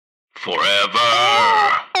Forever.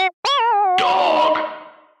 Dog.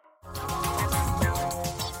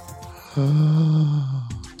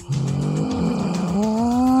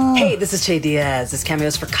 Hey, this is Che Diaz. This cameo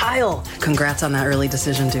is for Kyle. Congrats on that early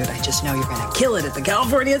decision, dude. I just know you're going to kill it at the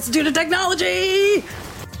California Institute of Technology.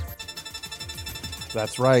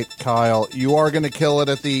 That's right, Kyle. You are going to kill it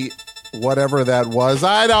at the whatever that was.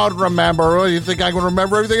 I don't remember. What do you think I can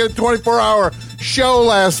remember everything at a 24-hour show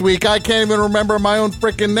last week? I can't even remember my own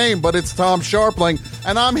freaking name, but it's Tom Sharpling,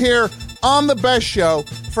 and I'm here on the Best Show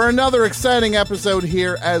for another exciting episode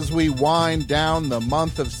here as we wind down the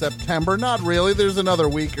month of September. Not really. There's another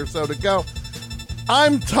week or so to go.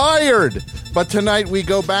 I'm tired, but tonight we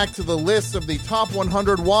go back to the list of the top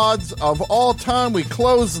 100 WADs of all time. We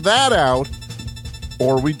close that out,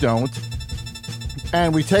 or we don't.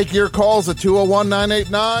 And we take your calls at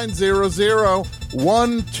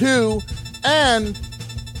 201-989-0012. And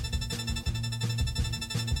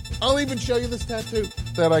I'll even show you this tattoo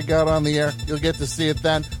that I got on the air. You'll get to see it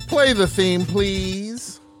then. Play the theme,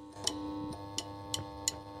 please.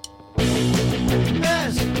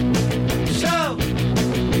 Best show.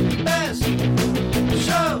 Best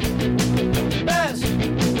show. Best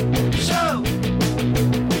show.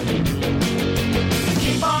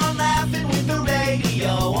 Keep on laughing with the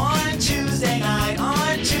radio on Tuesday night.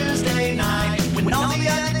 On Tuesday night, when all the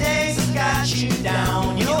other days have got you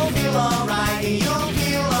down, you'll feel alright. You'll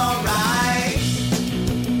feel alright.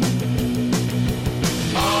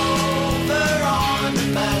 Over on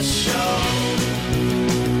the Best Show.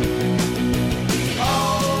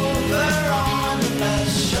 Over on the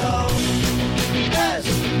Best Show. Best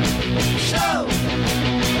Show.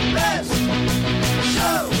 Best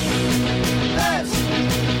Show. Best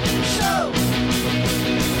Show.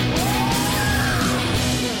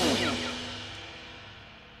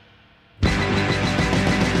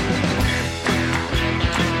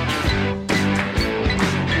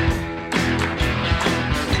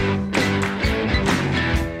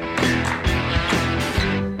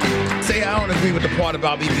 Say I don't agree with the part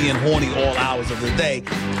about me being horny all hours of the day.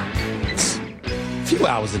 A few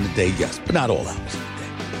hours in the day, yes, but not all hours of the day.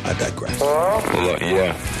 I digress.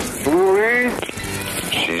 Yeah. Louis?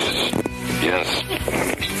 Jesus. Yes.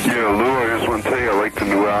 Yeah, Lou, I just want to tell you I like the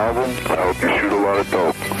new album. I hope you shoot a lot of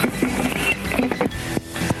dope.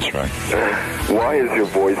 That's right. Why has your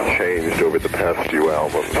voice changed over the past few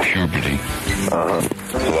albums? Puberty. Uh-huh.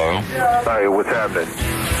 Hello? Hi, what's happening?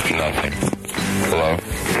 Nothing. Hello?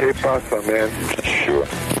 ¿Qué pasa, man? Sure.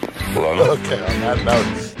 Hello? Okay, on that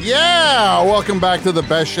note. Yeah! Welcome back to the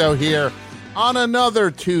Best Show here on another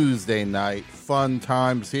Tuesday night. Fun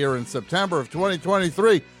times here in September of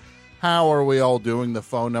 2023. How are we all doing? The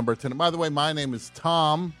phone number tonight. By the way, my name is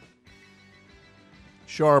Tom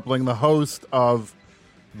Sharpling, the host of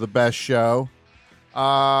the Best Show.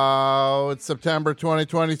 It's September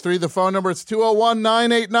 2023. The phone number is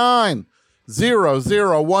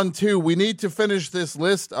 201-989-0012. We need to finish this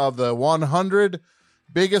list of the 100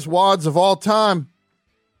 biggest WADs of all time.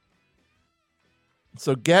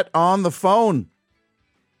 So get on the phone.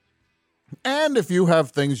 And if you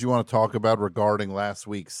have things you want to talk about regarding last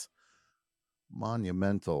week's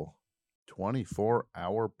monumental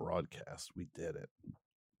 24-hour broadcast, we did it.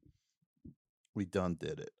 We done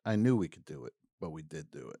did it. I knew we could do it, but we did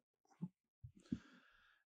do it.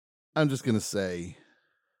 I'm just going to say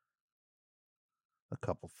a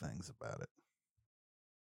couple things about it.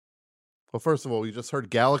 Well, first of all, we just heard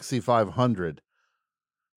Galaxy 500.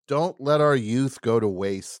 Don't Let Our Youth Go to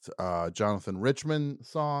Waste. Jonathan Richman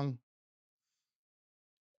song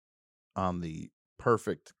on the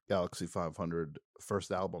perfect Galaxy 500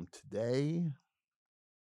 first album Today.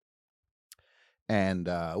 And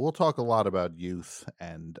we'll talk a lot about youth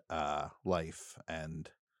and life, and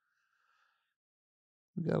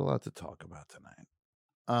we got a lot to talk about tonight.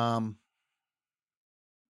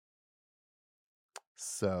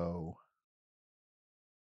 So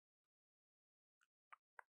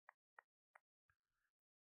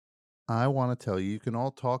I want to tell you, you can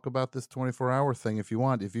all talk about this 24-hour thing if you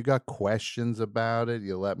want. If you got questions about it,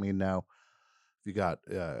 you let me know. If you got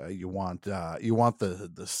you want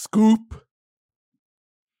the scoop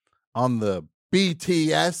on the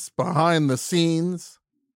BTS behind the scenes.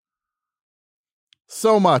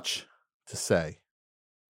 So much to say.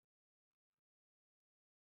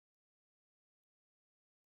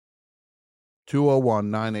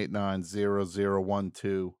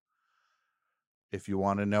 (201-989-0012) if you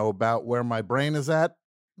want to know about where my brain is at.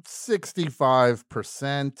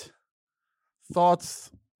 65% thoughts.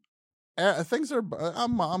 Things are.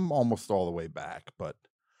 I'm almost all the way back, but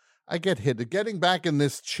I get hit. Getting back in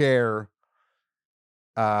this chair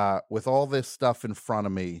with all this stuff in front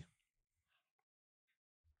of me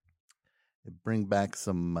bring back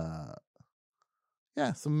some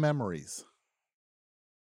memories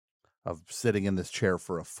of sitting in this chair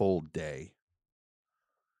for a full day.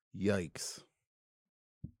 Yikes.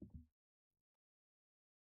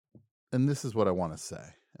 And this is what I want to say,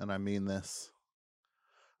 and I mean this.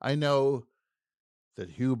 I know that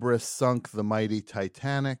hubris sunk the mighty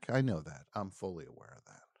Titanic. I know that. I'm fully aware of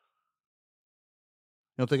that.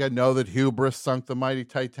 You don't think I know that hubris sunk the mighty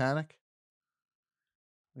Titanic?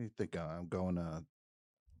 What do you think? I'm going to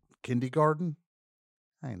kindergarten?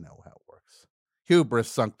 I know how it works.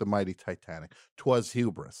 Hubris sunk the mighty Titanic. 'Twas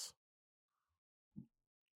hubris.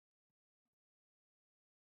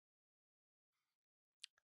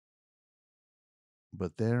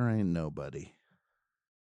 But there ain't nobody,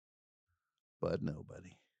 but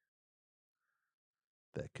nobody,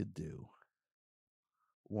 that could do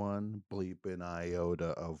one bleeping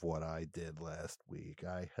iota of what I did last week.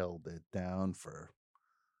 I held it down for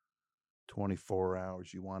 24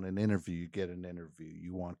 hours. You want an interview, you get an interview.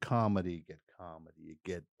 You want comedy, you get comedy. You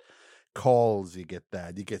get calls, you get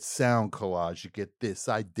that. You get sound collage, you get this.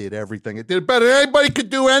 I did everything. I did it better than anybody could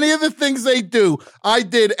do any of the things they do. I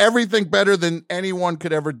did everything better than anyone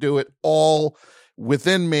could ever do it, all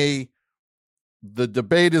within me. The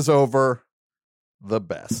debate is over. The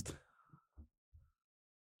best.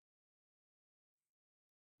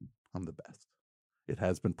 I'm the best. It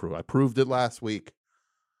has been proved. I proved it last week.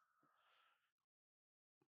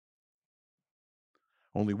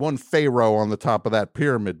 Only one pharaoh on the top of that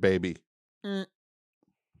pyramid, baby.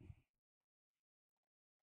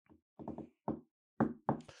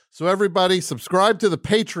 So everybody, subscribe to the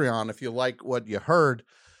Patreon if you like what you heard.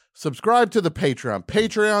 Subscribe to the Patreon.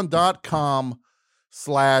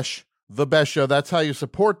 Patreon.com/thebestshow. That's how you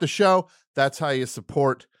support the show. That's how you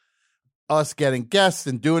support us getting guests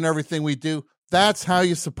and doing everything we do. That's how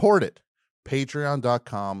you support it.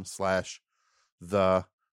 Patreon.com/thebestshow.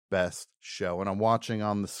 And I'm watching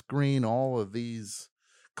on the screen all of these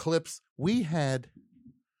clips. We had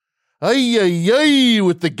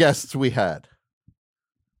with the guests we had.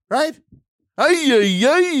 Right?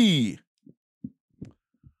 We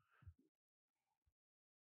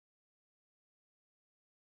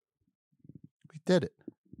did it.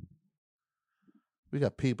 We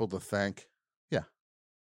got people to thank. Yeah.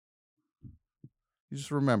 You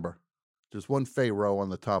just remember, there's one pharaoh on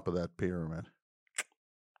the top of that pyramid.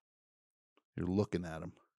 You're looking at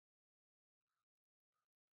him.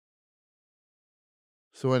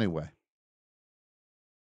 So anyway,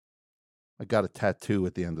 I got a tattoo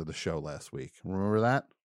at the end of the show last week. Remember that?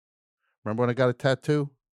 Remember when I got a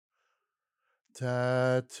tattoo?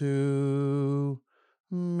 Tattoo.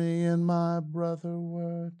 Me and my brother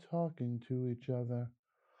were talking to each other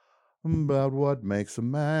about what makes a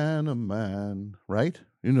man, right?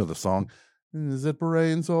 You know the song. Is it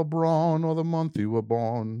brains or brawn or the month you were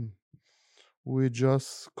born? We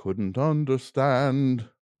just couldn't understand.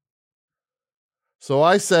 So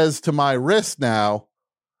I says to my wrist now,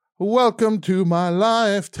 welcome to my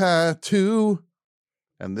life tattoo.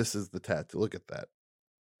 And this is the tattoo. Look at that.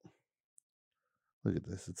 Look at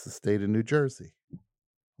this. It's the state of New Jersey,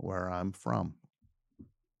 where I'm from.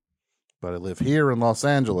 But I live here in Los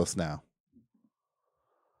Angeles now.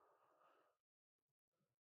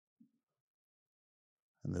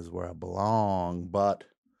 And this is where I belong. But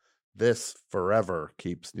this forever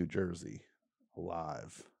keeps New Jersey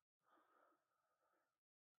alive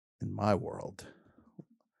in my world.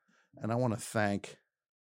 And I want to thank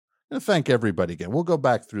everybody again. We'll go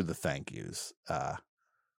back through the thank yous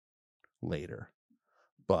later.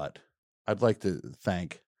 But I'd like to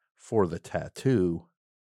thank for the tattoo.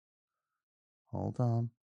 Hold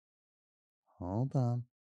on.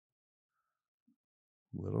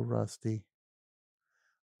 Little rusty.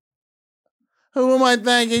 Who am I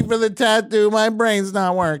thanking for the tattoo? My brain's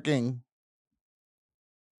not working.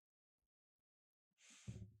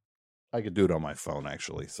 I could do it on my phone,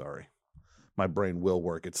 actually. Sorry. My brain will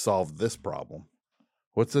work. It solved this problem.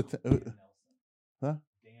 What's it? Huh?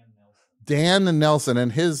 Dan Nelson.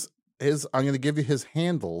 And his I'm going to give you his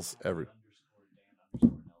handles.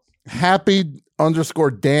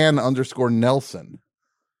 Happy_Dan_Nelson.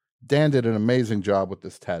 Dan did an amazing job with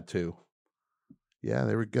this tattoo. Yeah,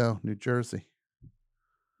 there we go. New Jersey.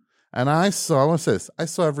 And I want to say this. I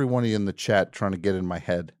saw every one of you in the chat trying to get in my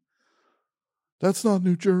head. That's not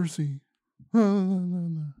New Jersey.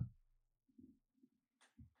 You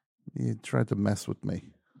tried to mess with me.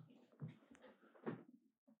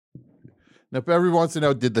 Now, if everyone wants to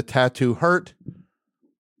know, did the tattoo hurt?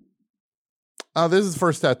 This is the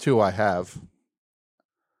first tattoo I have.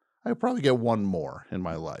 I'll probably get one more in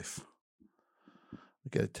my life. I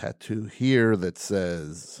get a tattoo here that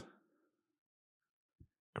says,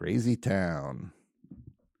 Crazy Town.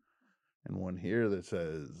 And one here that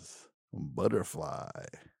says Butterfly.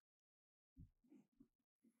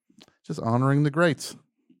 Just honoring the greats.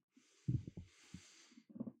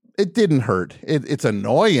 It didn't hurt. It's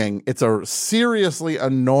annoying. It's a seriously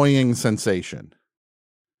annoying sensation.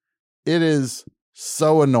 It is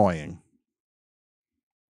so annoying.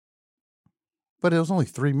 But it was only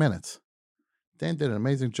 3 minutes. Dan did an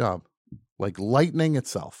amazing job. Like lightning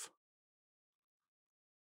itself.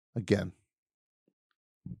 Again.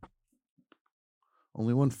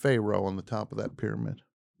 Only one pharaoh on the top of that pyramid.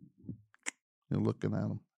 You're looking at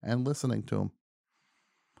him and listening to him.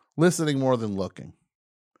 Listening more than looking.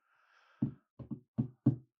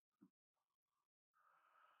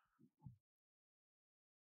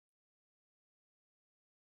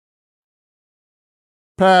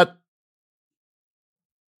 Pat.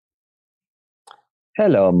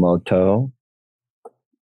 Hello, Moto.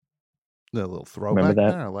 That little throwback Remember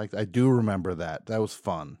that? there. I do remember that. That was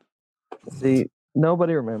fun. See,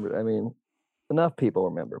 nobody remembered. I mean, enough people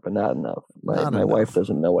remember, but not enough. My wife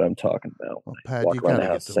doesn't know what I'm talking about. Well, Pat,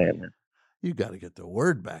 you gotta get the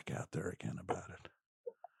word back out there again about it.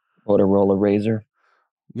 What, a roll of razor?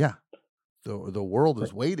 Yeah. The world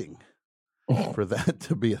is waiting for that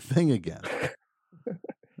to be a thing again.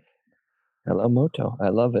 Hello, Moto. I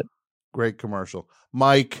love it. Great commercial.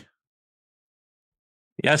 Mike.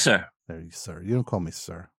 Yes, sir. There you, sir. You don't call me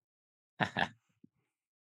sir.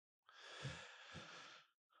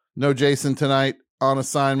 No Jason tonight on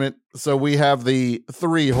assignment. So we have the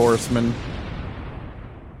three horsemen.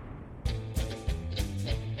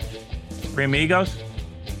 Three amigos?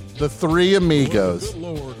 The three amigos. The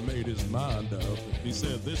Lord made his mind up. He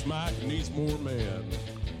said, this mic needs more men.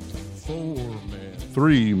 4 men.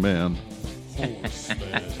 3 men.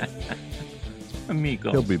 Horsemen.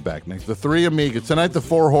 Amigos. He'll be back next. The three amigos. Tonight, the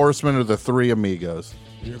 4 horsemen are the 3 amigos.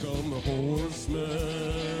 Here come the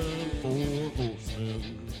horsemen. 4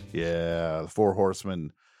 horsemen. Yeah, the 4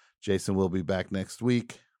 horsemen. Jason will be back next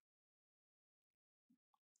week.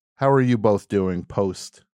 How are you both doing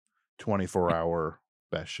post 24-hour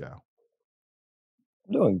best show?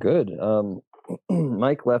 I'm doing good.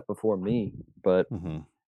 Mike left before me, but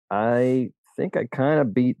I think I kind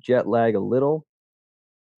of beat jet lag a little.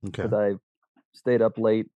 Okay. Because I stayed up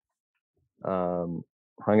late, hung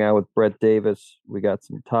out with Brett Davis. We got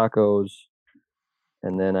some tacos,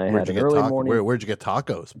 and then I had an early morning. Where'd you get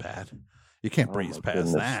tacos, Pat? You can't breeze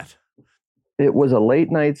past that. It was a late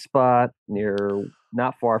night spot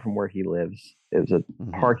not far from where he lives. It was a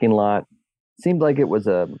parking lot. Seemed like it was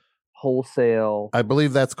a wholesale. I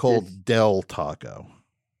believe that's called Del Taco.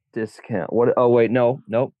 Discount. What? Oh wait,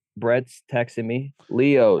 nope. Brett's texting me.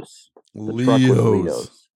 Leo's. The truck was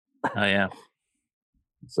Leo's. Oh yeah.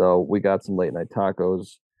 So we got some late night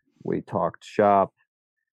tacos. We talked shop,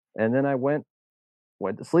 and then I went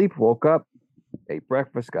to sleep. Woke up, ate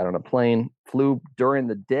breakfast, got on a plane, flew during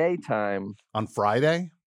the daytime on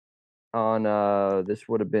Friday. On this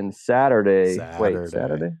would have been Saturday. Wait,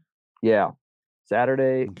 Saturday? Yeah,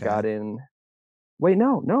 Saturday. Okay. Got in. Wait,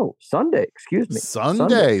 no, Sunday. Excuse me.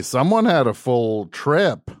 Sunday. Someone had a full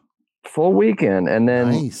trip. Full weekend, and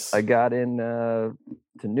then I got in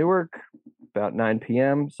to Newark about 9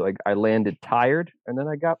 p.m. So I landed tired, and then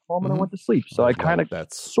I got home and I went to sleep. So I kind of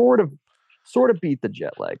sort of beat the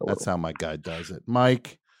jet lag a little. That's how my guy does it.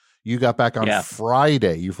 Mike, you got back on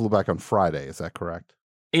Friday. You flew back on Friday. Is that correct?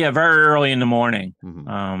 Yeah, very early in the morning.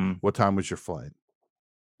 What time was your flight?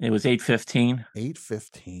 It was 8:15.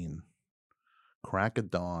 8:15. Crack of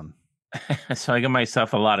dawn. So I give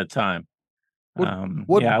myself a lot of time. I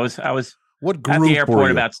was. What group at the airport were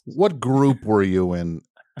you? About what group were you in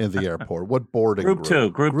the airport? What boarding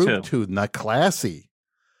group? Group two. Not classy.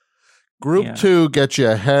 Group 2 gets you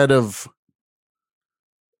ahead of.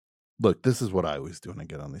 Look, this is what I always do when I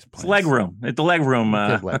get on these planes. It's leg room. At the leg room.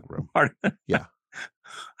 Leg room. Yeah.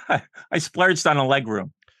 I splurged on a leg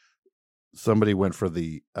room. Somebody went for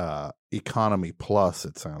the economy plus,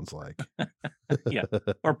 it sounds like. Yeah.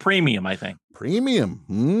 Or premium, I think. Premium.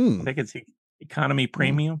 I think it's economy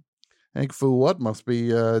premium. Hank Fu what must be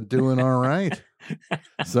doing all right.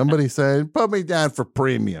 Somebody said, put me down for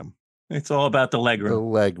premium. It's all about the leg room. The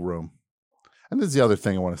leg room. And this is the other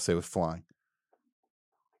thing I want to say with flying.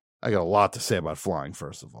 I got a lot to say about flying,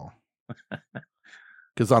 first of all.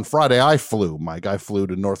 Because on Friday I flew, Mike. I flew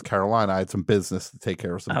to North Carolina. I had some business to take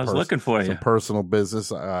care of. I was looking for you. Some personal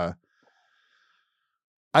business. I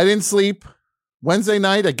didn't sleep. Wednesday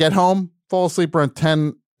night, I get home, fall asleep around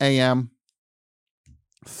 10 a.m.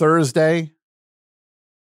 Thursday,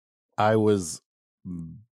 I was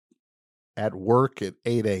at work at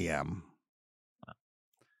 8 a.m.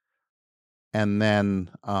 And then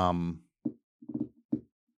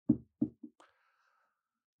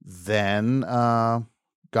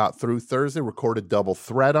got through Thursday, recorded Double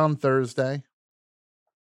Threat on Thursday.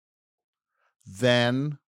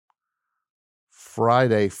 Then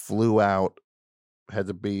Friday flew out, had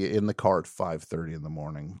to be in the car at 5:30 in the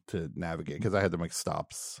morning to navigate because I had to make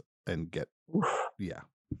stops and get, yeah.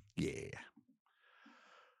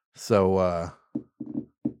 So,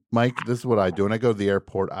 Mike, this is what I do. When I go to the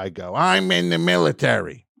airport, I go, I'm in the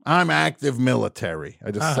military. I'm active military.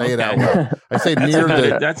 I just say it out loud. I say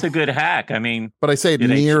that's a good hack. I mean, but I say it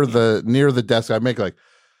near the desk. I make like,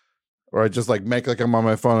 or I just like make like I'm on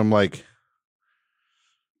my phone. I'm like,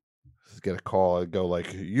 get a call. I go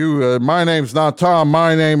like, my name's not Tom.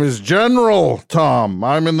 My name is General Tom.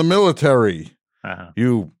 I'm in the military.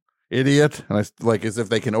 You idiot. And I like as if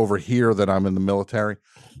they can overhear that I'm in the military.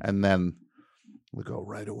 And then we go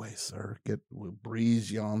right away, sir. We'll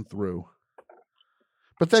breeze you on through.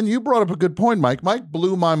 But then you brought up a good point, Mike. Mike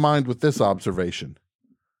blew my mind with this observation.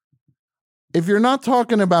 If you're not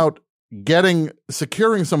talking about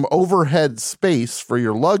securing some overhead space for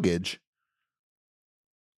your luggage,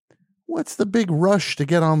 what's the big rush to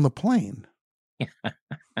get on the plane?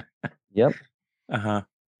 Yep.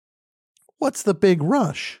 What's the big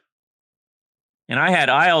rush? And I had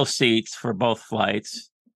aisle seats for both flights.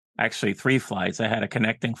 Actually, 3 flights. I had a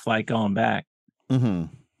connecting flight going back.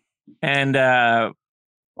 Mm-hmm. And a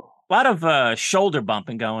lot of shoulder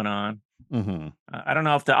bumping going on. Mm-hmm. I don't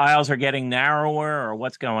know if the aisles are getting narrower or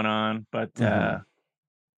what's going on, but I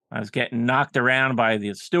was getting knocked around by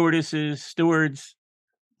the stewards.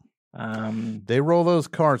 They roll those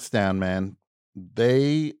carts down, man.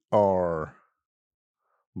 They are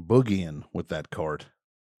boogieing with that cart.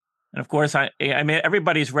 And of course, I mean,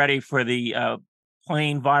 everybody's ready for the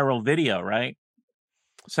plane viral video, right?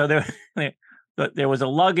 So there was a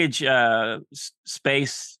luggage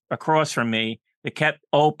space across from me that kept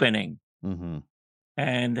opening. Mm-hmm.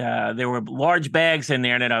 And there were large bags in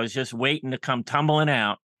there that I was just waiting to come tumbling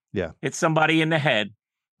out. Yeah. Hit somebody in the head.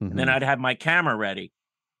 Mm-hmm. And then I'd have my camera ready.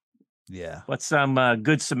 Yeah. But some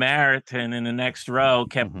good Samaritan in the next row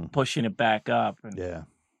kept pushing it back up. And yeah.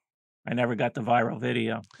 I never got the viral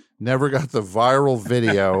video. Never got the viral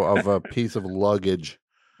video of a piece of luggage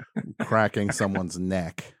cracking someone's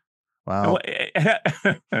neck. Wow.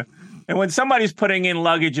 And when somebody's putting in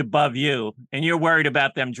luggage above you and you're worried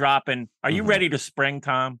about them dropping, are you ready to spring,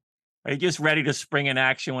 Tom? Are you just ready to spring in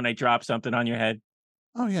action when they drop something on your head?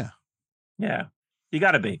 Oh, yeah. Yeah. You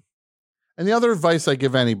got to be. And the other advice I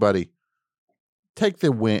give anybody, take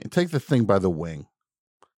the thing by the wing.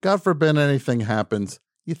 God forbid anything happens.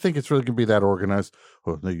 You think it's really going to be that organized?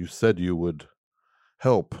 Oh, no, you said you would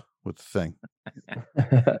help with the thing.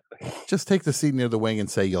 Just take the seat near the wing and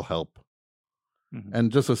say you'll help.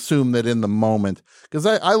 And just assume that in the moment. Because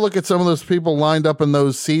I look at some of those people lined up in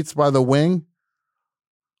those seats by the wing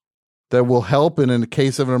that will help in a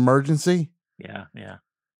case of an emergency. Yeah.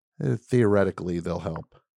 Theoretically, they'll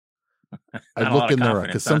help. I look in their eyes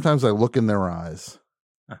because sometimes I look in their eyes.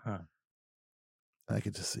 I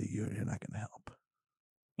can just see you're not going to help.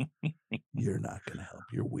 You're not going to help.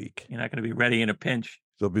 You're weak. You're not going to be ready in a pinch.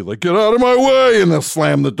 They'll be like, "Get out of my way!" and they'll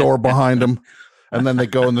slam the door behind them, and then they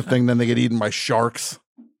go in the thing. Then they get eaten by sharks.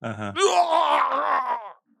 Yeah.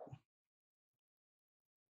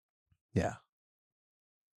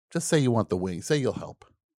 Just say you want the wing. Say you'll help,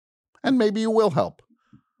 and maybe you will help.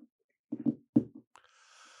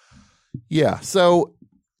 Yeah. So,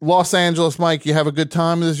 Los Angeles, Mike, you have a good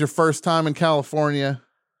time. This is your first time in California.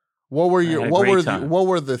 What were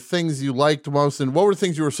the things you liked most, and what were the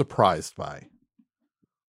things you were surprised by?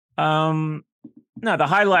 No, the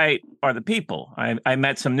highlight are the people. I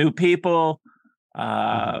met some new people.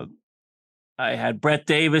 I had Brett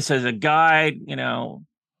Davis as a guide,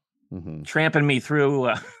 tramping me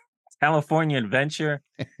through California adventure.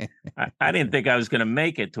 I didn't think I was going to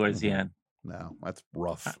make it towards the end. No, that's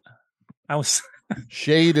rough. I was.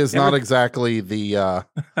 Shade is not exactly the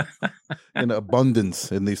in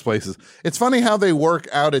abundance in these places. It's funny how they work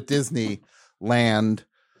out at Disneyland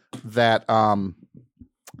that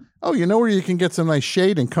you know where you can get some nice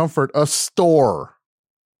shade and comfort? A store.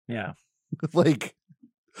 Yeah.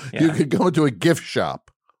 You could go into a gift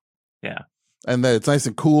shop. Yeah. And it's nice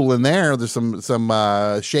and cool in there. There's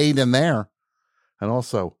some shade in there. And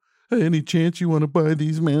also, hey, any chance you want to buy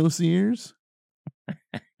these mouse ears?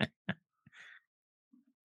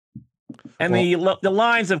 And the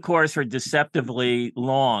lines, of course, are deceptively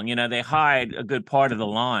long. They hide a good part of the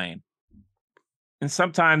line. And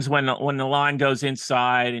sometimes when the line goes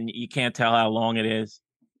inside and you can't tell how long it is.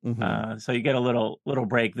 So you get a little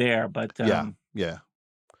break there. But yeah.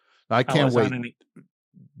 I can't was wait. on any-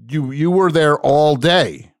 You were there all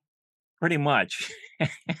day. Pretty much.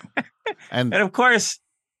 And of course,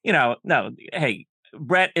 hey,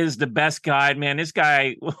 Brett is the best guide, man. This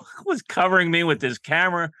guy was covering me with his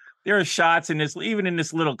camera. There are shots in this, even in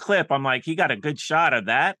this little clip. I'm like, he got a good shot of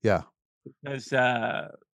that. Yeah. Because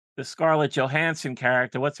the Scarlett Johansson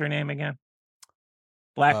character, what's her name again?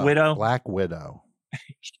 Black Widow. Black Widow.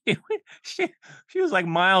 she was like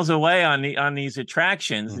miles away on these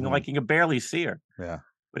attractions, and Mhm. like you could barely see her. Yeah.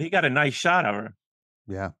 But he got a nice shot of her.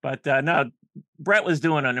 Yeah. But no, Brett was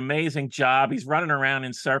doing an amazing job. He's running around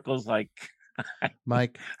in circles like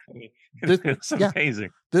Mike. it was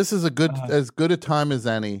amazing. This is as good a time as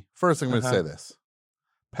any. First, I'm going to say this.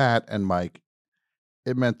 Pat and Mike,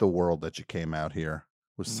 it meant the world that you came out here.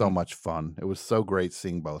 It was so much fun. It was so great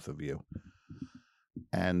seeing both of you.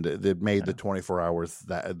 And it made the 24 hours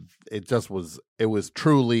that it was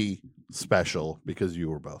truly special because you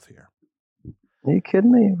were both here. Are you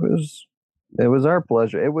kidding me? It was our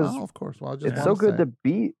pleasure. It was, of course. Well, it's so good to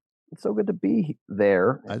be. It's so good to be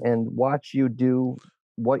there and watch you do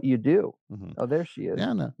what you do. Mm-hmm. Oh, there she is.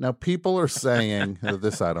 Yeah. Now people are saying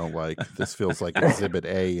this. I don't like. This feels like Exhibit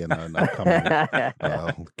A in an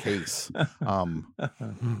upcoming case.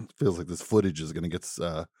 Feels like this footage is going to get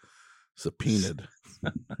subpoenaed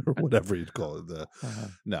or whatever you'd call it.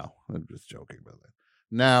 No, I'm just joking about that.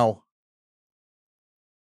 Now,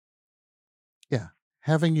 yeah,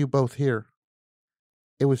 having you both here,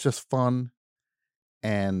 it was just fun.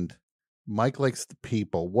 And Mike likes the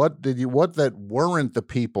people. What that weren't the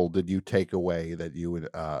people did you take away that you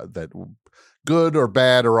that good or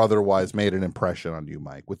bad or otherwise made an impression on you,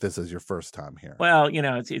 Mike, with this as your first time here? Well,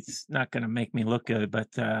 it's not going to make me look good,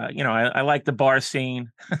 but I like the bar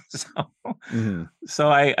scene. So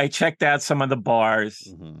I checked out some of the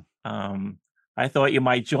bars. I thought you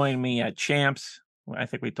might join me at Champs. I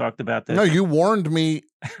think we talked about this. No, you warned me.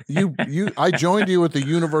 I joined you at the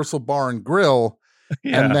Universal Bar and Grill.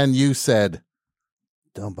 Yeah. And then you said,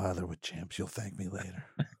 "Don't bother with Champs. You'll thank me later."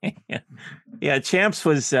 Yeah. Champs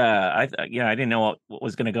was. I didn't know what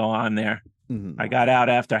was going to go on there. I got out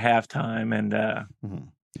after halftime, and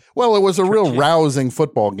well, it was a real rousing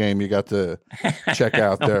football game. You got to check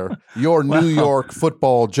out there. Your New York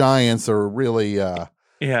Football Giants are really. Yeah.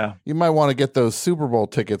 You might want to get those Super Bowl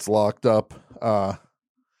tickets locked up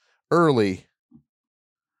early.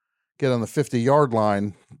 Get on the 50-yard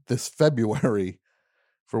line this February.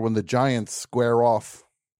 For when the Giants square off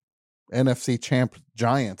NFC champ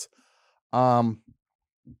Giants. I'll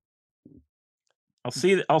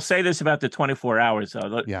say this about the 24 hours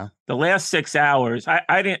though. The last 6 hours,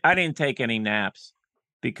 I didn't take any naps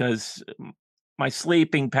because my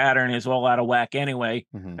sleeping pattern is all out of whack anyway.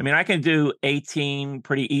 I mean, I can do 18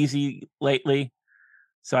 pretty easy lately.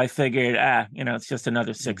 So I figured, it's just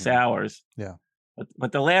another 6 hours. Yeah.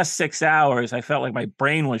 But the last 6 hours, I felt like my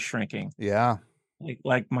brain was shrinking. Yeah.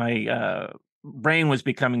 Like my brain was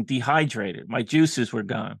becoming dehydrated. My juices were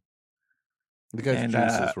gone. The guy's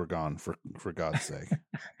juices were gone, for God's sake.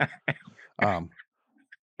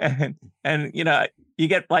 And you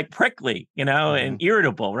get like prickly, and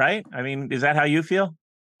irritable, right? I mean, is that how you feel?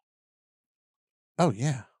 Oh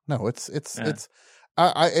yeah. No,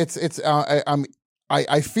 I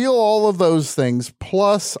feel all of those things.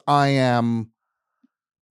 Plus, I am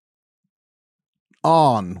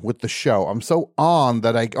on with the show. I'm so on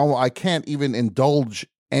that I can't even indulge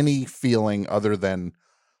any feeling other than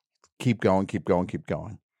keep going.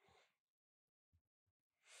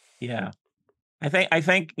 Yeah. I think I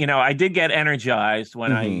did get energized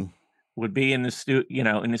when I would be in the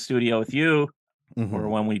studio with you or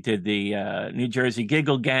when we did the New Jersey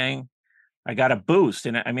Giggle Gang. I got a boost,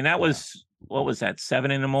 and I mean that was what was that,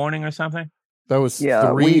 7 a.m. or something? That was 3 to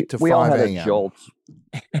 5 a.m. We all had a jolt.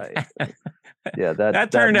 Yeah,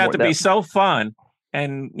 that turned out to be so fun,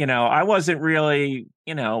 and I wasn't really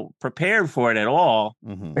prepared for it at all.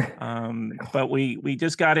 But we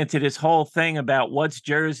just got into this whole thing about what's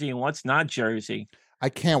Jersey and what's not Jersey. I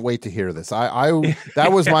can't wait to hear this. That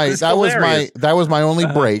was my only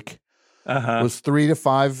break. It was 3 to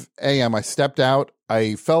 5 a.m. I stepped out.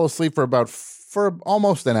 I fell asleep for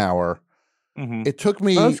almost an hour. It took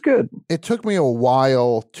me. That's good. It took me a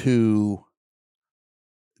while to.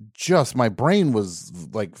 My brain was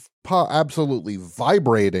like absolutely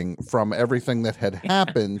vibrating from everything that had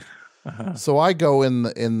happened. So I go in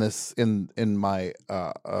my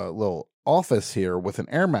little office here with an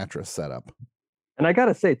air mattress set up. And I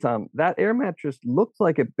gotta say, Tom, that air mattress looked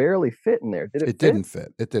like it barely fit in there. Did it? It didn't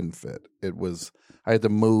fit. It didn't fit. It was. I had to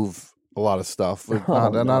move a lot of stuff.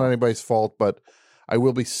 Not anybody's fault, but I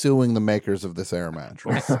will be suing the makers of this air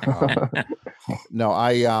mattress. No,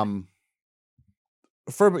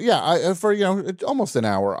 for almost an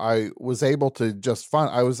hour, I was able to just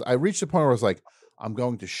I reached a point where I was like, I'm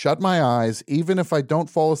going to shut my eyes, even if I don't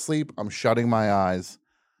fall asleep. I'm shutting my eyes,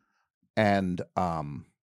 and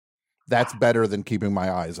that's better than keeping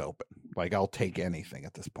my eyes open. Like, I'll take anything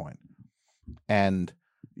at this point. And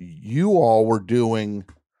you all were doing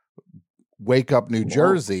Wake Up New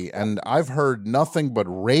Jersey, and I've heard nothing but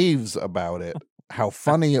raves about it, how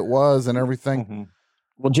funny it was and everything. Mm-hmm.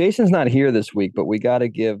 Well, Jason's not here this week, but we got to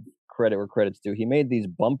give credit where credit's due. He made these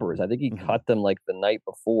bumpers. I think he cut them like the night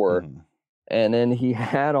before. And then he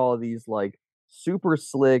had all these like super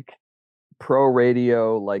slick pro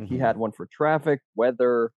radio. Like he had one for traffic,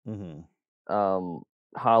 weather,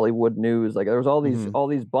 Hollywood news. Like there was all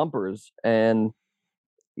these bumpers. And,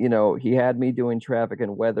 you know, he had me doing traffic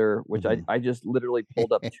and weather, which I just literally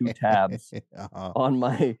pulled up 2 tabs on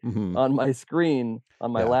my screen,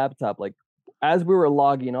 on my laptop. Like, as we were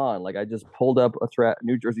logging on, like I just pulled up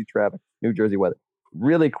New Jersey traffic, New Jersey weather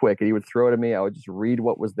really quick. And he would throw it at me. I would just read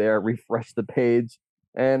what was there, refresh the page,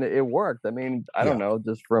 and it worked. I mean, I don't know,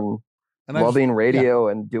 just from loving radio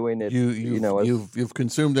and doing it. You've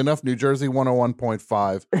consumed enough New Jersey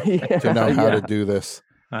 101.5 to know how to do this.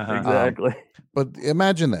 Exactly. But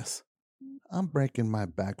imagine this. I'm breaking my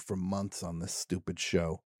back for months on this stupid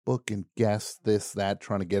show, booking guests, this, that,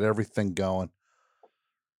 trying to get everything going.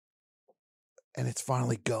 And it's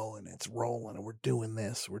finally going, it's rolling, and we're doing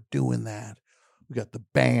this, we're doing that. We got the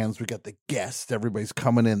bands, we got the guests, everybody's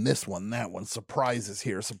coming in, this one, that one, surprises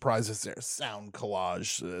here, surprises there, sound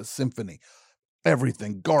collage, symphony,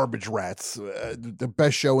 everything, Garbage Rats, the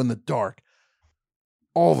best show in the dark,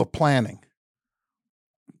 all the planning.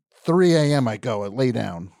 3 a.m. I go, I lay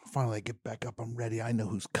down. Finally, I get back up, I'm ready, I know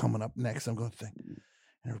who's coming up next. I'm going to think.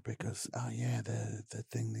 And everybody goes, oh, yeah, the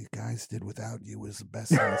thing the guys did without you was the best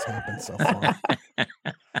thing that's happened so far.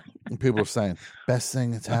 And people are saying, best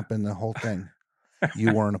thing that's happened, the whole thing,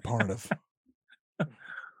 you weren't a part of. They're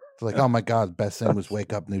like, oh, my God, best thing was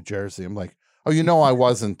Wake Up New Jersey. I'm like, oh, you know I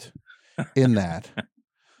wasn't in that.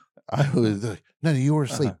 I was, no, you were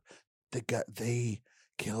asleep. They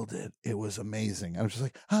killed it. It was amazing. I was just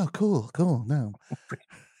like, oh, cool, no.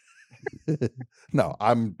 No,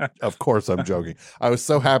 of course I'm joking. I was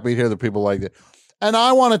so happy to hear that people liked it. And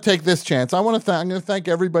I want to take this chance. I'm going to thank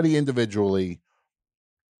everybody individually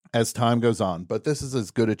as time goes on, but this is as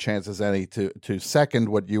good a chance as any to second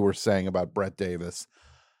what you were saying about Brett Davis.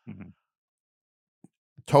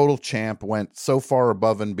 Total champ, went so far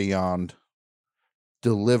above and beyond,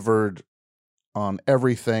 delivered on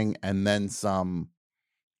everything and then some,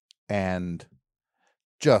 and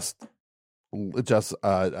just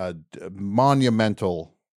a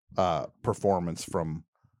monumental performance from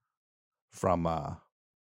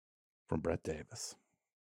Brett Davis.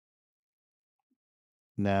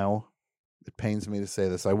 Now, it pains me to say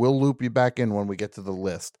this. I will loop you back in when we get to the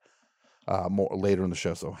list more later in the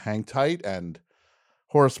show. So hang tight, and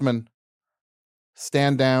Horseman,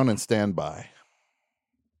 stand down and stand by.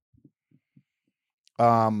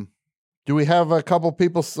 Do we have a couple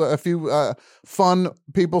people, a few fun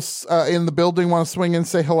people in the building want to swing in and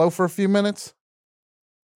say hello for a few minutes?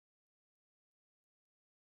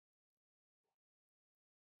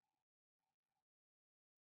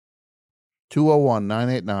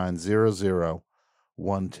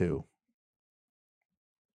 (201-989-0012).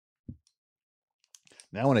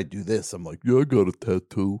 Now when I do this, I'm like, yeah, I got a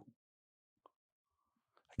tattoo.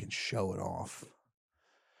 I can show it off.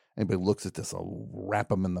 Anybody looks at this, I'll wrap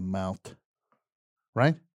them in the mouth.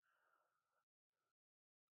 Right?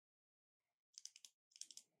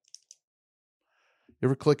 You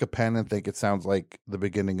ever click a pen and think it sounds like the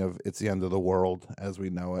beginning of It's the End of the World as we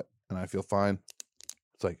know it, and I feel fine?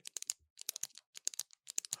 It's like,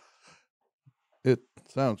 it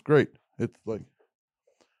sounds great. It's like,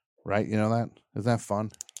 right? You know that? Isn't that fun?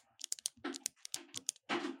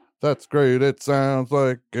 That's great. It sounds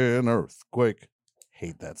like an earthquake.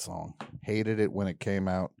 Hate that song. Hated it when it came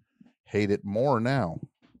out. Hate it more now.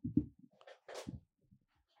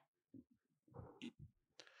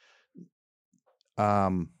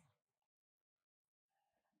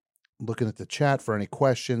 Looking at the chat for any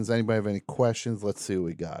questions. Anybody have any questions? Let's see what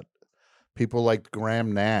we got. People liked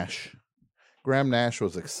Graham Nash. Graham Nash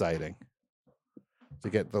was exciting. To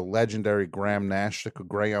get the legendary Graham Nash to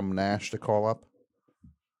call up.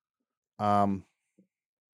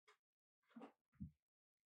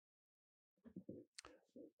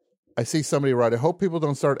 I see somebody write, I hope people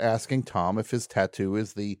don't start asking Tom if his tattoo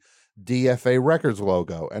is the DFA Records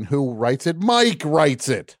logo. And who writes it? Mike writes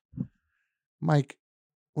it. Mike,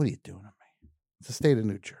 what are you doing to me? It's the state of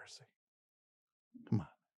New Jersey. Come on.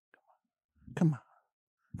 Come on.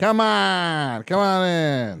 Come on. Come on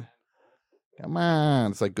in. Come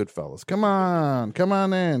on. It's like Goodfellas. Come on. Come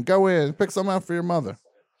on in. Go in. Pick some out for your mother.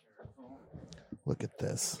 Look at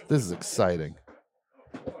this. This is exciting.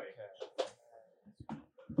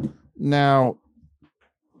 Now,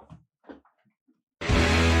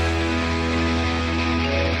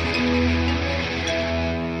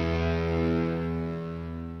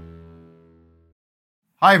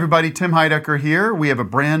 hi, everybody. Tim Heidecker here. We have a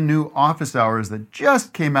brand new office hours that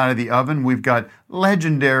just came out of the oven. We've got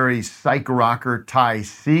legendary psych rocker Ty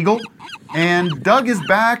Siegel. And Doug is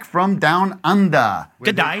back from down under.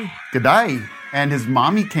 G'day. G'day. And his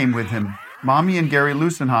mommy came with him. Mommy and Gary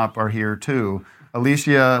Lucenhop are here, too.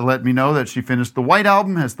 Alicia let me know that she finished the White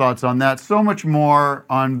Album, has thoughts on that. So much more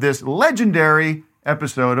on this legendary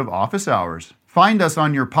episode of Office Hours. Find us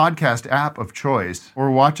on your podcast app of choice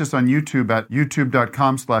or watch us on YouTube at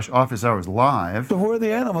youtube.com/officehours-live. So who are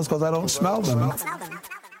the animals? Because I don't smell them.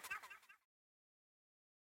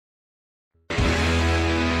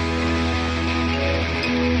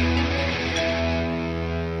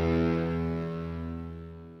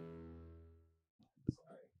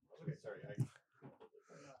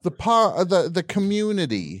 the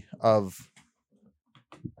community of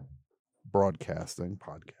podcasting.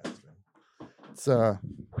 It's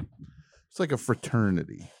like a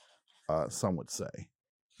fraternity, some would say.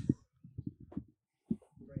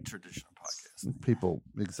 Traditional podcast. People,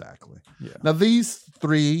 exactly. Yeah. Now, these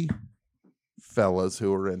three fellas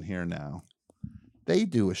who are in here now, they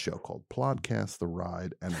do a show called Podcast the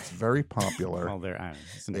Ride, and it's very popular. Well,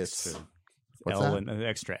 it's an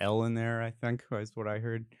extra L in there, I think, is what I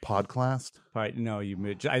heard. Podclast? I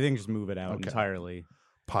think just move it out entirely.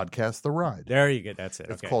 Podcast the Ride. There you go. That's it.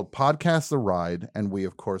 It's called Podcast the Ride, and we,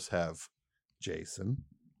 of course, have Jason.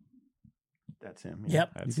 That's him. Yeah.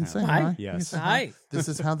 Yep. You can say hi. hi. Yes. Hi. This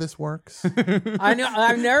is how this works. I know.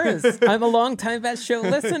 I'm nervous. I'm a long time Best Show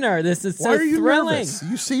listener. This is so Why are you thrilling. nervous?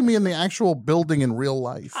 You see me in the actual building in real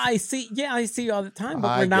life. I see you all the time, but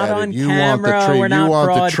I we're not get it. on You camera. want the We're not you want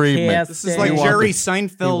the broadcasting. treatment. This is like Jerry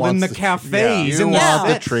Seinfeld in the cafes. You want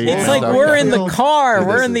the treatment. It's like we're in the car.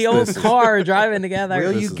 We're in the old this is- car driving together.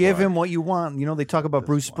 Will you give him what you want? You know, they talk about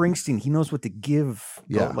Bruce Springsteen. He knows what to give,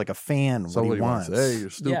 like a fan, So what he wants. Hey,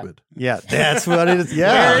 you're stupid. Yeah, that's what it is.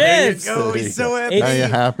 Yeah, There it is. Oh, he's so happy. Now you're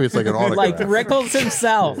happy. It's like an autograph. Like Rickles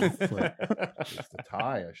himself. It's the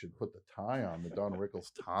tie. I should put the tie on, the Don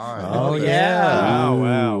Rickles tie. Oh, yeah.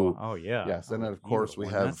 Wow. Oh, yeah. Yes, and then, of course, we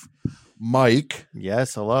have Mike.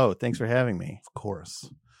 Yes, hello. Thanks for having me. Of course.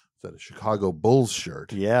 Is that a Chicago Bulls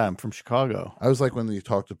shirt? Yeah, I'm from Chicago. I was like, when you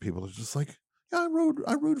talk to people, it's just like, yeah,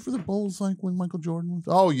 I rooted for the Bulls like when Michael Jordan was.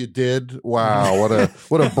 Oh, you did? Wow,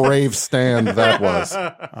 what a brave stand that was.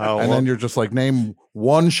 And then you're just like, name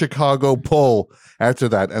one Chicago Bull after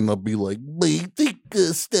that, and they'll be like, I think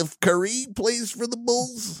Steph Curry plays for the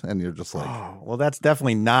Bulls, and you're just like, well, that's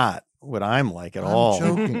definitely not what I'm like at I'm all.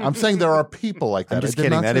 joking. I'm saying there are people like that. I'm just I did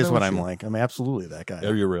kidding. not That say is what was I'm you. like. I'm absolutely that guy.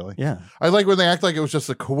 Are you really? Yeah. I like when they act like it was just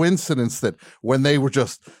a coincidence that when they were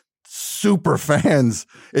just super fans,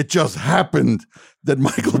 it just happened that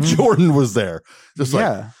Michael Jordan was there. Just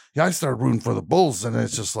like, yeah, I started rooting for the Bulls, and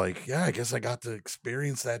it's just like, yeah, I guess I got to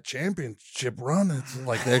experience that championship run. It's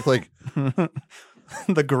like they act like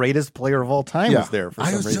the greatest player of all time was there for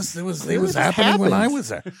some reason. It was happening when I was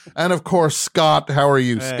there. And of course, Scott, how are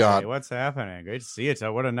you, Hey, Scott? what's happening? Great to see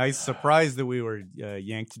you. What a nice surprise that we were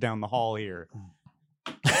yanked down the hall here.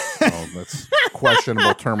 Oh, that's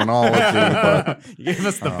questionable terminology. But, you gave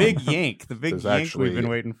us the big yank, there's yank we've been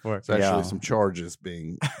waiting for. There's actually some charges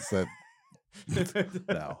being set.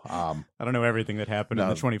 No, I don't know everything that happened in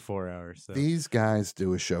the 24 hours. So. These guys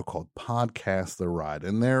do a show called Podcast the Ride,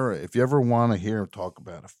 and there, if you ever want to hear them talk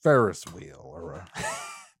about a Ferris wheel or a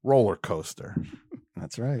roller coaster,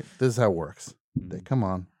 that's right. This is how it works. They come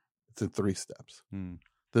on. It's in 3 steps.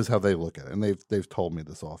 This is how they look at it, and they've told me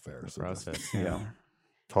this off air. So process. yeah.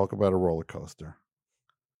 Talk about a roller coaster.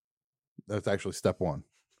 That's actually step 1.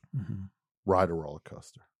 Ride a roller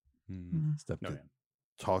coaster. Step 2.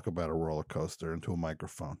 Talk about a roller coaster into a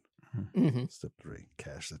microphone. Step 3.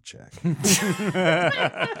 Cash the check.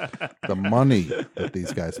 The money that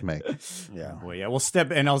these guys make. Yeah. Well, yeah. Well,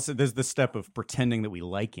 and also there's the step of pretending that we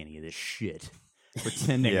like any of this shit.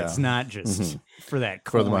 Pretending it's not just for that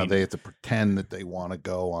coin. For them, they have to pretend that they want to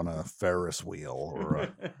go on a Ferris wheel or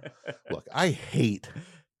a... Look, I hate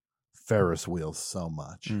Ferris wheels so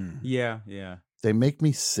much. Yeah. They make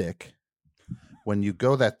me sick. When you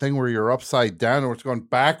go that thing where you're upside down or it's going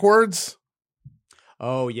backwards.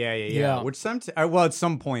 Oh, yeah. Which at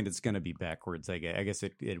some point it's going to be backwards. I guess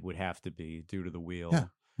it would have to be due to the wheel. Yeah.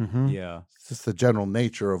 Yeah. It's just the general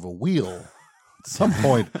nature of a wheel. At some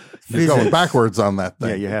point, you're going backwards on that thing.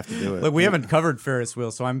 Yeah, you have to do it. Look, we haven't covered Ferris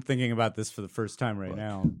wheel, so I'm thinking about this for the first time right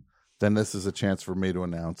now. Then this is a chance for me to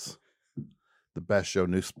announce the Best Show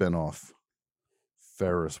new spinoff,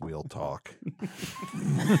 Ferris Wheel Talk.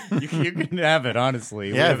 you can have it,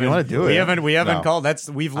 honestly. Yeah, if you want to do it. We haven't called.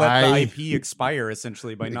 We've let the IP expire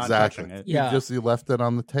essentially by not touching it. Yeah. You left it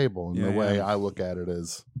on the table. And the way I look at it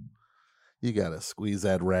is, you got to squeeze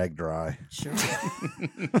that rag dry. Sure.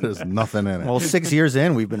 There's nothing in it. Well, 6 years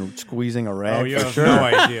in, we've been squeezing a rag. Oh, you for have sure. no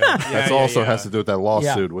idea. That also has to do with that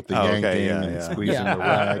lawsuit with the yanking and yeah. squeezing the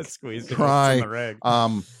rag. Squeezing Try. the rag.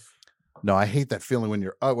 No, I hate that feeling when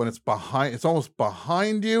you're when it's behind. It's almost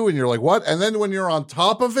behind you, and you're like, "What?" And then when you're on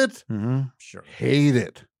top of it, Sure, hate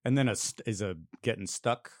it. And then is getting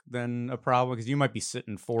stuck then a problem because you might be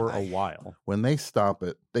sitting for a while. When they stop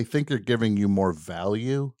it, they think they're giving you more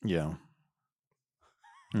value. Yeah.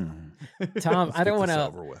 Tom, I don't want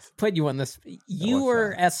to put you on this. You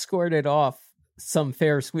were escorted off some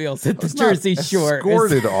Ferris wheels at the Jersey Shore.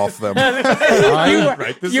 Escorted off them.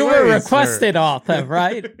 you were requested off them,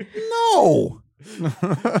 right? No.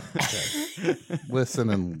 Listen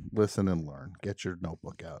and learn. Get your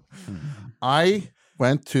notebook out. I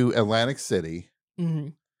went to Atlantic City,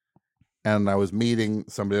 and I was meeting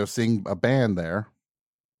somebody. I was seeing a band there,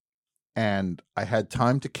 and I had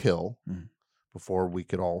time to kill before we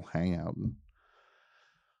could all hang out. And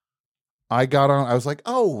I got on. I was like,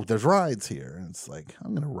 "Oh, there's rides here," and it's like,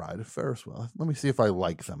 I'm going to ride a Ferris wheel. Let me see if I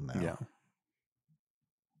like them now. Yeah.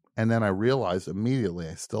 And then I realized immediately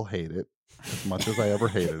I still hate it as much as I ever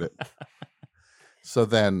hated it. So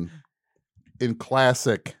then, in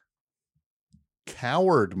classic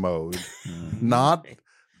coward mode, not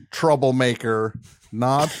troublemaker,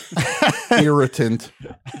 not irritant,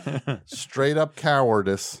 straight up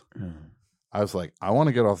cowardice, I was like, I want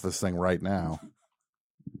to get off this thing right now.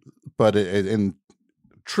 But in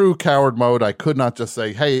true coward mode, I could not just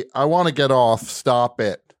say, "Hey, I want to get off. Stop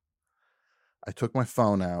it." I took my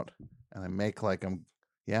phone out and I make like I'm,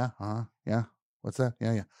 yeah, what's that?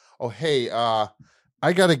 Yeah. Oh, hey,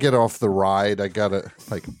 I got to get off the ride. I got to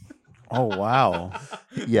like, oh, wow.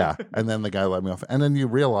 Yeah. And then the guy let me off. And then you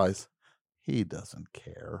realize he doesn't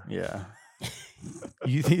care. Yeah.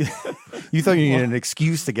 You thought you needed an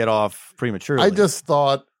excuse to get off prematurely. I just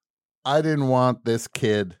thought I didn't want this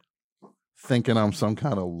kid thinking I'm some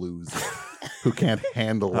kind of loser who can't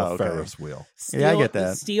handle a Ferris wheel. Yeah, I get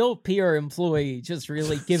that. Steel peer employee just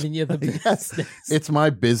really giving you the business. It's my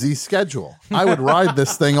busy schedule. I would ride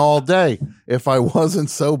this thing all day if I wasn't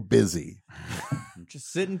so busy. I'm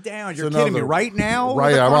just sitting down. You're kidding me right now?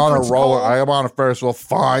 Right, I'm on a roller. I'm on a Ferris wheel.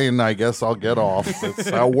 Fine, I guess I'll get off. That's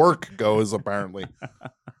how work goes, apparently.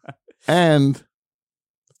 And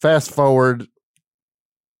fast forward a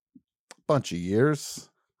bunch of years.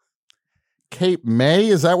 Cape May,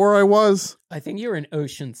 is that where I was? I think you were in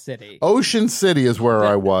Ocean City. Ocean City is where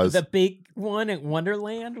I was. The big one at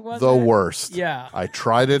Wonderland, was the it? worst. Yeah. I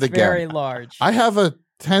tried it again. Very large. I have a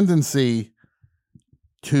tendency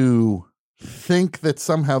to think that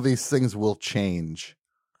somehow these things will change.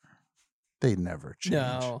 They never change.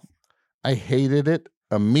 No. I hated it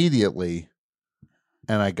immediately,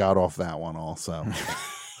 and I got off that one also.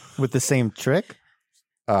 With the same trick?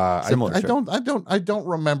 Similar trick. I don't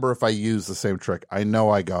remember if I used the same trick. I know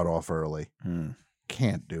I got off early.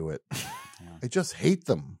 Can't do it. I just hate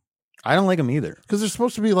them. I don't like them either. Because they're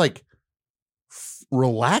supposed to be like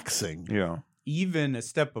relaxing. Yeah. Even a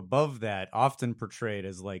step above that, often portrayed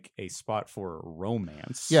as like a spot for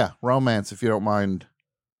romance. Yeah, romance, if you don't mind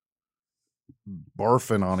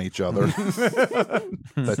barfing on each other.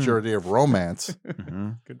 That's your idea of romance.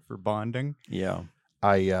 Good for bonding. Yeah.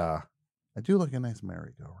 I do like a nice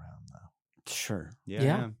merry-go-round, though. Sure.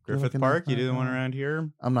 Yeah. Griffith Park, you do the one around here?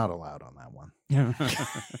 I'm not allowed on that one.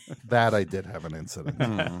 That I did have an incident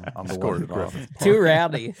on the one at Griffith Park. Too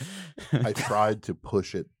rowdy. I tried to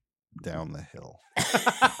push it down the hill.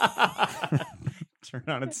 Turn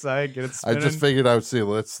on its side, get it spinning. I just figured I would see.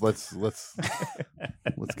 Let's get.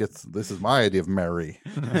 This is my idea of merry.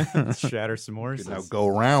 Shatter some more. Now go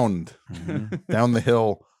around down the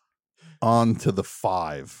hill onto the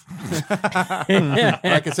 5.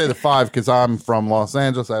 I can say the 5 because I'm from Los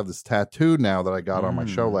Angeles. I have this tattoo now that I got on my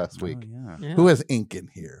show last week. Yeah. Who has ink in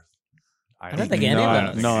here? I don't think any of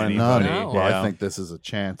us. None. No. Well, I think this is a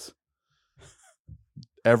chance.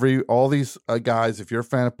 All these guys, if you're a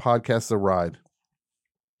fan of Podcasts The Ride,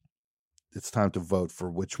 it's time to vote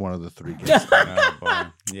for which one of the 3 gets.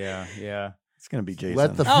 Yeah. It's going to be Jason.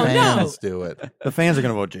 Let the fans do it. The fans are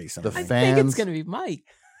going to vote Jason. I think it's going to be Mike.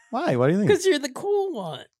 Why? What do you think? Because you're the cool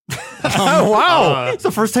one. Wow. It's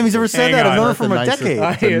the first time he's ever said that. I've known him from a decade.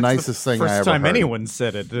 It's the nicest thing I ever First time heard. anyone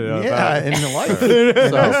said it. In life.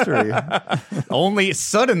 History. Only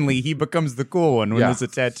suddenly he becomes the cool one when there's a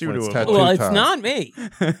tattoo When to it's him. tattoo Well, it's time. not me.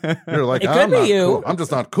 You're like, It I'm could be not you. cool. I'm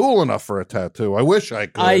just not cool enough for a tattoo. I wish I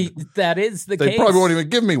could. That is the They case. probably won't even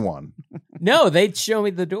give me one. No, they'd show me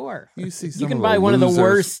the door. You see, You can buy one of the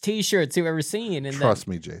worst T-shirts you've ever seen. And Trust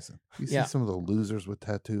me, Jason. You see Yeah. some of the losers with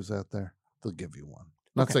tattoos out there? They'll give you one.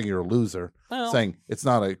 Not Okay. saying you're a loser. Well- saying it's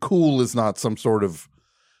not a cool is not some sort of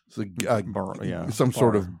some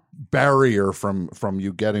sort of barrier from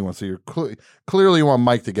you getting one. So you're clearly you want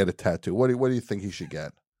Mike to get a tattoo. What do you think he should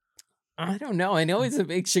get? I don't know. I know he's a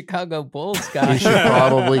big Chicago Bulls guy. He should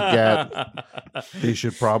probably get. He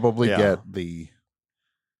should probably get the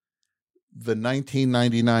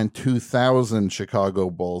 1999-2000 Chicago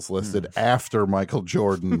Bulls listed after Michael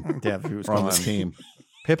Jordan Yeah, if he was on the gone. team.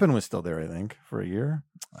 Pippen was still there, I think, for a year.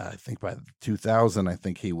 I think by 2000, I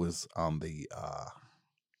think he was on the.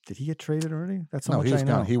 Did he get traded already? That's how No, much he was I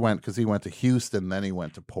know. gone. He went because he went to Houston, then he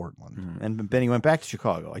went to Portland. And then he went back to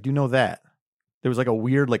Chicago. I do know that. There was like a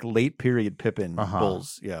weird, like late period Pippen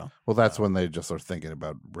Bulls. Yeah. Well, that's when they just are thinking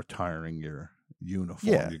about retiring your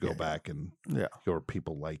uniform. Yeah, You go back and your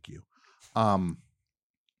people like you.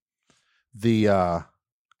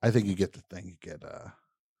 I think you get the thing. You get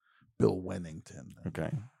Bill Wennington.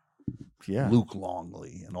 Okay. Yeah. Luke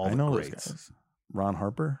Longley and all I the know those greats. guys. Ron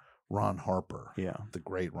Harper. Yeah. The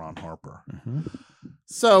great Ron Harper. Mm-hmm.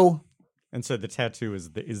 So. And so the tattoo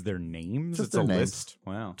is their names? Just It's their a names. list.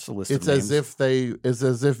 Wow. It's a list It's of as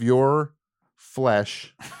names. if your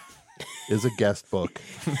flesh is a guest book,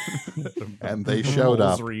 and they showed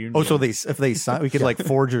up. Oh, so if they sign, we could like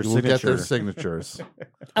forge your We'll signature. get their signatures.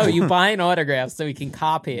 Oh, you buy an autograph so we can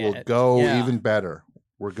copy it. We'll go Yeah. even better.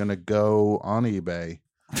 We're gonna go on eBay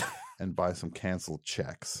and buy some canceled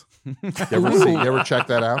checks. You ever check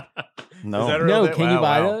that out? No. Is that a No, real- can you wow,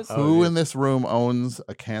 buy wow. those? Who in this room owns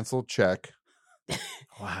a canceled check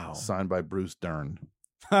Wow. signed by Bruce Dern?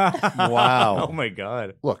 Wow. Oh my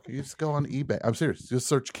God. Look, you just go on eBay. I'm serious. Just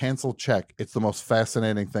search canceled check. It's the most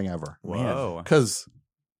fascinating thing ever. Whoa. Because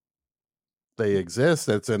they exist.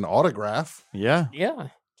 It's an autograph. Yeah. Yeah.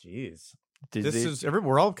 Jeez. Did This they- is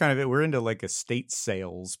we're all kind of we're into like estate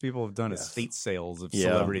sales. People have done estate sales of Yeah.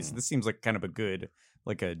 celebrities. This seems like kind of a good,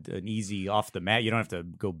 like an easy off the mat. You don't have to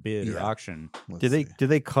go bid or auction. Did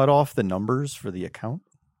they cut off the numbers for the account,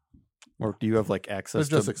 or do you have like They're access?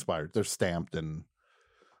 just to... expired. They're stamped and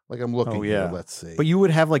like I'm looking Oh here. yeah. Let's see. But you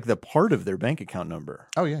would have like the part of their bank account number.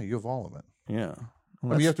 Oh yeah, you have all of it. Yeah. I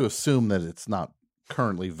mean, you have to assume that it's not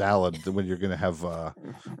currently valid when you're going to have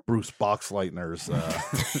Bruce Boxleitner's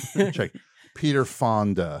check. Peter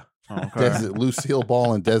Fonda, Okay. Lucille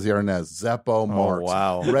Ball and Desi Arnaz, Zeppo Marx,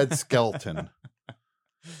 wow. Red Skelton,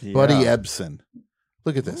 Yeah. Buddy Ebsen.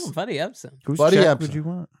 Look at this. Oh, Buddy Ebsen. Whose Buddy check Ebsen. would you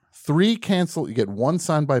want? 3 canceled. You get 1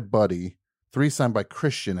 signed by Buddy, 3 signed by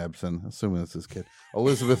Christian Ebsen, assuming it's his kid,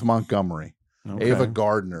 Elizabeth Montgomery, Okay. Ava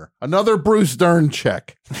Gardner, another Bruce Dern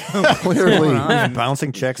check. Clearly,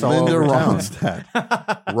 Bouncing checks all Linda over town.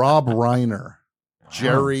 Ronstadt, Rob Reiner,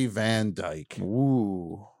 Jerry Van Dyke.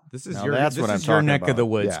 Ooh. This is Now your that's this what I'm is your talking neck of about. the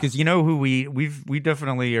woods Yeah. because you know who we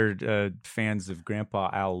definitely are fans of Grandpa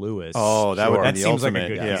Al Lewis. Oh, that would be that the seems ultimate,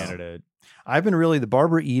 like a good yeah. candidate. I've been really the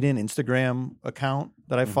Barbara Eden Instagram account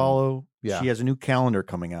that I follow. Yeah. She has a new calendar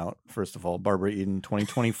coming out. First of all, Barbara Eden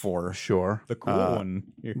 2024. Sure. The cool one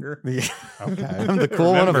here. Okay. Okay. I'm the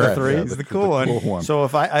cool one of the three. He's the cool one. So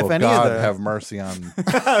if Well, any God of the have mercy on.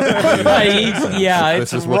 Yeah, If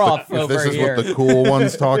it's this is rough If over this is here. what the cool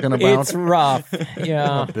one's talking about, It's rough.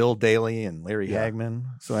 Yeah. Bill Daly and Larry Hagman.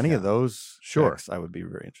 So any of those, Sure. checks I would be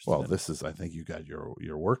very interested. well, in. this is. I think you got your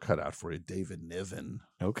work cut out for you, David Niven.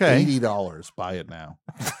 Okay. $80. Buy it now.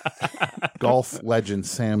 Golf legend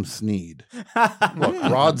Sam Snead. Look,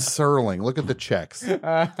 Rod Serling. Look at the checks.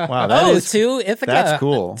 Wow, that Oh, is to Ithaca. that's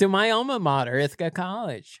cool. To my alma mater, Ithaca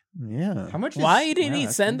College. Yeah. How much? Why did wow, he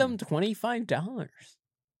that's send cool. them $25?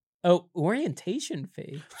 Oh, orientation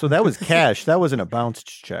fee. So that was cash. That wasn't a bounced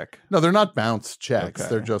check. No, they're not bounce checks. Okay.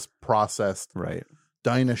 They're just processed. Right.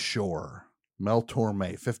 Dinah Shore, Mel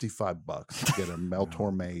Torme, $55 to get a Mel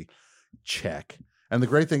Torme check. And the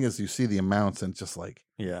great thing is you see the amounts and it's just like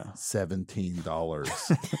Yeah. $17.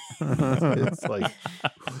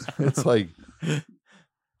 it's like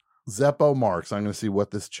Zeppo Marx. I'm going to see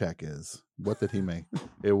what this check is. What did he make?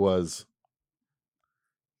 It was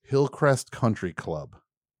Hillcrest Country Club.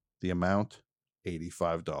 The amount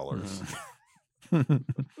 $85.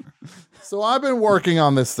 So I've been working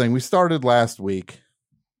on this thing. We started last week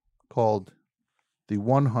called the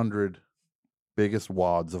 100 biggest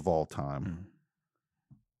wads of all time.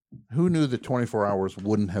 Who knew that 24 hours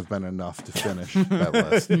wouldn't have been enough to finish that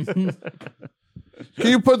list? Can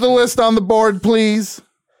you put the list on the board, please?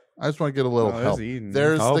 I just want to get a little help.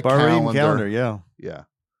 There's the calendar. Yeah. Yeah.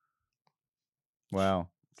 Wow.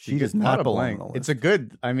 She does not belong on the list. It's a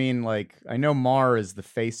good, I mean, like, I know Mar is the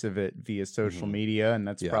face of it via social media, and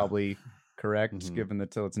that's probably correct, given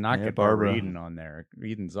that it's not get Barbara Eden on there.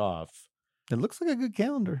 Eden's off. It looks like a good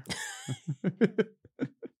calendar.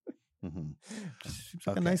 She's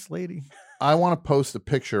like a nice lady. I want to post a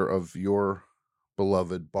picture of your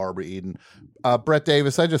beloved Barbara Eden. Brett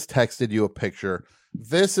Davis, I just texted you a picture.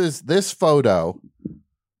 This photo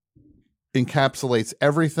encapsulates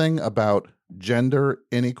everything about gender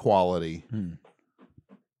inequality.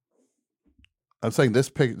 I'm saying this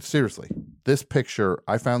picture, seriously, this picture,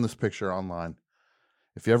 I found this picture online.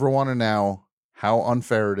 If you ever want to know how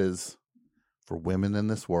unfair it is for women in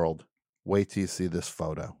this world, wait till you see this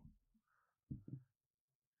photo.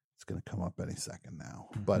 It's going to come up any second now,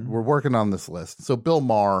 but we're working on this list. So Bill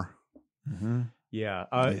Maher. Yeah.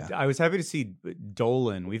 I was happy to see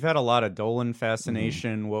Dolan. We've had a lot of Dolan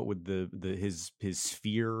fascination. What with his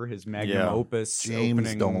sphere, his magnum opus,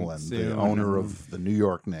 James Dolan, the owner of the New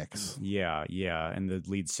York Knicks. Yeah, and the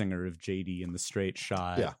lead singer of JD and the Straight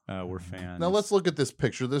Shot. Yeah, we're fans. Now let's look at this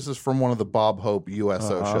picture. This is from one of the Bob Hope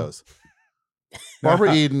USO shows.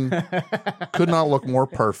 Barbara Eden could not look more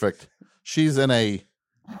perfect. She's in a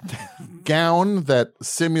gown that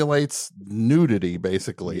simulates nudity,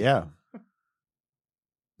 basically. Yeah.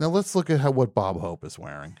 Now let's look at what Bob Hope is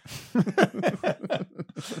wearing.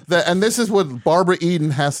 And this is what Barbara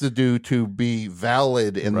Eden has to do to be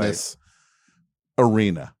valid in this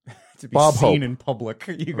arena. To be seen in public,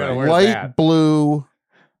 you gotta wear light that. Blue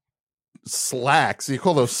slacks. You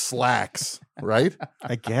call those slacks, right?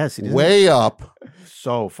 I guess. Way up.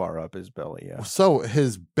 So far up his belly, yeah. So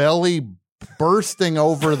his belly bursting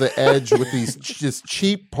over the edge with these just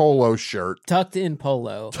cheap polo shirt. Tucked in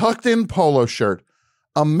polo shirt.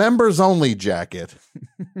 A members only jacket.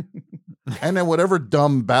 And then whatever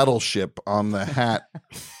dumb battleship on the hat.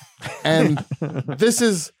 And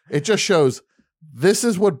it just shows this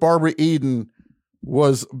is what Barbara Eden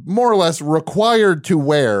was more or less required to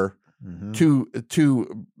wear to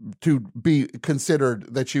be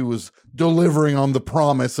considered that she was delivering on the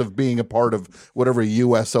promise of being a part of whatever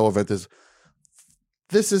USO event is.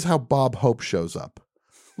 This is how Bob Hope shows up.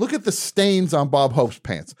 Look at the stains on Bob Hope's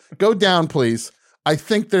pants. Go down, please. I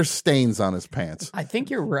think there's stains on his pants. I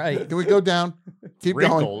think you're right. Can we go down? Keep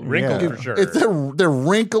going. Wrinkled for sure. They're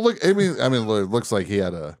wrinkled. I mean, it looks like he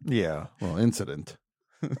had a incident.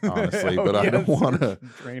 Honestly, but I don't want to.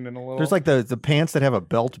 Draining a little. There's like the pants that have a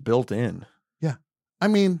belt built in. Yeah, I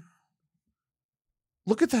mean,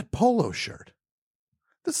 look at that polo shirt.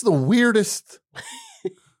 This is the weirdest.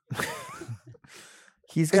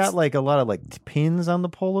 He's got like a lot of like pins on the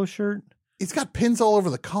polo shirt. He's got pins all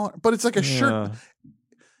over the collar, but it's like a shirt.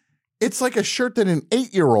 It's like a shirt that an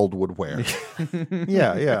 8-year-old would wear.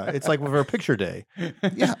 Yeah. It's like for picture day.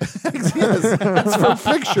 Yeah, it's for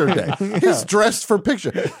picture day. He's dressed for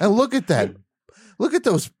picture. And look at that. Look at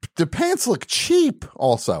those. The pants look cheap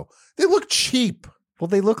also. They look cheap. Well,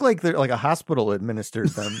 they look like they're like a hospital administered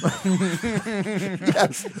them.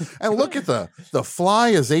 Yes. And look at the fly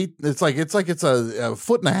is 8. It's like it's a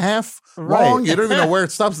foot and a half long. You don't even know where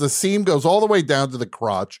it stops. The seam goes all the way down to the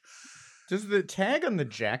crotch. Does the tag on the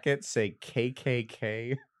jacket say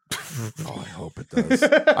KKK? Oh, I hope it does.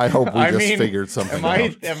 I hope we figured something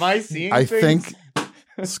out. Am I seeing I things? think,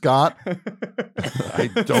 Scott, I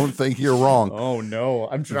don't think you're wrong. Oh, no.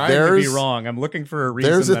 I'm trying to be wrong. I'm looking for a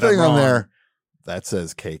reason. There's a thing I'm on wrong. there that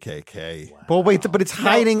says KKK. Wow. Well, wait, but it's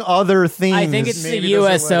hiding other things. I think it's the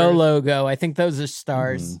USO logo. I think those are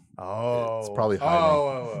stars. Oh, it's probably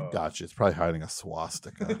hiding. Gotcha. It's probably hiding a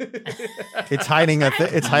swastika. It's hiding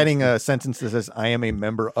it's hiding a sentence that says, "I am a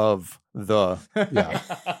member of the."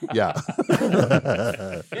 Yeah.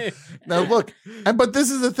 Now look, but this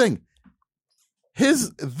is the thing.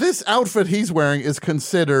 This outfit he's wearing is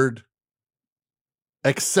considered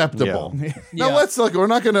acceptable. Now let's look. We're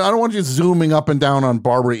not gonna. I don't want you zooming up and down on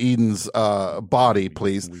Barbara Eden's body,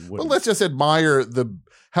 please. But let's just admire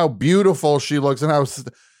how beautiful she looks and how she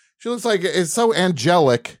looks like it's so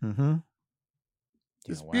angelic.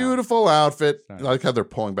 This beautiful outfit. I like how they're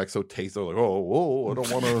pulling back so tasteful. Like, whoa, I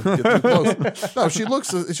don't want to get too close. No, she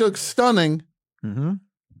looks stunning. And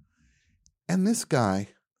this guy,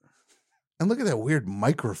 and look at that weird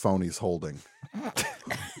microphone he's holding.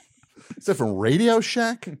 Is that from Radio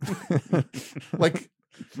Shack?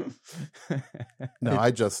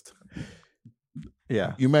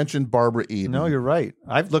 Yeah. You mentioned Barbara Eden. No, you're right.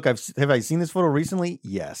 Have I seen this photo recently?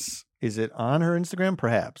 Yes. Is it on her Instagram?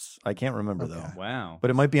 Perhaps. I can't remember though. Wow. But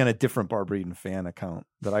it might be on a different Barbara Eden fan account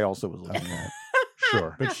that I also was looking at.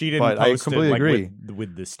 Sure. But she didn't But I post completely it like, agree.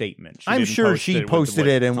 with the statement. She I'm didn't sure post she it with posted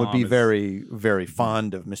what it and would be Tom is- very, very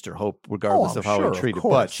fond of Mr. Hope, regardless I'm of how sure, he of treated.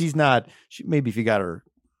 course. But she's not. Maybe if you got her,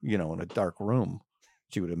 in a dark room,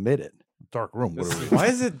 she would admit it. Dark room. What are we? Why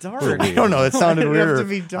is it dark? I don't know. It sounded Why did it have weird. to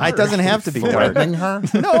be dark? It doesn't have to be dark. Threatening her?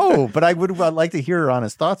 No, but I'd like to hear her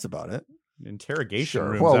honest thoughts about it. Interrogation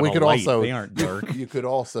rooms. Well, on we a could light, also. They aren't dark. You could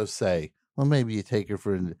also say, well, maybe you take her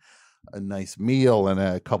for a nice meal and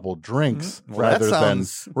a couple drinks Well, that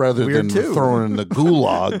sounds rather weird, than too. throwing her in the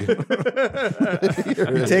gulag.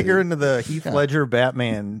 You take her into the Heath Ledger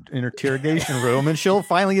Batman interrogation room, and she'll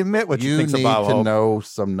finally admit what she You thinks need about to Hope. know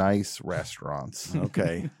some nice restaurants.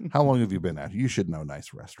 Okay, How long have you been at? You should know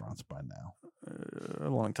nice restaurants by now. a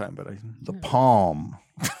long time, but The Palm,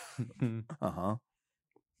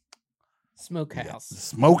 Smokehouse. the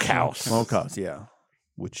Smokehouse, Smokehouse, yeah.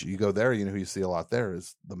 which you go there. You know who you see a lot there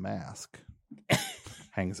is the Mask.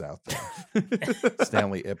 Hangs out there.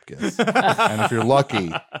 Stanley Ipkiss. And if you're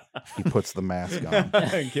lucky, he puts the mask on.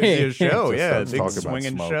 Gives you a show, Just yeah. starts Big talking about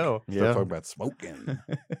swinging smoke. show. Starts talking about smoking.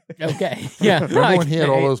 Okay. Yeah. Remember when he had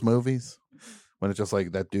all Okay. those movies? When it's just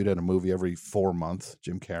like that dude had a movie every 4 months,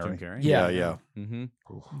 Jim Carrey. Jim Carrey? Yeah. Mm-hmm.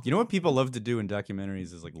 You know what people love to do in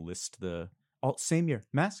documentaries is like list the same year.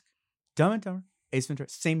 Mask, Dumb and Dumber, Ace Ventura,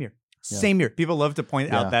 same year. Yeah. Same year. People love to point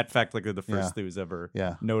Yeah. out that fact, like they're the first Yeah. who's ever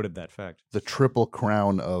Yeah. noted that fact. The triple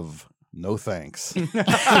crown of no thanks. Hey,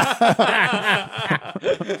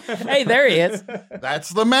 there he is. That's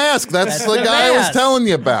the Mask. That's That's the the guy I was Mask. telling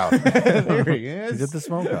you about. There he is. He's at the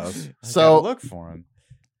Smokehouse. So look for him.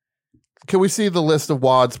 can we see the list of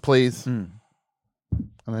WADs, please? Hmm.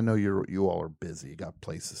 And I know you all are busy. You got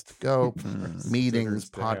places to go, meetings,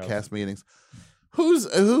 podcast meetings.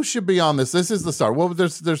 Who should be on this? This is the start. Well,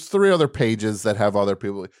 there's 3 other pages that have other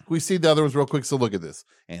people. We see the other ones real quick. So look at this: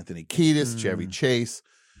 Anthony Kiedis, Chevy Chase,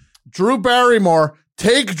 Drew Barrymore.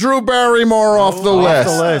 Take Drew Barrymore off the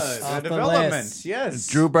list. The development, yes.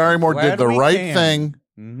 Drew Barrymore Glad did the we right can. thing.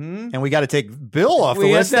 Mm-hmm. And we got to take Bill off the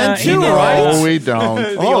We list have then to- too, he right? No, we don't.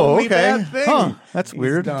 The Oh, only okay. bad thing. Huh. That's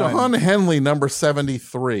weird. Don Henley, number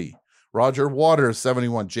 73. Roger Waters,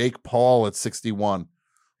 71. Jake Paul at 61.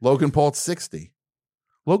 Logan Paul at 60.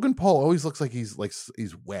 Logan Paul always looks like he's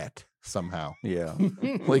wet somehow. Yeah,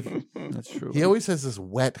 Like that's true. he always has this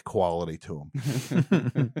wet quality to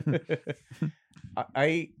him.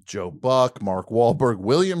 Joe Buck, Mark Wahlberg,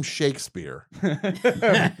 William Shakespeare,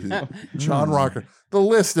 John Rocker. The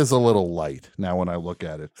list is a little light now when I look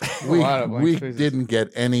at it. We didn't get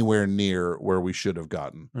anywhere near where we should have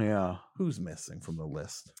gotten. Yeah. Who's missing from the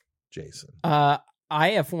list? Jason. I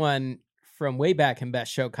have one from way back in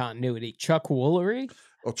Best Show Continuity. Chuck Woolery.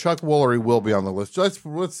 Well, Chuck Woolery will be on the list. Let's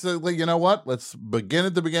you know what? Let's begin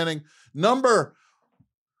at the beginning. Number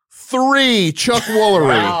 3, Chuck Woolery.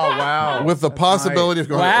 Wow. With the possibility of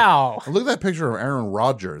going. Wow. Look at that picture of Aaron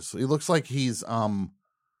Rodgers. He looks like he's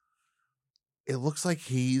it looks like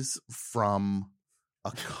he's from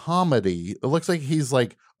a comedy. It looks like he's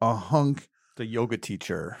like a hunk. The yoga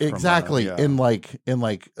teacher. Exactly. From,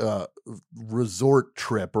 In Resort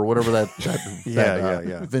Trip or whatever that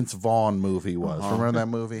Yeah. Vince Vaughn movie was. Remember that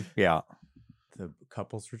movie? Yeah. The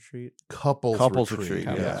couples retreat. Couples retreat.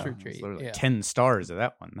 Couples Yeah. retreat. There were like Yeah. 10 stars of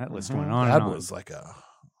that one. That list went on. That and on. was like a.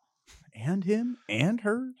 And him and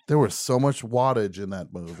her. There was so much wattage in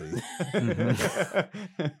that movie.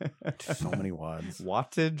 So many wads.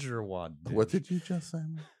 Wattage or wad? What did you just say?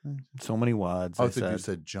 So many wads. I I think you said.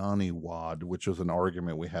 said Johnny Wad, which was an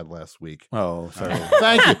argument we had last week. Oh, sorry.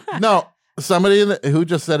 Thank you. No, somebody who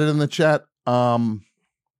just said it in the chat.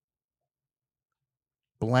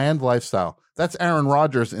 Bland lifestyle. That's Aaron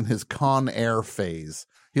Rodgers in his Con Air phase.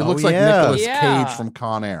 He looks like Nicolas Cage from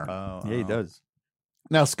Con Air. Yeah, he does.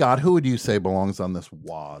 Now, Scott, who would you say belongs on this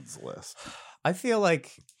WADs list? I feel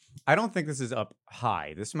like I don't think this is up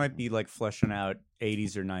high. This might be like fleshing out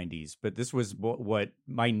 80s or 90s, but this was what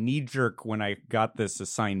my knee jerk when I got this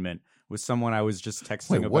assignment was someone I was just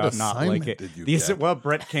texting Wait, what about not assignment like it. did you get? Well,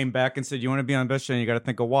 Brett came back and said, "You want to be on Best Show? You got to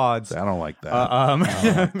think of wads." I don't like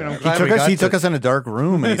that. He took us in a dark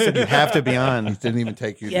room and he said, "You have to be on." He didn't even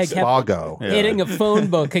take you Yeah, to kept Spago. hitting a phone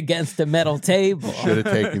book against a metal table. Should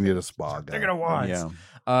have taken you to Spago. They're gonna wads. Yeah.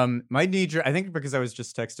 My knee jerk, I think because I was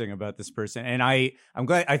just texting about this person, and I'm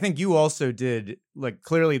glad. I think you also did. Like,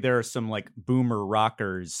 clearly there are some like boomer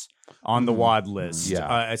rockers on the WAD list.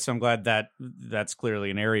 Yeah. So I'm glad that's clearly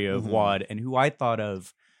an area of WAD, and who I thought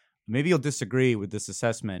of. Maybe you'll disagree with this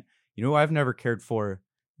assessment. You know, who I've never cared for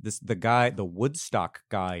the Woodstock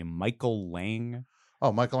guy, Michael Lang.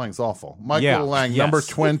 Oh, Michael Lang's awful. Michael Lang, number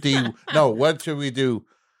 20. No, what should we do?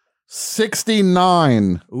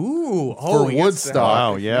 69. Ooh, for Woodstock.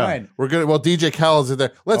 Wow, yeah. We're good. Well, DJ Khaled's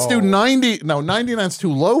there. Let's do 90. No, 99's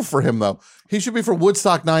too low for him, though. He should be for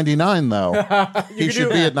Woodstock 99, though. He should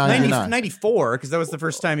be at 99. 94, because that was the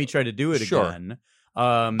first time he tried to do it again.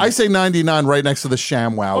 I say 99 right next to the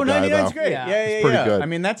ShamWow guy, 99's though. great. Yeah, it's pretty good. I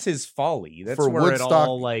mean, that's his folly. That's For where Woodstock, it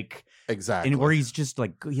all like exactly, and where he's just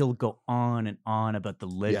like he'll go on and on about the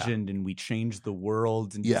legend and we changed the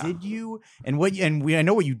world. And did you? And what? And I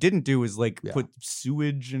know what you didn't do is like put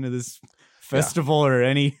sewage into this festival or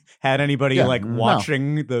had anybody like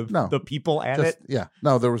watching the people at it. Yeah,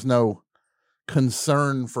 no, there was no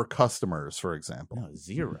concern for customers, for example. No,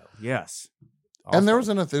 zero. Yes. Awful. And there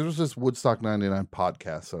was this Woodstock 99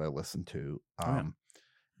 podcast that I listened to.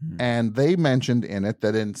 And they mentioned in it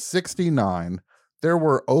that in 69, there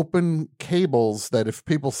were open cables that if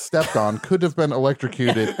people stepped on could have been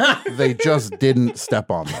electrocuted. They just didn't step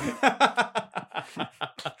on them.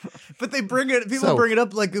 But people bring it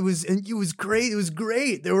up like it was great. It was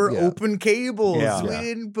great. There were open cables. Yeah.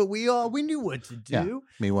 We knew what to do. Yeah.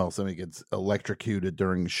 Meanwhile, somebody gets electrocuted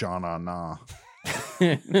during Sha Na Na.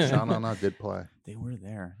 Sha Na Na did play. They were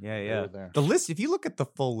there. Yeah. They were there. The list, if you look at the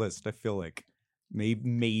full list, I feel like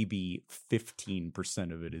maybe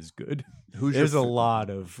 15% of it is good. There's a lot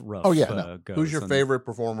of rough. Oh yeah. Who's your goes favorite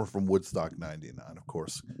performer from Woodstock 99? Of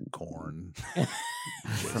course, Korn.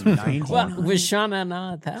 From 90. Well, was Shauna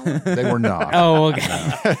not that one? They were not. Oh,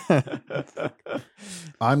 okay. No.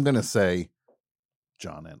 I'm gonna say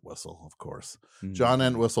John Entwistle, of course. John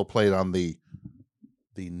Entwistle played on the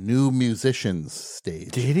New Musicians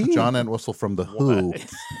stage. Did he? John Entwistle from The Who,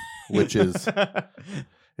 which is,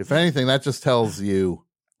 if anything, that just tells you,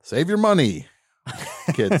 save your money,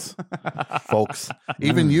 kids, folks.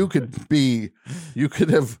 Even you could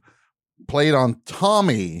have played on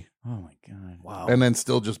Tommy. Oh my God. Wow. And then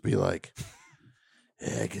still just be like,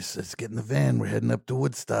 yeah, I guess let's get in the van. We're heading up to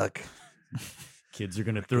Woodstock. Kids are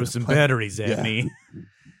going to throw some batteries at me.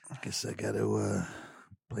 I guess I got to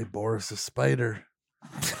play Boris the Spider.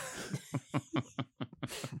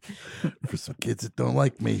 For some kids that don't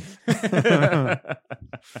like me.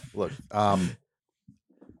 Look,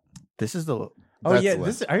 this is the. Oh yeah,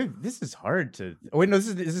 this is hard to. Oh wait, no, this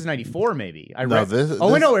is 94 maybe. This is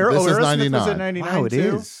Aerosmith 99. was at 99. Wow, it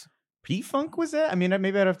too? is. P-Funk was that? I mean,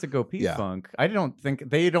 maybe I'd have to go P-Funk. I don't think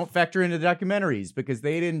they don't factor into the documentaries because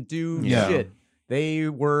they didn't do shit. They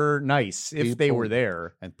were nice if they were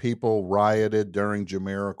there. And people rioted during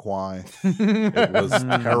Jamiroquai. It was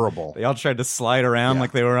terrible. They all tried to slide around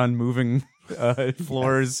like they were on moving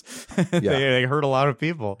floors. They hurt a lot of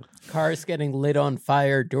people. Cars getting lit on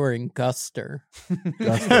fire during Guster.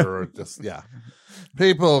 Or just,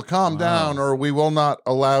 people, calm down or we will not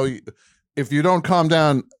allow you. If you don't calm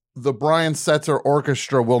down, the Brian Setzer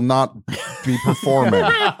Orchestra will not be performing.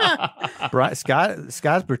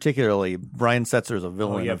 Scott particularly, Brian Setzer is a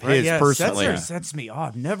villain of his personally. Setzer sets me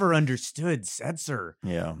off. Never understood Setzer.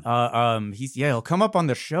 Yeah. He'll come up on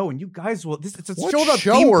the show and you guys will. It's a What show about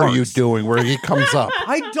show theme are parks. you doing where he comes up?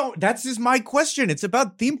 I don't. That's just my question. It's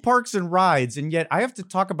about theme parks and rides, and yet I have to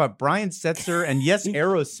talk about Brian Setzer and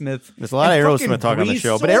Aerosmith. There's a lot of Aerosmith talk on the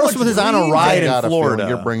show, but Aerosmith is on a ride in Florida.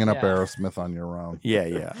 You're bringing up Aerosmith on your own.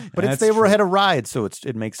 Yeah. But they were ahead of ride, so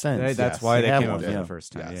it makes sense. That's why they came up for the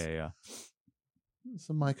first time. Yes. Yeah.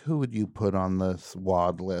 So, Mike, who would you put on this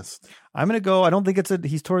WAD list? I'm going to go. I don't think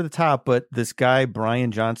he's toward the top, but this guy,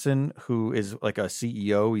 Brian Johnson, who is like a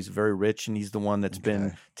CEO, he's very rich, and he's the one that's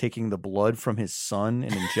been taking the blood from his son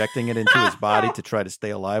and injecting it into his body to try to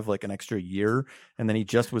stay alive like an extra year. And then he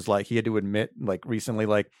just was like, he had to admit like recently,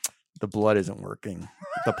 like, the blood isn't working.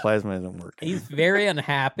 The plasma isn't working. He's very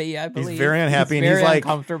unhappy, I believe. He's very unhappy, and very he's like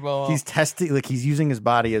uncomfortable. He's testing, like he's using his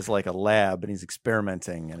body as like a lab, and he's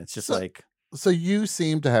experimenting, and it's just like. So you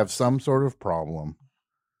seem to have some sort of problem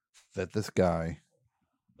that this guy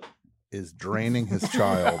is draining his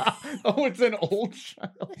child. Oh, it's an old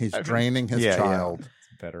child. He's draining his child.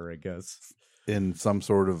 It's better, I guess. In some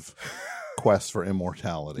sort of quest for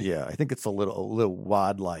immortality. Yeah, I think it's a little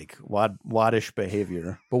wad-ish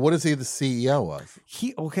behavior. But what is he the CEO of?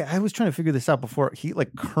 I was trying to figure this out before. He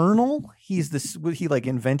like Kernel. He like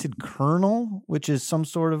invented Kernel, which is some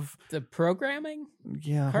sort of the programming.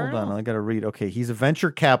 Yeah, Kernel? hold on. I got to read. Okay, he's a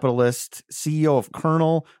venture capitalist, CEO of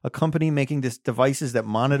Kernel, a company making devices that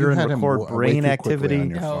monitor and record brain activity.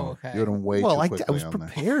 You had him way too quickly I was on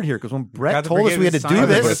prepared here because when Brett told us we had to do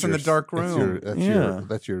this in the dark room.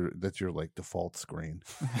 That's your like default screen.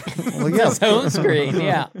 Well, yeah, home screen.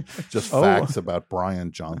 Yeah, just facts about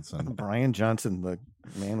Brian Johnson. Brian Johnson, the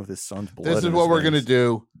man with his son's blood. This is what we're gonna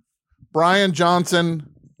do. Brian Johnson,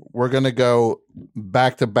 we're going to go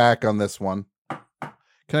back to back on this one.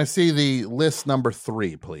 Can I see the list number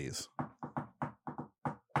 3, please?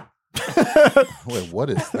 Wait, what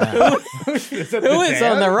is that? Who is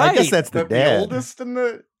on the right? I guess that's the dad. oldest in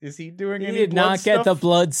the. Is he doing He any? did blood not get the stuff?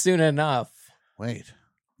 blood soon enough. Wait.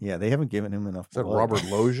 Yeah, they haven't given him enough. Is that blood. Robert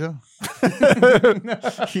Loggia?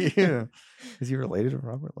 Yeah. Is he related to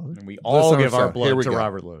Robert Loggia? And we all give our Here blood we to go.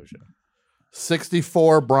 Robert Loggia.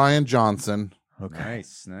 64, Brian Johnson. Okay.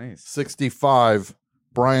 Nice. 65,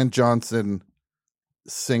 Brian Johnson,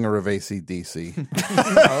 singer of AC/DC.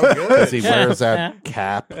 Oh, good. Because he wears that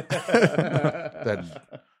cap. That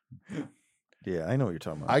Yeah, I know what you're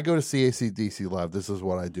talking about. I go to see AC/DC live. This is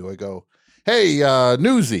what I do. I go, hey,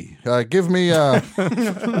 Newsy, give me one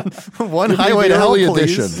give me highway the to hell, early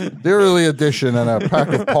please. edition, the early edition, and a pack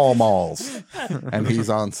of Pall Malls. And he's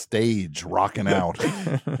on stage rocking out.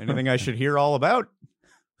 Anything I should hear all about?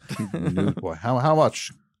 Boy, how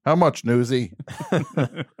much? How much, Newsy?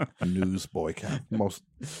 Newsboy cap, most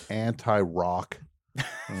anti-rock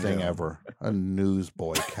thing ever. A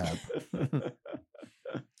newsboy cap.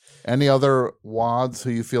 Any other wads who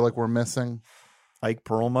you feel like we're missing? Ike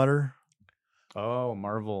Perlmutter. Oh,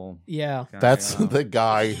 Marvel. Yeah. That's the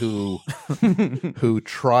guy who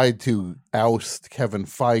tried to oust Kevin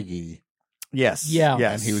Feige. Yes. Yeah.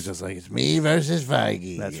 Yes. And he was just like, it's me versus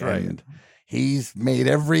Feige. That's right. And he's made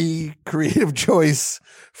every creative choice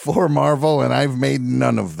for Marvel, and I've made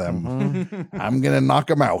none of them. I'm going to knock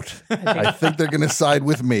them out. I think they're going to side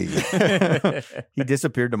with me. He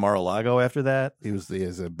disappeared to Mar-a-Lago after that. He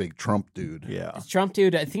was a big Trump dude. Yeah. This Trump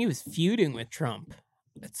dude, I think he was feuding with Trump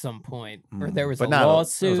at some point, or there was But a not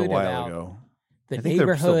lawsuit that was a while about ago. the I think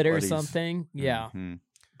they're still neighborhood or buddies. something. Yeah. Mm-hmm.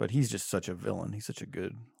 But he's just such a villain. He's such a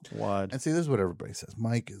good wad. And see, this is what everybody says.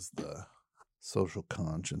 Mike is the social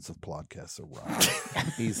conscience of podcasts around.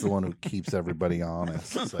 He's the one who keeps everybody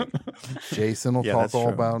honest. It's like Jason will Yeah, talk that's all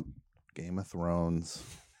true. about Game of Thrones.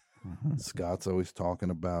 Scott's always talking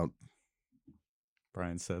about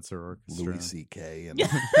Brian Setzer Orchestra. Louis C.K. and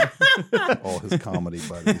all his comedy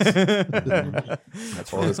buddies.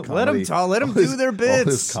 That's all his comedy. Let them talk. Let them do their All bits.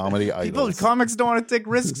 his comedy People, idols. comics don't want to take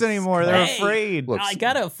risks anymore. They're Hey, afraid. Look, I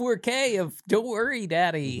got a 4K of "Don't Worry,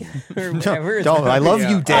 Daddy" or whatever. Don't. I love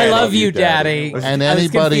you, Daddy. I love you, Daddy. And I was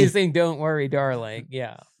anybody confusing "Don't Worry, Darling."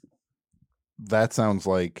 Yeah. that sounds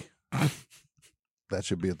like that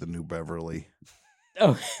should be at the New Beverly.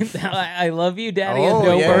 Oh, I love you, Daddy, Oh, and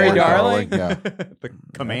 "Don't yeah. Worry, Worry, Darling." Yeah. The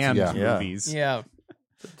Command Yeah. movies. Yeah.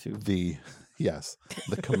 The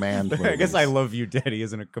Command movies. I guess I love you, Daddy,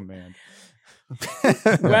 isn't a command.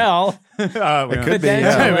 Well, It could be,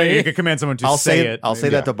 potentially. You could command someone to I'll say it. I'll say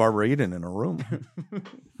that to Barbara Eden in a room.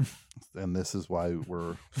 And this is why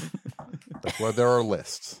that's why there are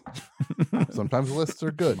lists. Sometimes lists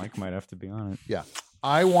are good. Mike might have to be on it. Yeah.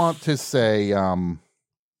 I want to say,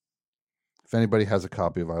 if anybody has a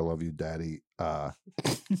copy of I Love You, Daddy,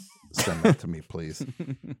 send that to me, please.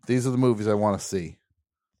 These are the movies I want to see.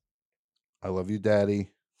 I Love You, Daddy.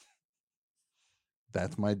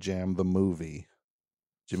 That's My Jam, the movie.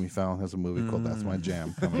 Jimmy Fallon has a movie called That's My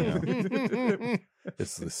Jam coming out.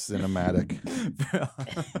 It's the cinematic.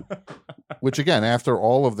 Which, again, after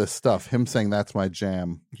all of this stuff, him saying That's My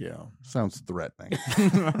Jam sounds threatening.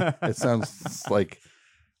 It sounds like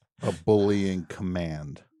a bullying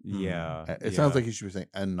command. Yeah. It sounds like he should be saying,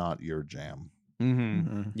 and not your jam.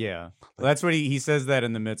 Yeah. Well, that's what he says that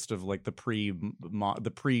in the midst of like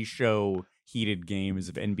the pre-show heated games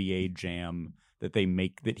of NBA Jam that they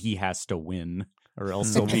make that he has to win or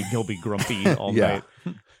else he'll be grumpy all night.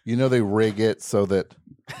 You know, they rig it so that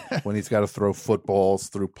when he's got to throw footballs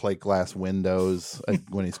through plate glass windows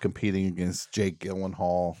when he's competing against Jake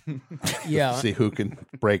Gyllenhaal. Yeah. See who can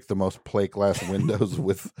break the most plate glass windows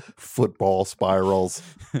with football spirals.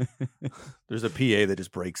 There's a PA that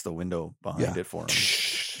just breaks the window behind it for him.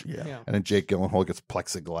 Yeah. And then Jake Gyllenhaal gets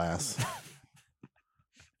plexiglass.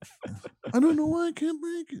 I don't know why I can't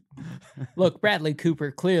break it. Look, Bradley Cooper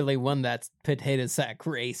clearly won that potato sack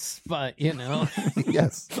race, but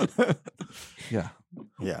Yes. Yeah.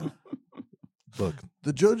 Yeah. Look,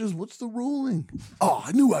 the judges, what's the ruling? Oh,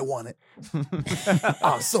 I knew I won it.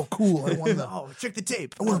 Oh, so cool. I won Oh, check the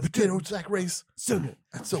tape. I won a potato sack race. So good.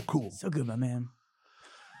 That's so cool. So good, my man.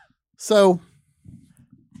 So,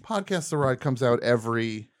 Podcast The Ride comes out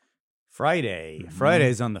every Friday.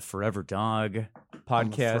 Friday's on the Forever Dog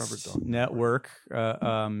podcast network.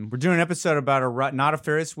 We're doing an episode about not a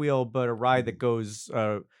Ferris wheel, but a ride that goes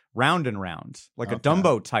round and round, like a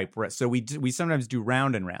Dumbo type. So we sometimes do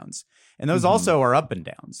round and rounds, and those also are up and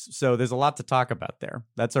downs. So there's a lot to talk about there.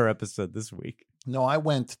 That's our episode this week. No, I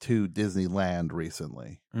went to Disneyland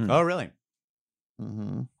recently. Oh, really?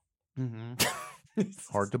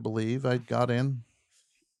 Hard to believe I got in.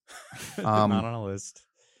 Not on a list.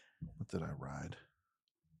 What did I ride?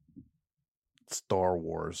 Star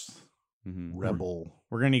Wars. Rebel.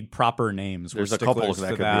 We're gonna need proper names. There's We're a couple sticklers that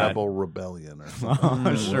to could be Rebel Rebellion or something.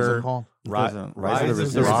 Oh, sure. What is it called?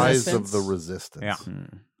 Rise of the Resistance. Yeah.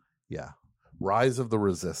 Yeah. Rise of the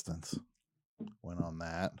Resistance. Went on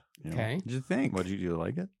that. Okay. What'd you think? What did you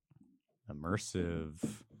like it? Immersive.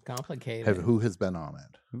 Complicated. Who has been on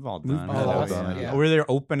it? We've all done it. all done it, yeah. We're there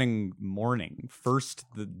opening morning, first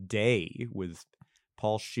the day with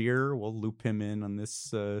Paul Scheer. We'll loop him in on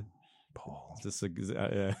this. Paul. Is this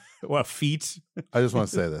a feat? I just want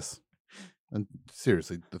to say this. And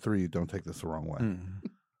seriously, the three of you don't take this the wrong way.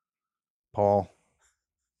 Paul,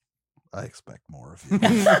 I expect more of you.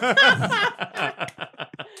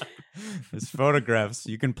 His photographs,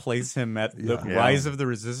 you can place him at the Rise of the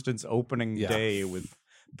Resistance opening day with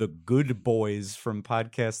the good boys from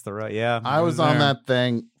Podcast The Right. Yeah. I was on that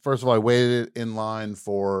thing. First of all, I waited in line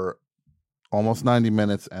for almost 90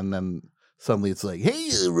 minutes, and then suddenly it's like, hey,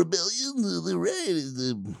 Rebellion, the ride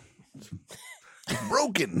is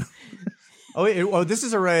broken. This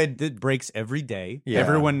is a ride that breaks every day. Yeah.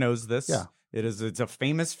 Everyone knows this. Yeah. It's a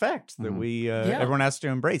famous fact that everyone has to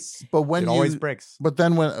embrace. But when it always breaks. But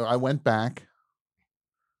then when I went back,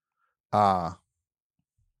 bought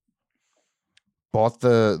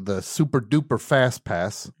the super duper fast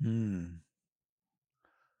pass.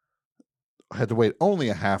 I had to wait only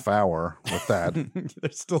a half hour with that.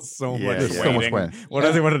 There's still so much There's waiting. so much waiting.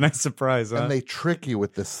 What a nice surprise, huh? And they trick you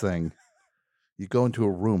with this thing. You go into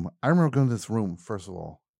a room. I remember going to this room, first of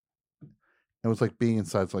all. It was like being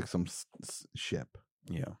inside like some ship.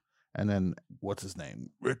 Yeah. And then, what's his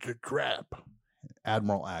name? Richard Trapp.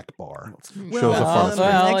 Admiral Akbar.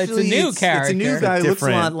 Well, it's a new character. It's a new guy. Looks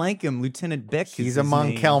a lot like him. Lieutenant Beck. He's a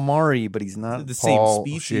Mon Calamari, but he's not the Paul same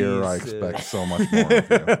species. Scheer, I expect so much more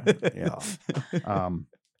of you. Yeah.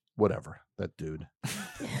 Whatever. That dude.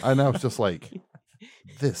 I know. It's just like,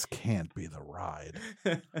 this can't be the ride.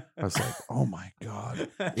 I was like, oh my God.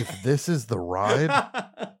 If this is the ride.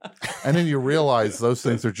 And then you realize those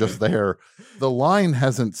things are just there. The line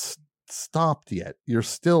hasn't stopped yet. You're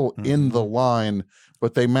still in the line,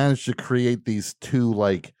 but they managed to create these two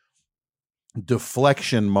like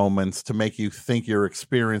deflection moments to make you think you're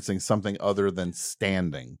experiencing something other than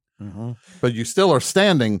standing. But you still are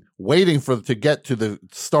standing, waiting to get to the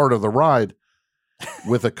start of the ride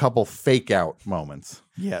with a couple fake out moments.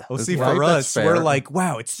 Yeah. Well, see, for us, we're like,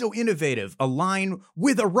 wow, it's so innovative. A line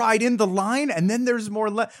with a ride in the line, and then there's more.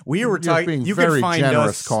 We were talking. You very can find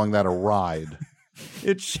generous us calling that a ride.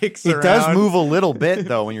 It shakes It around. does move a little bit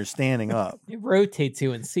though when you're standing up. It rotates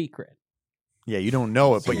you in secret. Yeah, you don't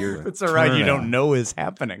know it, but you're. It's a ride you don't know is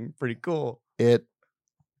happening. Pretty cool.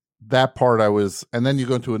 That part I was, and then you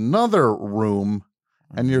go into another room,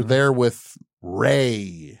 and you're there with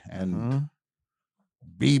Ray and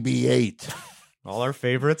BB-8, all our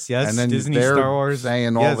favorites. Yes, and then Disney, they're Star Wars,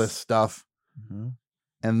 saying all this stuff,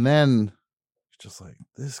 and then it's just like,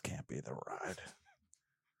 this can't be the ride.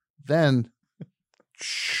 Then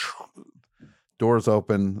doors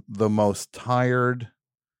open. The most tired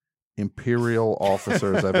Imperial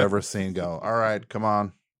officers I've ever seen go, all right, come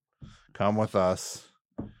on, come with us.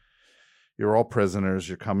 You're all prisoners.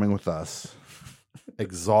 You're coming with us.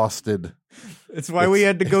 Exhausted. It's why we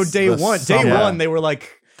had to go day one. Day one, they were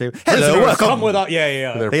like, hello, welcome. Come with us.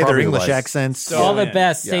 Yeah. They have their English accents. So all the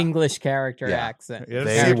best English character accent.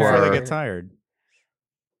 They before they get tired.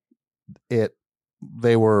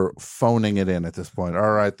 They were phoning it in at this point.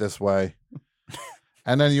 All right, this way.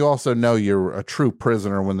 And then you also know you're a true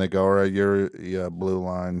prisoner when they go, all right, you're blue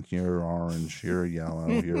line, you're orange, you're yellow,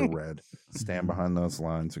 you're red. Stand behind those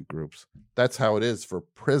lines and groups. That's how it is for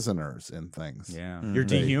prisoners in things. Yeah. You're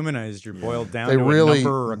dehumanized. You're boiled down to a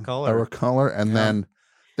number or a color. And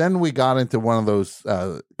then we got into one of those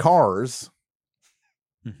cars.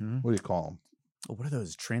 What do you call them? Oh, what are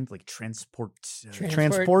those? Transport transports,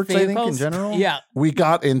 I think, in general? Yeah. We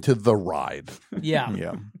got into the ride. Yeah.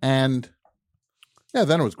 Yeah. And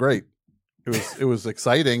then it was great. It was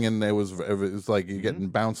exciting, and it was like you're getting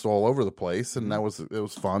bounced all over the place, and it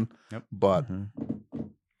was fun. Yep. But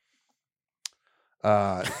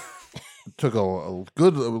it took a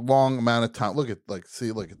good long amount of time. Look at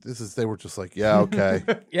this is. They were just like, yeah, okay,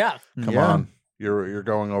 yeah, come on, you're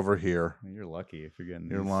going over here. You're lucky if you're getting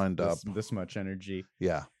lined up this much energy.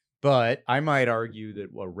 Yeah. But I might argue that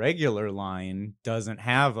a regular line doesn't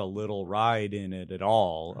have a little ride in it at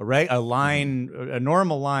all. A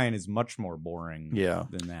normal line is much more boring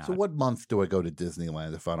than that. So what month do I go to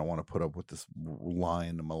Disneyland if I don't want to put up with this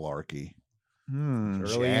line malarkey?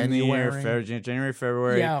 Early in the year, January,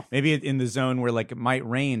 February. Yeah. Maybe in the zone where like it might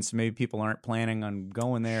rain, so maybe people aren't planning on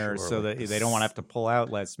going there, so that they don't want to have to pull out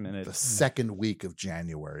last minute. The second week of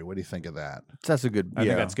January. What do you think of that? That's a good. I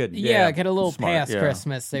think that's good. Yeah, get a little Smart, past yeah.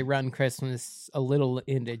 Christmas. They run Christmas a little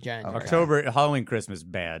into January. October, Halloween, Christmas,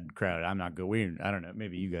 bad crowd. I'm not going. I don't know.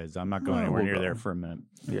 Maybe you guys. I'm not going anywhere near there for a minute.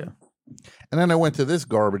 Yeah. And then I went to this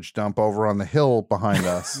garbage dump over on the hill behind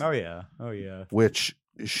us. Oh yeah. Which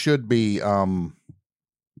should be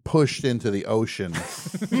pushed into the ocean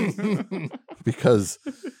because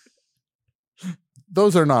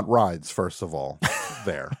those are not rides, first of all.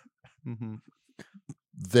 They're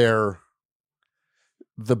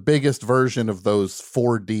the biggest version of those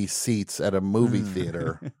 4D seats at a movie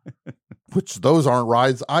theater, which those aren't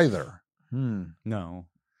rides either. No.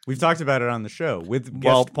 We've talked about it on the show with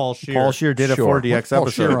guest Paul Scheer. Paul Scheer did a 4DX Paul episode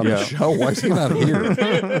Scheer on the show. Why is he not here?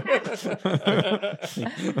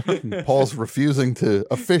 Paul's refusing to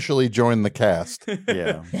officially join the cast.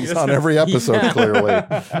 Yeah, he's on every episode clearly,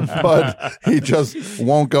 but he just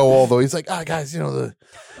won't go all the way. He's like, guys, how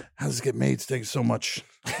does it get made? It's taking so much.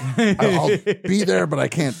 I'll be there, but I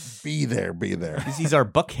can't be there. He's our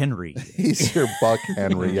Buck Henry. He's your Buck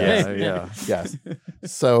Henry. Yes. Yes.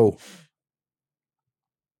 So.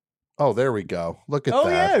 Oh, there we go. Look at that. Oh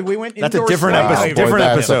yeah, we went. That's a indoor different skydiving. episode. Different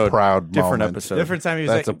That's episode. a proud Different moment. episode. Different time. He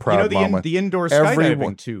was That's a proud moment. The indoor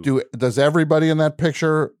skydiving too. Does everybody in that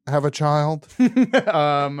picture have a child?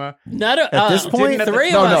 Not at this point. Three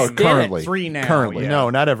of us did currently. it. 3 now. Currently, yeah. No,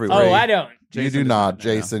 not everybody. Oh, I don't. You do not,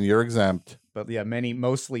 Jason. You're exempt. But yeah,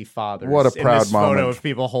 mostly fathers. What a proud in this photo moment. of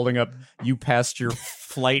people holding up. You passed your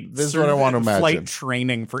flight. This is what I want to imagine. Flight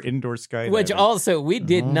training for indoor skydiving. Which also we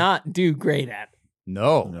did not do great at.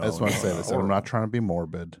 No. I just want to say this, and I'm not trying to be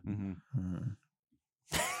morbid.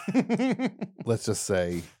 Let's just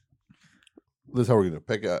say this is how we're going to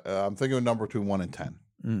pick. I'm thinking of a number between 1 and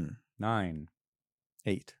 10. 9.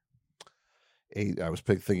 8. 8. I was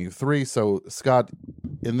thinking 3. So Scott,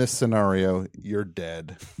 in this scenario, you're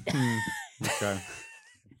dead. Okay.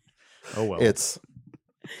 Oh well. It's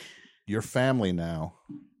your family now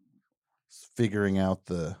figuring out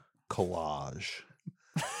the collage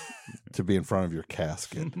to be in front of your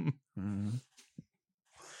casket.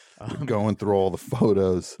 Going through all the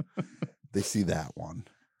photos. They see that one.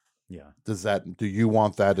 Yeah. Do you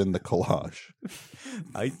want that in the collage?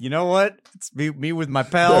 You know what? It's me with my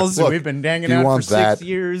pals. Look, We've been hanging do you out for want 6 that?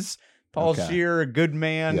 years. Paul Okay. Scheer, a good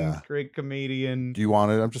man, Yeah. great comedian. Do you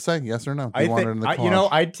want it? I'm just saying yes or no. Do you want it in the collage?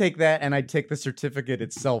 I'd take that and I'd take the certificate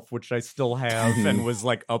itself, which I still have and was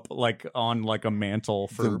like up like on like a mantle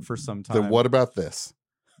for some time. Then what about this?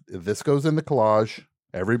 If this goes in the collage,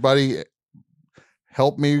 everybody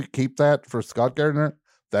help me keep that for Scott Gardner.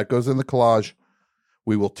 That goes in the collage.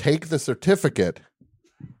 We will take the certificate.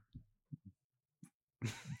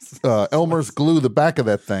 Elmer's glue the back of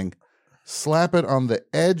that thing. Slap it on the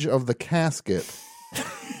edge of the casket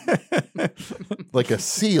like a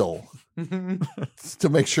seal to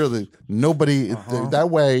make sure that nobody that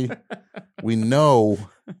way we know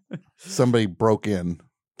somebody broke in.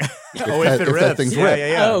 If that thing's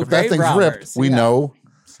ripped. Oh, if that thing's robbers. ripped, we know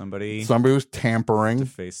somebody was tampering to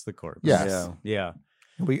face the corpse. Yes. Yeah.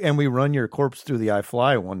 We run your corpse through the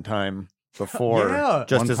iFly one time before, Yeah.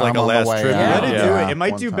 just One as like time a on the last way tribute. out. Let it Yeah. do it. It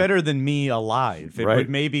might One do time. better than me alive. It Right. would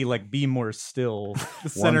maybe like be more still. The One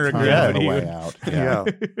center of time on gravity. the way would- out. Yeah.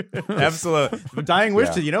 Absolutely. But dying wish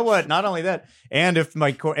Yeah. to, you know what? Not only that, and if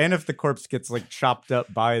if the corpse gets like chopped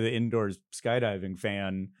up by the indoors skydiving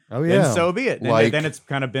fan, Oh, yeah. then so be it. And Like- then it's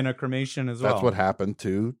kind of been a cremation as well. That's what happened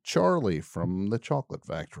to Charlie from the Chocolate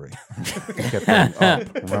Factory. Kept going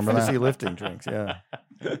up. Remember Fantasy that? lifting drinks. Yeah.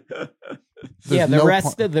 Yeah, the no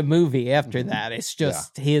rest po- of the movie after that, it's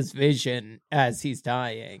just his vision as he's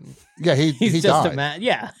dying. Yeah, he He's just died. a man.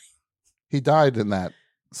 Yeah, He died in that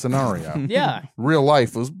scenario. yeah, Real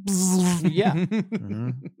life was yeah.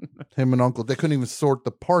 him and Uncle. They couldn't even sort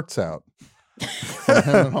the parts out. From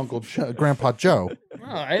him and Uncle Grandpa Joe.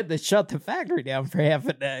 Oh, I had to shut the factory down for half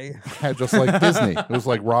a day. Just like Disney. It was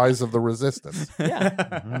like Rise of the Resistance.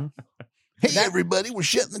 Yeah. Hey, everybody, we're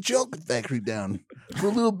shutting the chocolate factory down for a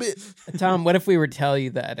little bit. Tom, what if we were to tell you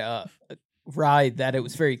that ride that it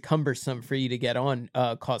was very cumbersome for you to get on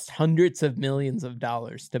cost hundreds of millions of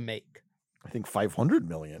dollars to make? I think 500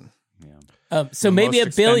 million. Yeah. So The maybe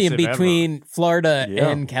most $1 billion expensive ever. between Florida Yeah.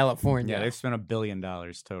 and California. Yeah, they've spent $1 billion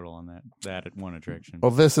total on that at one attraction. Well,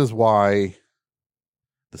 this is why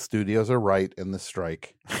The studios are right in the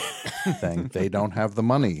strike thing. They don't have the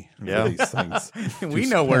money for these things. We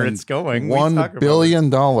know where it's going. $1 billion.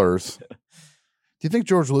 Do you think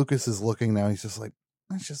George Lucas is looking now? He's just like,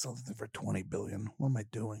 that's just something for $20 billion. What am I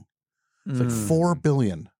doing? It's like $4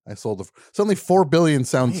 billion. I sold suddenly $4 billion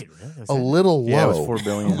sounds a little low. Yeah, it was $4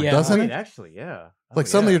 billion. Doesn't it? Actually, yeah. Like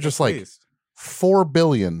suddenly you're just like least. $4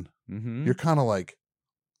 billion. Mm-hmm. You're kind of like,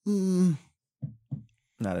 not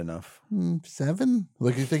enough. 7?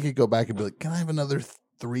 Like you think you go back and be like, can I have another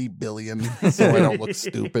 $3 billion so I don't look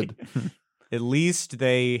stupid? At least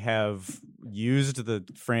they have used the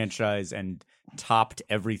franchise and topped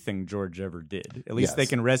everything George ever did. At least they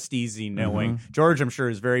can rest easy knowing George, I'm sure,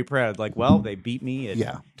 is very proud. Like, well, they beat me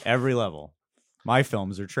at every level. My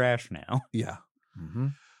films are trash now. Yeah.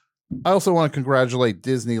 I also want to congratulate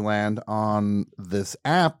Disneyland on this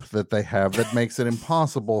app that they have that makes it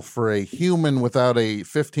impossible for a human without a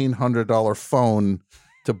 $1,500 phone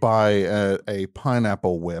to buy a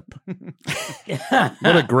pineapple whip.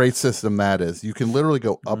 What a great system that is. You can literally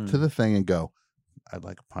go up to the thing and go, I'd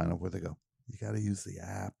like a pineapple. They go, you got to use the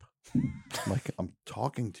app. Like, I'm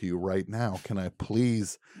talking to you right now. Can I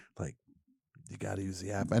please? Like, you got to use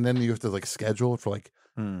the app. And then you have to like schedule it for like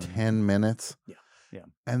 10 minutes. Yeah. Yeah.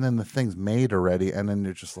 And then the thing's made already. And then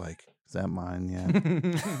you're just like, is that mine? Yeah.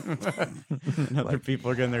 Other people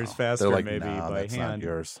are getting theirs faster, like, maybe no, by that's hand. not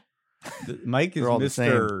yours. Mike is They're all the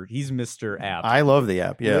Mr. He's Mr. App. I love the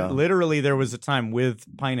app. Yeah. Literally, there was a time with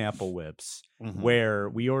pineapple whips where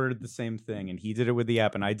we ordered the same thing, and he did it with the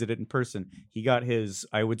app, and I did it in person. He got his,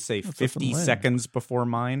 I would say, 50 seconds before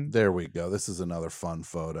mine. There we go. This is another fun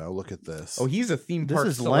photo. Look at this. Oh, he's a theme park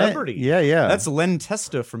is celebrity. Yeah. That's Len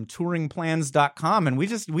Testa from touringplans.com, and we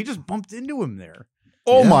just bumped into him there.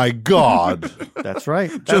 Oh my God. That's right.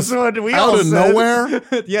 That's what we out all of said. nowhere.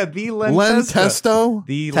 Yeah, the Len Testo.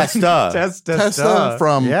 The Testa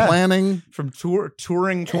from planning. From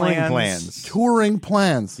touring plans. Touring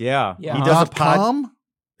plans. Yeah. He does a .com?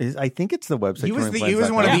 I think it's the website. He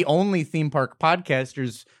was one of the only theme park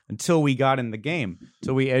podcasters until we got in the game.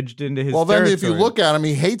 So we edged into his Well, then if you territory. look at him,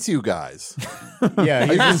 he hates you guys.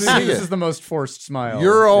 Yeah, you can see this it. is the most forced smile.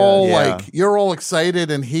 You're all you're all excited,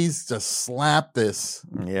 and he's just slapped this.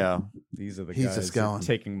 Yeah. These are the He's guys just that are going.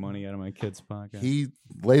 taking money out of my kids' pocket. He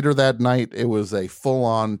later that night, it was a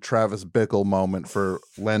full-on Travis Bickle moment for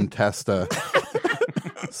Len Testa,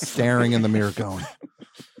 staring in the mirror, going,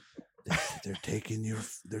 "They're taking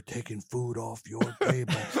food off your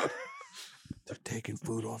table. They're taking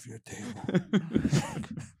food off your table."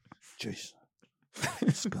 Jason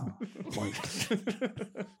Scott White.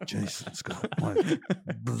 Jason Scott White.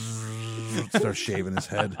 Start shaving his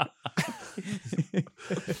head.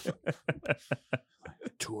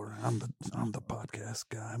 Tour. I'm the podcast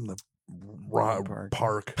guy. I'm the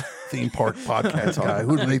theme park podcast guy.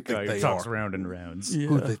 Who do they think they talks are? round and rounds.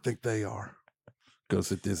 Who do they think they are? Goes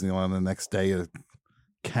to Disneyland the next day at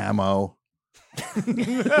camo.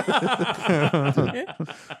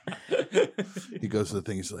 He goes to the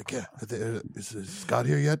thing. He's like, "Yeah, is Scott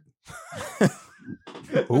here yet?"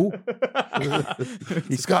 Who?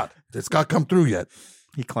 Scott. Did Scott come through yet?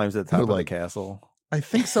 He climbs at the top of the castle. I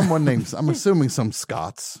think someone named. I'm assuming some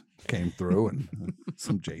Scotts came through, and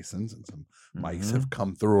some Jasons and some Mikes have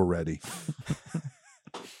come through already.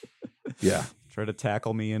 Yeah. Try to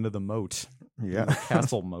tackle me into the moat. Yeah. The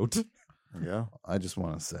castle moat. Yeah. I just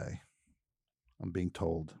want to say, I'm being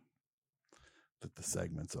told that the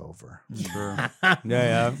segment's over. Sure.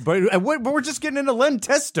 Yeah. But we're just getting into Len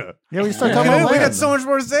Testa. Yeah, we start talking about We Len. got so much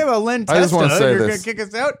more to say about Len Testa. I just want to say You're this. going to kick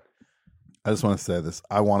us out? I just want to say this.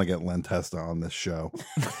 I want to get Len Testa on this show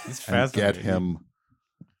It's and get him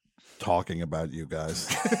talking about you guys.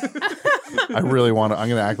 I really want to. I'm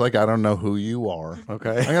going to act like I don't know who you are. Okay.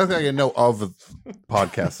 I'm going to act like I know of the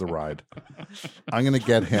podcast, The Ride. I'm going to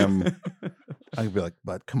get him. I'm going to be like,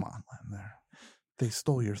 but come on, Len. They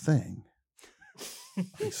stole your thing.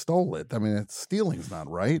 They stole it. I mean, stealing's not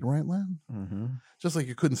right, Len? Mm-hmm. Just like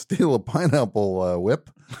you couldn't steal a pineapple whip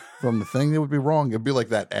from the thing, it would be wrong. It'd be like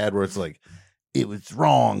that ad where it's like, it was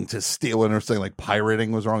wrong to steal it, or something like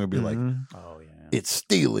pirating was wrong. It'd be like, oh yeah, it's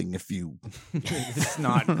stealing if you. It's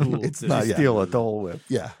not cool. It's to not steal a Dole Whip.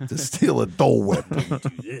 Yeah, to steal a Dole Whip. do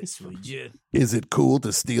this, would you? Is it cool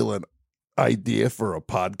to steal an idea for a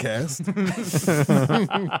podcast?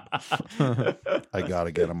 I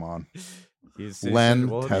gotta get him on. Len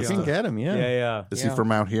You can get him, yeah. Yeah. Is he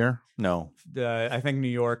from out here? No. I think New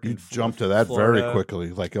York. You and jumped to that Florida. very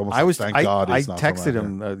quickly. Like almost. I was. Thank I God he's not from texted out here.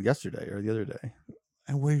 him yesterday or the other day.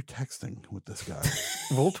 And where are you texting with this guy?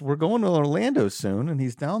 Well, we're going to Orlando soon, and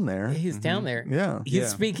he's down there. He's down there. Yeah. He's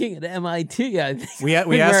speaking at MIT. I think. We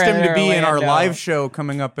asked him to be in our live show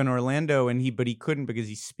coming up in Orlando, but he couldn't because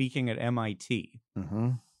he's speaking at MIT. Mm-hmm.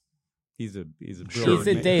 He's a He's a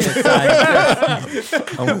data scientist.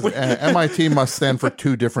 MIT must stand for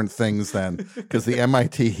two different things then, because the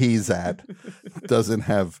MIT he's at doesn't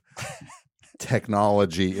have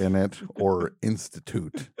technology in it or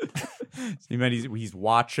institute. He meant he's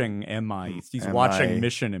watching MI. He's watching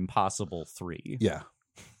Mission Impossible 3. Yeah.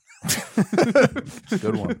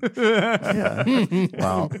 Good one. Yeah.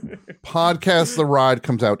 Wow. Podcast The Ride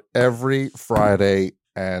comes out every Friday,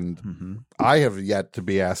 and I have yet to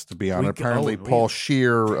be asked to be on. Apparently, Paul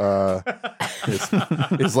Scheer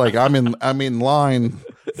is like, I'm in line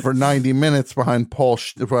for 90 minutes behind Paul,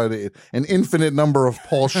 an infinite number of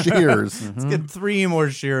Paul Scheers. Let's get 3 more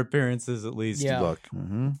Scheer appearances at least. Yeah. Look,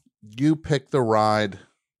 you pick the ride,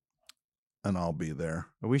 and I'll be there.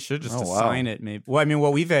 We should just assign it. Maybe. Well, I mean,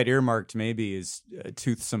 what we've had earmarked maybe is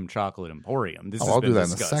Toothsome Chocolate Emporium. This I'll do that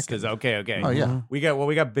in a second. Okay. Oh yeah. We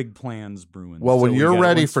got big plans brewing. Well, when So you're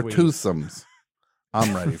ready once for we- toothsomes,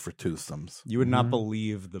 I'm ready for toothsomes. You would not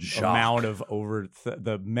believe the Shock. amount of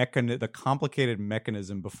the complicated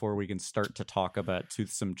mechanism before we can start to talk about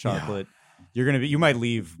Toothsome Chocolate. You might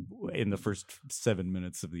leave in the first 7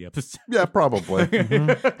 minutes of the episode. Yeah, probably.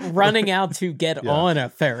 Running out to get on a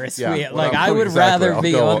Ferris wheel. Like I would Exactly. rather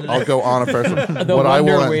be on. I'll go on a Ferris wheel. The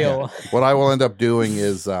Wonder Wheel. What I will end up doing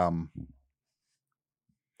is I'm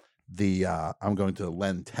going to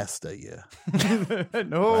Len Testa you.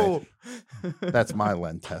 No. Right? That's my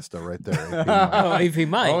Len Testa right there. If he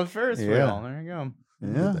might. Oh, Ferris wheel. There you go.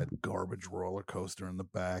 Yeah. That garbage roller coaster in the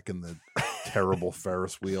back and the terrible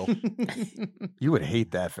Ferris wheel. You would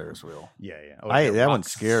hate that Ferris wheel. Yeah. That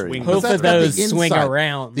one's scary. Both of those swing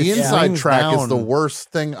around. The inside Swings track is down. the worst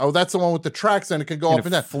thing. Oh, that's the one with the tracks and it can go And up it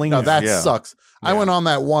and down. flings- No, that yeah. sucks. I went on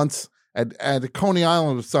that once at Coney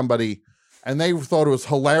Island with somebody, and they thought it was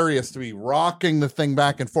hilarious to be rocking the thing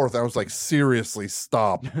back and forth. I was like, seriously,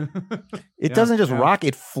 stop. It doesn't just rock;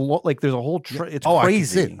 it float like there's a whole. It's I can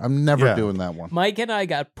crazy. see it. I'm never doing that one. Mike and I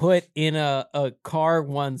got put in a car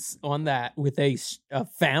once on that with a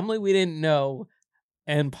family we didn't know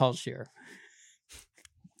and Paul Scheer.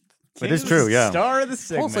 It is true, yeah. Star of the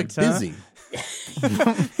segment. Paul's like busy.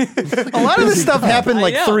 A lot of this stuff happened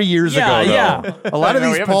like 3 years ago. Though. Yeah. A lot of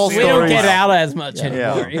these Paul We stories. don't get out as much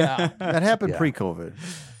anymore. Yeah. That happened pre-COVID.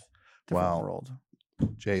 Wow. World.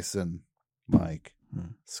 Jason, Mike,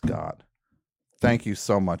 Scott, thank you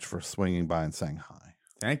so much for swinging by and saying hi.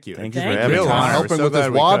 Thank you. Thank you Thank for having you. me. I'm We're helping so with this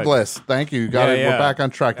glad we WAD could. list. Thank you. Got it. We're back on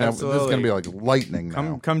track now. Absolutely. This is going to be like lightning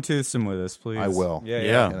now. Come Toothsome with us, please. I will.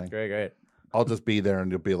 Yeah. Great. I'll just be there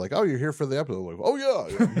and you'll be like, oh, you're here for the episode. Like, oh,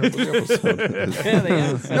 yeah. I'm here for the episode.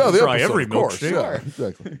 Yeah, the Try episode, every of course. milkshake. Yeah,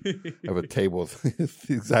 exactly. I have a table with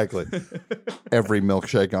exactly every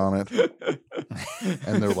milkshake on it.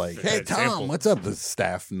 And they're like, hey, Tom, what's up? The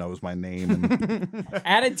staff knows my name. And,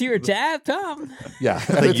 Add it to your tab, Tom. yeah.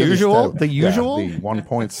 The usual? The Yeah, usual? the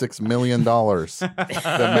 $1.6 million.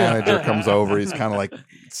 The manager comes over. He's kind of like,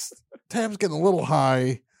 tab's getting a little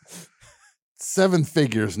high. 7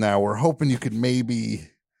 figures now. We're hoping you could maybe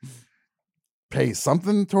pay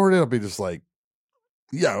something toward it. I'll be just like,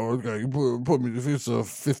 yeah, okay, put me if it's a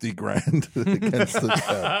 50 grand against the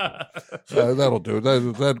tab. That'll do.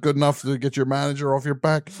 Is that good enough to get your manager off your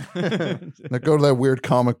back? Now go to that weird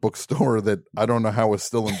comic book store that I don't know how is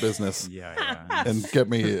still in business. Yeah. And get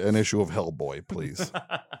me an issue of Hellboy, please.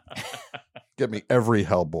 Get me every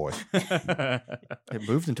Hellboy. It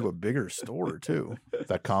moved into a bigger store too.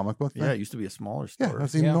 That comic book thing? Yeah, it used to be a smaller store. Yeah,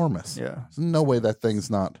 that's enormous. Yeah. There's no way that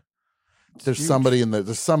thing's not. There's huge.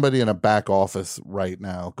 there's somebody in a back office right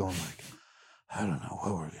now going like, I don't know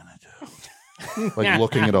what we're gonna do. Like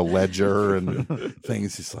looking at a ledger and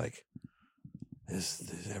things. He's like,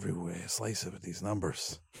 there's every way a slice of it. These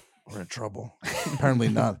numbers, we're in trouble. Apparently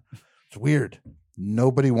not. It's weird.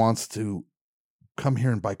 Nobody wants to come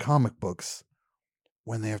here and buy comic books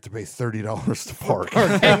when they have to pay $30 to park.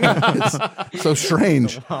 It's so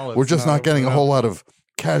strange. Well, We're it's just not getting a well. whole lot of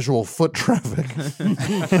casual foot traffic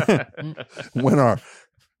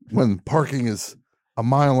when parking is a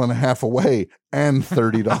mile and a half away and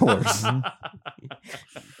 $30.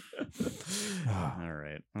 All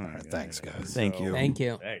right. Thanks, guys. Thank you. Thank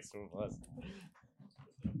you. Thanks. So blessed.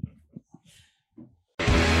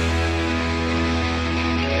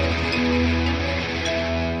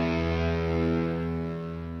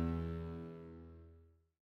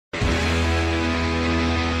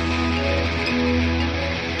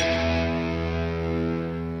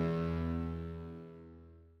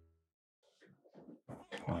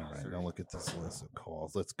 look at this list of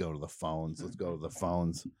calls. Let's go to the phones.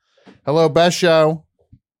 Hello, Best Show.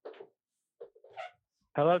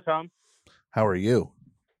 Hello, Tom. How are you?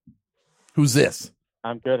 Who's this?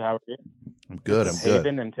 I'm good. How are you? I'm good. This is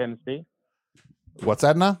Haven in Tennessee. What's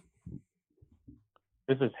that now?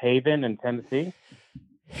 This is Haven in Tennessee.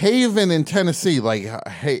 Haven in Tennessee, like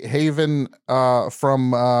Haven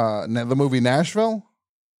from the movie Nashville?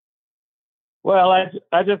 Well,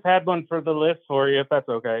 I just had one for the list for you, if that's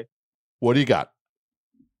okay. What do you got?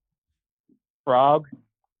 Frog.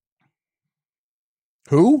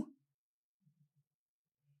 Who?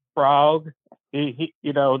 Frog. He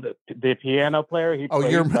you know, the piano player. He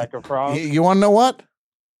plays like a frog. You want to know what?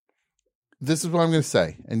 This is what I'm going to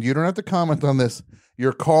say, and you don't have to comment on this.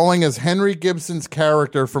 You're calling as Henry Gibson's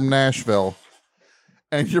character from Nashville,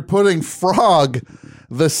 and you're putting Frog,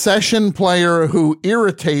 the session player who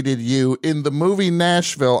irritated you in the movie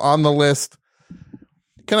Nashville, on the list.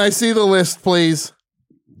 Can I see the list, please?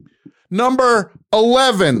 Number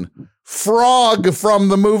 11, Frog from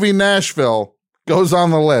the movie Nashville goes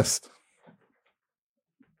on the list.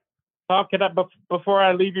 Tom, before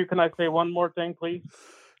I leave you, can I say one more thing, please?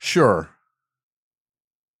 Sure.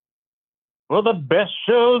 Well, the best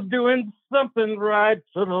show's doing something right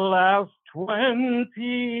for the last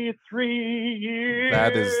 23 years.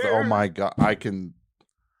 That is, oh my God. I'm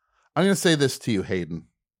going to say this to you, Hayden.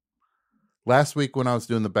 Last week when I was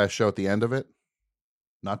doing the best show at the end of it,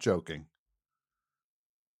 not joking,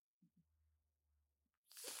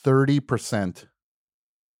 30%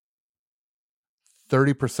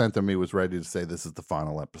 of me was ready to say this is the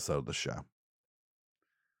final episode of the show.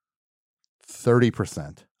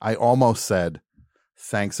 30%. I almost said,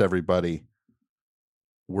 thanks everybody.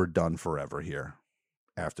 We're done forever here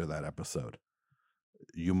after that episode.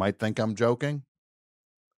 You might think I'm joking.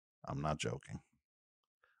 I'm not joking.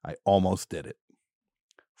 I almost did it.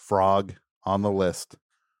 Frog on the list.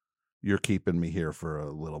 You're keeping me here for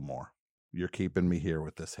a little more. You're keeping me here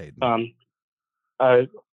with this, Hayden. I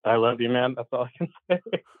love you, man. That's all I can say.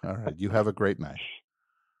 All right. You have a great night.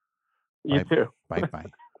 You too. Bye-bye.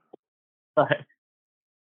 Bye.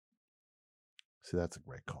 See, that's a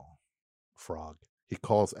great call. Frog. He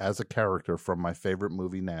calls as a character from my favorite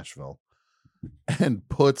movie, Nashville, and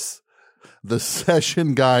puts the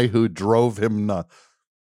session guy who drove him nuts.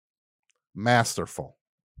 Masterful.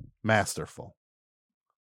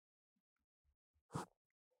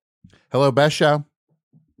 Hello, Best Show.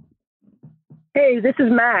 Hey, this is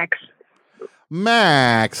Max.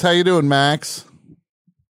 Max, how you doing, Max?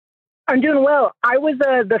 I'm doing well. I was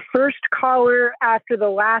the first caller after the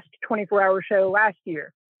last 24-hour show last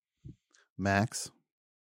year. Max,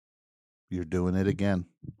 you're doing it again.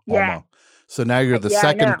 Yeah. Almost. So now you're the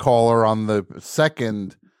second caller on the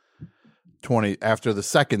second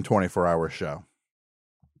 24-hour show.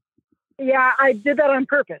 Yeah, I did that on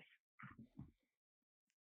purpose.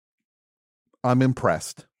 I'm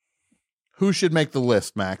impressed. Who should make the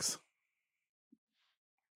list, Max?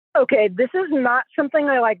 Okay, this is not something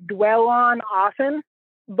I dwell on often,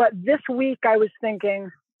 but this week I was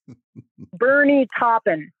thinking Bernie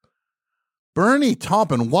Taupin. Bernie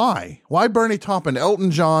Taupin, why? Why Bernie Taupin?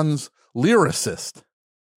 Elton John's lyricist.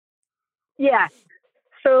 Yeah.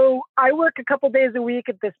 So I work a couple days a week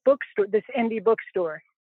at this bookstore, this indie bookstore,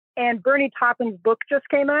 and Bernie Taupin's book just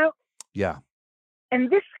came out. Yeah. And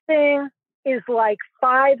this thing is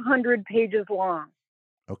 500 pages long.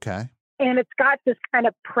 Okay. And it's got this kind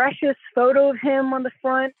of precious photo of him on the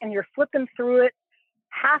front, and you're flipping through it.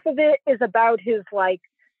 Half of it is about his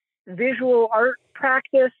visual art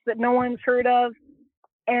practice that no one's heard of.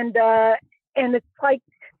 And it's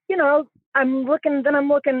I'm looking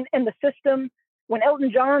in the system. When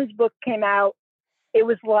Elton John's book came out, it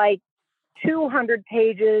was 200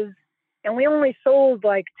 pages, and we only sold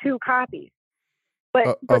 2 copies.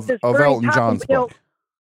 But this of Elton John's book.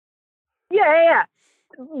 Yeah.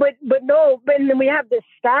 But then we have this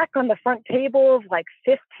stack on the front table of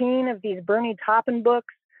 15 of these Bernie Taupin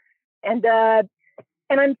books. And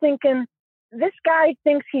I'm thinking, this guy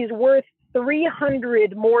thinks he's worth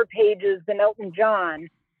 300 more pages than Elton John.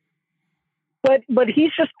 But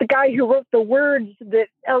he's just the guy who wrote the words that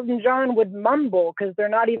Elton John would mumble because they're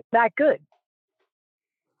not even that good.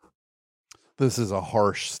 This is a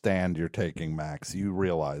harsh stand you're taking, Max. You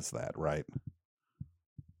realize that, right?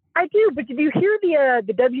 I do, but did you hear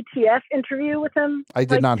the WTF interview with him? I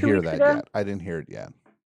did not hear 2 weeks that ago? yet. I didn't hear it yet.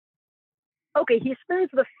 Okay, he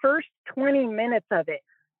spends the first 20 minutes of it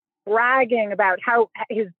bragging about how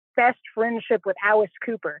his best friendship with Alice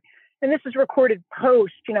Cooper. And this is recorded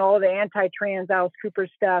post, all the anti-trans Alice Cooper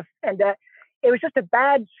stuff. And it was just a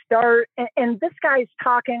bad start. And this guy's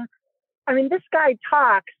talking. I mean, this guy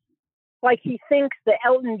talks like he thinks the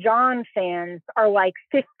Elton John fans are like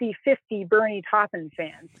 50-50 Bernie Taupin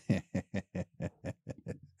fans.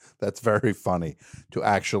 That's very funny to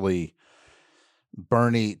actually.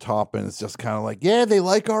 Bernie Taupin is just kind of like, yeah, they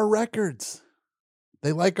like our records.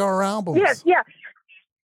 They like our albums. Yes, yeah.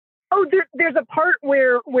 Oh, there's a part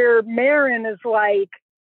where Marin is like,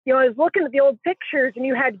 you know, I was looking at the old pictures and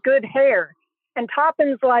you had good hair. And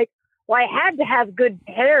Taupin's like, well, I had to have good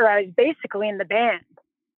hair. I was basically in the band.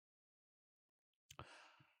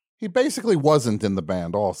 He basically wasn't in the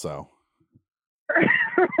band also. Right?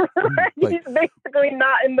 Like, he's basically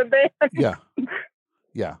not in the band. Yeah.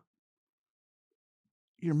 Yeah.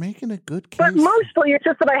 You're making a good case. But mostly it's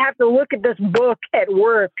just that I have to look at this book at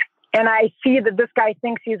work and I see that this guy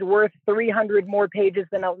thinks he's worth 300 more pages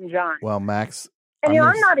than Elton John. Well, Max. And,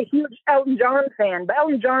 I'm not a huge Elton John fan, but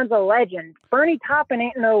Elton John's a legend. Bernie Taupin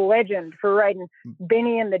ain't no legend for writing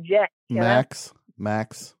Benny and the Jets.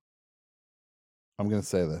 Max, I'm going to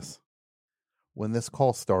say this. When this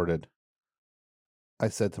call started, I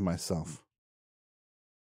said to myself,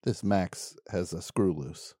 this Max has a screw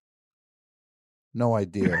loose. No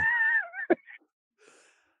idea.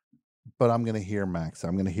 But I'm going to hear Max.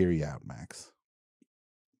 I'm going to hear you out, Max.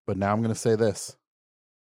 But now I'm going to say this.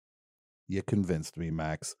 You convinced me,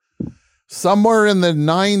 Max. Somewhere in the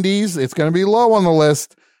 90s, it's going to be low on the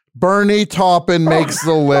list. Bernie Taupin makes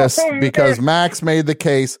the list because Max made the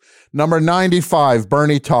case. Number 95,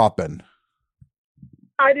 Bernie Taupin.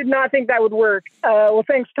 I did not think that would work. Well,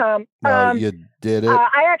 thanks, Tom. No, you did it.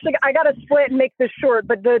 I got to split and make this short,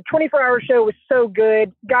 but the 24-hour show was so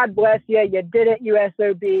good. God bless you. You did it, you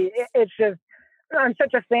SOB. It's just, I'm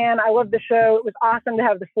such a fan. I love the show. It was awesome to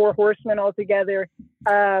have the Four Horsemen all together.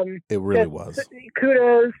 It really was.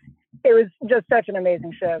 Kudos. It was just such an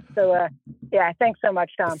amazing show. So, yeah, thanks so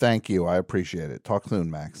much, Tom. Thank you. I appreciate it. Talk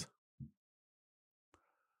soon, Max.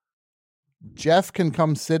 Jeff can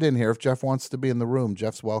come sit in here if Jeff wants to be in the room.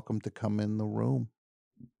 Jeff's welcome to come in the room.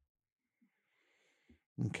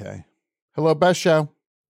 Okay. Hello, Best Show.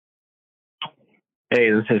 Hey,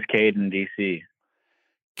 this is Cade in DC.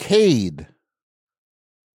 Cade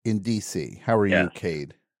in DC. How are you,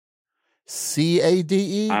 Cade?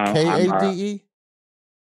 C-A-D-E? K-A-D-E?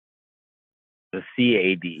 The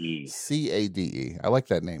C-A-D-E. C-A-D-E. I like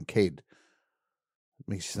that name, Cade.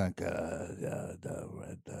 Makes you sound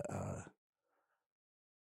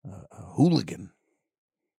hooligan.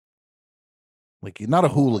 Like you're not a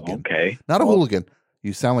hooligan. Okay. Not a hooligan.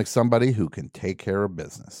 You sound like somebody who can take care of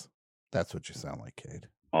business. That's what you sound like, Cade.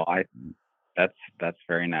 Well, that's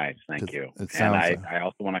very nice. Thank you. It And sounds I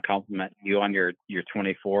also want to compliment you on your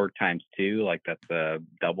 24 times 2. Like that's a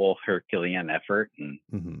double Herculean effort,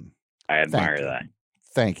 and I admire that.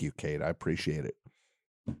 Thank you, Cade. I appreciate it.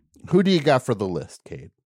 Who do you got for the list, Cade?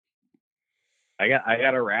 I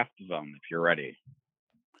got a raft of them. If you're ready.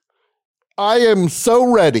 I am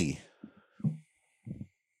so ready.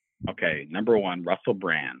 Okay, number 1, Russell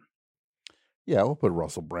Brand. Yeah, we'll put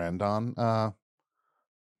Russell Brand on.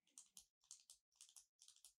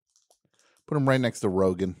 Put him right next to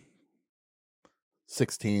Rogan.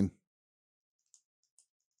 16.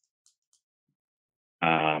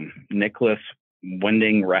 Nicholas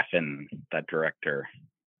Winding Refn, that director.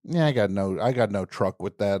 Yeah, I got no truck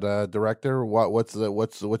with that director. What's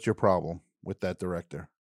your problem with that director?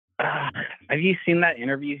 Have you seen that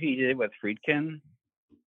interview he did with Friedkin?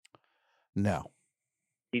 No.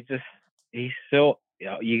 He's so,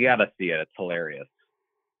 you got to see it. It's hilarious.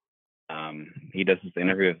 He does this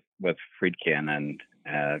interview with Friedkin, and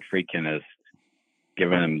Friedkin is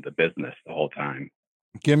giving him the business the whole time.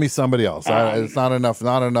 Give me somebody else. It's not enough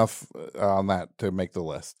on that to make the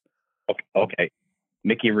list. Okay.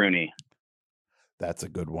 Mickey Rooney. That's a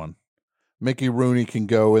good one. Mickey Rooney can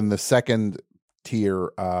go in the second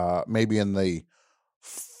tier, maybe in the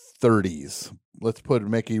 30s. Let's put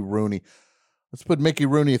Mickey Rooney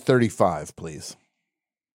at 35, please.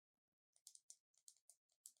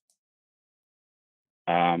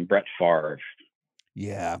 Brett Favre.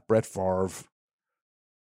 Yeah, Brett Favre.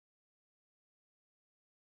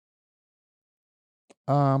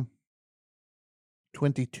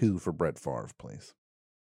 22 for Brett Favre, please.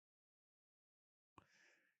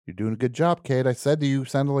 You're doing a good job, Kate. I said to you,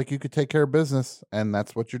 sounded like you could take care of business, and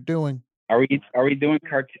that's what you're doing. Are we doing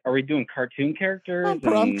cartoon characters?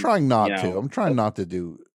 I'm trying not to. I'm trying not to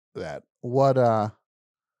do that. What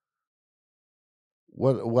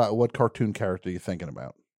cartoon character are you thinking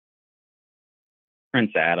about?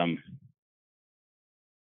 Prince Adam.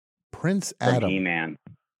 Prince Adam. He-Man.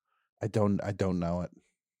 I don't know it.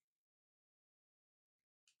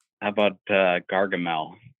 How about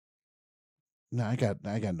Gargamel? No, I got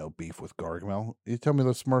no beef with Gargamel. You tell me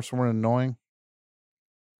the Smurfs weren't annoying,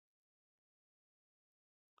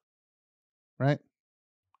 right?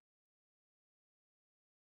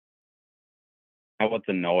 How about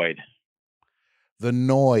the Noid? The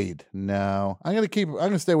Noid. No, I'm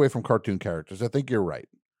gonna stay away from cartoon characters. I think you're right.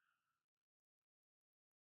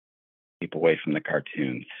 Keep away from the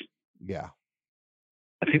cartoons. Yeah.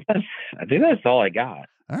 I think that's all I got.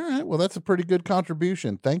 All right. Well, that's a pretty good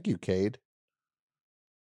contribution. Thank you, Cade.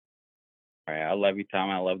 All right, I love you, Tom.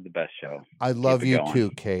 I love the best show. I love you going.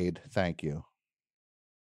 too, Cade. Thank you.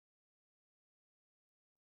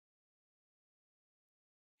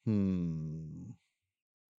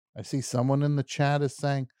 I see someone in the chat is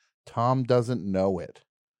saying Tom doesn't know it.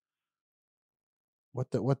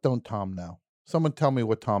 What don't Tom know? Someone tell me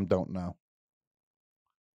what Tom don't know.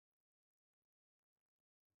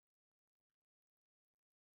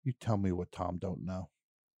 You tell me what Tom don't know.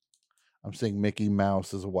 I'm saying Mickey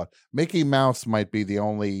Mouse is a what? Mickey Mouse might be the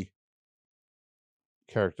only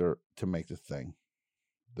character to make the thing.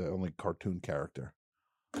 The only cartoon character.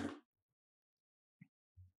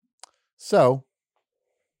 So,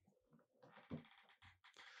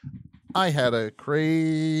 I had a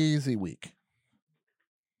crazy week.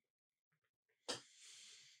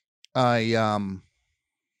 I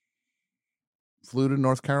flew to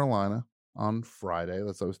North Carolina on Friday.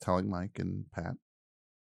 That's what I was telling Mike and Pat.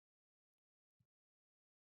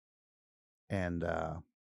 And I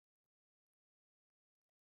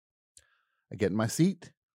get in my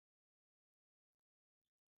seat.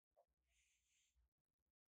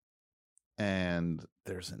 And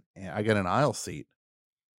I got an aisle seat.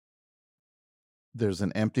 There's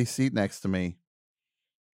an empty seat next to me.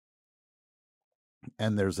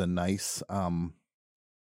 And there's a nice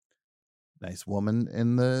woman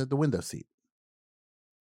in the window seat.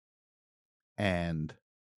 And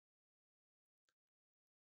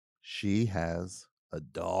she has a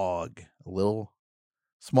dog, a little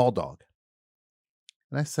small dog.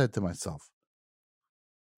 And I said to myself,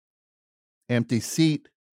 empty seat.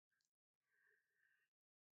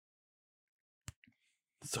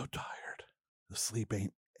 So tired. The sleep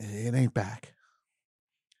ain't back.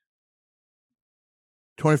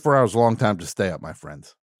 24 hours is a long time to stay up, my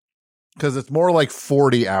friends. Because it's more like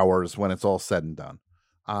 40 hours when it's all said and done.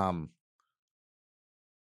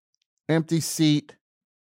 Empty seat.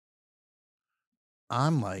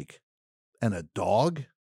 I'm like, and a dog?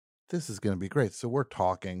 This is going to be great. So we're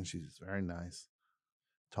talking. She's very nice.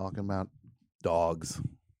 Talking about dogs.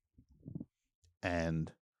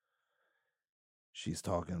 And she's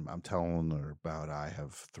talking, I'm telling her about I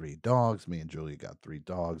have 3 dogs. Me and Julia got 3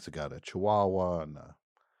 dogs. I got a Chihuahua and a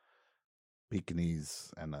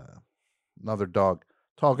Pekingese and another dog.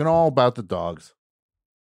 Talking all about the dogs.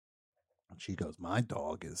 And she goes, my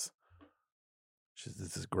dog is,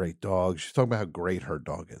 this is a great dog. She's talking about how great her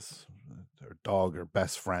dog is. Her dog, her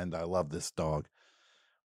best friend. I love this dog.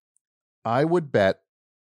 I would bet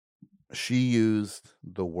she used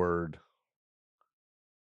the word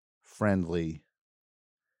friendly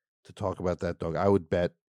to talk about that dog. I would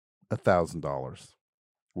bet $1,000.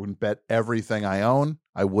 Wouldn't bet everything I own.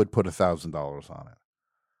 I would put $1,000 on it.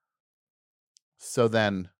 So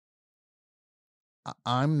then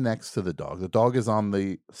I'm next to the dog. The dog is on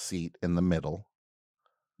the seat in the middle.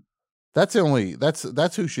 That's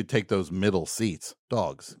who should take those middle seats.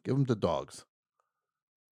 Dogs. Give them to dogs.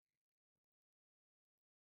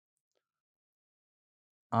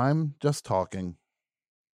 I'm just talking.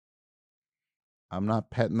 I'm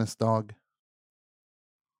not petting this dog.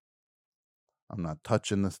 I'm not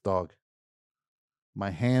touching this dog. My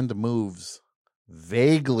hand moves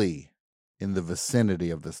vaguely in the vicinity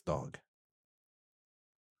of this dog.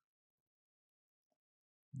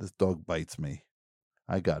 This dog bites me.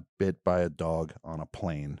 I got bit by a dog on a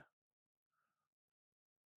plane.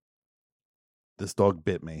 This dog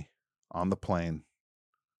bit me on the plane.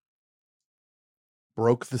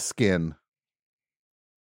 Broke the skin.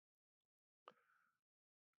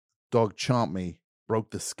 Dog chomped me.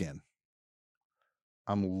 Broke the skin.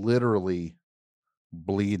 I'm literally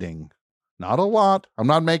bleeding. Not a lot. I'm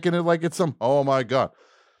not making it like it's some, oh my God.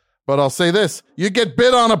 But I'll say this. You get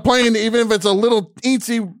bit on a plane, even if it's a little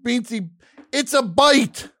teensy beensy, it's a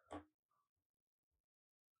bite.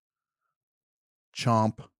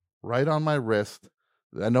 Chomp right on my wrist.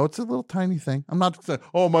 I know it's a little tiny thing. I'm not saying,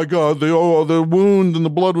 oh my God, the wound and the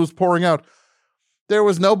blood was pouring out. There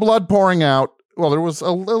was no blood pouring out. Well, there was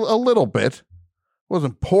a little bit. It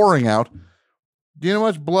wasn't pouring out. Do you know how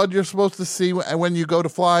much blood you're supposed to see when you go to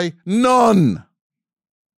fly? None.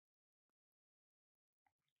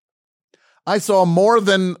 I saw more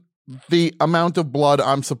than the amount of blood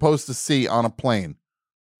I'm supposed to see on a plane.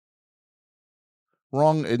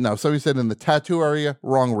 Wrong. No, somebody said in the tattoo area,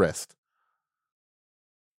 wrong wrist.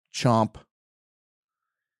 Chomp.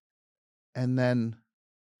 And then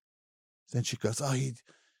she goes, oh,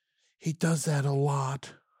 he does that a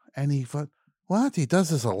lot. And what? He does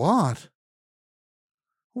this a lot?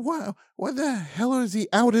 What the hell is he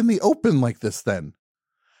out in the open like this then?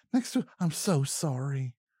 Next to, I'm so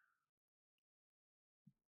sorry.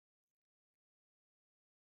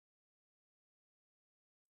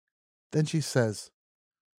 Then she says,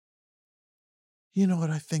 you know what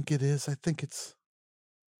I think it is? I think it's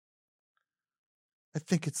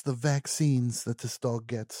the vaccines that this dog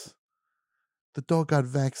gets. The dog got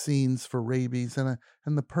vaccines for rabies, and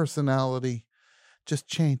the personality just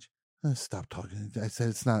changed. Stop talking. I said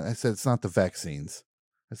it's not the vaccines.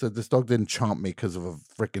 I said this dog didn't chomp me because of a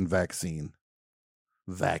freaking vaccine.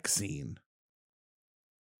 Vaccine.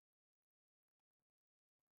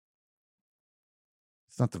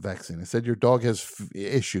 It's not the vaccine. I said your dog has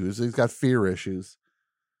issues. He's got fear issues.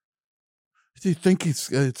 Do you think it's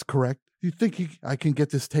correct? Do you think I can get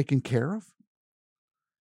this taken care of?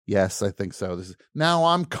 Yes, I think so. Now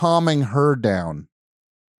I'm calming her down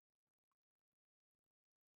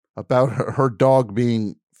about her dog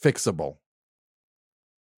being fixable.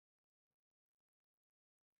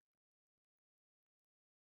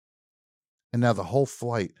 And now the whole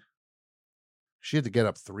flight, she had to get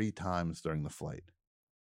up 3 times during the flight.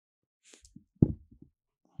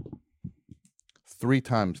 3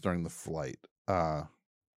 times during the flight. And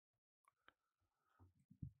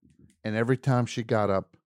every time she got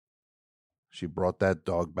up, she brought that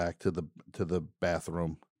dog back to the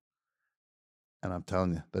bathroom. And I'm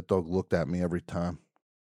telling you, that dog looked at me every time.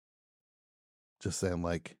 Just saying,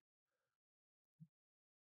 like,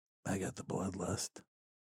 I got the bloodlust.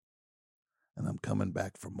 And I'm coming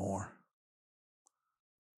back for more.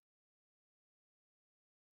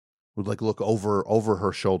 Would like look over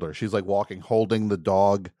her shoulder. She's like walking, holding the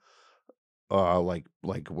dog, like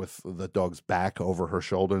with the dog's back over her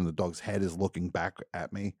shoulder, and the dog's head is looking back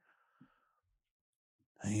at me.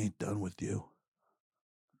 I ain't done with you.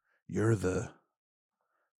 You're the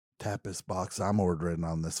tapas box I'm ordering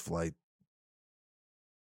on this flight.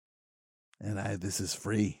 And this is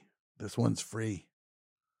free. This one's free.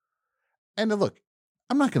 And look,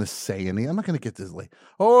 I'm not going to say any. I'm not going to get this late.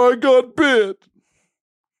 Oh, I got bit.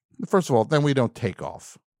 First of all, then we don't take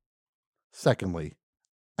off. Secondly,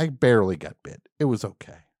 I barely got bit. It was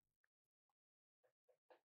okay.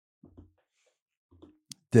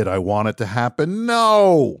 Did I want it to happen?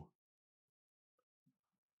 No.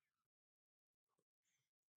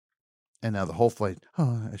 And now the whole flight,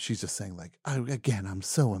 she's just saying like, I'm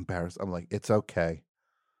so embarrassed. I'm like, it's okay.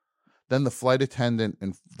 Then the flight attendant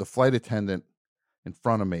in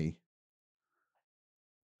front of me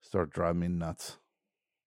started driving me nuts.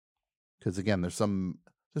 Because again, there's some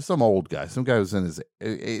old guy, some guy who's in his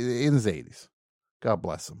 80s. God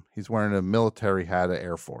bless him. He's wearing a military hat at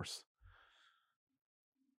Air Force.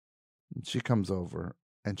 And she comes over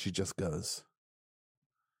and she just goes,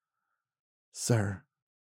 "Sir,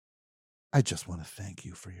 I just want to thank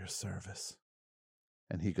you for your service."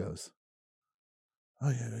 And he goes,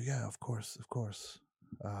 "Oh yeah, of course.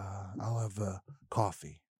 I'll have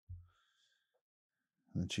coffee."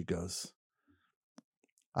 And she goes,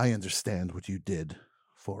 "I understand what you did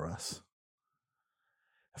for us.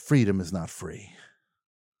 Freedom is not free."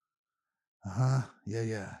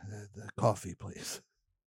 Yeah. The coffee, please.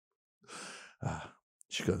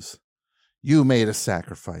 She goes, "You made a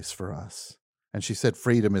sacrifice for us." And she said,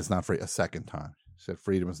 "Freedom is not free" a second time. She said,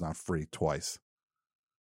 "Freedom is not free" twice.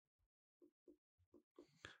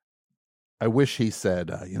 I wish he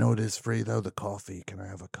said, "You know what is free, though? The coffee. Can I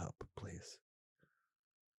have a cup, please?"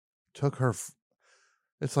 Took her.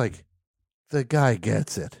 It's like, the guy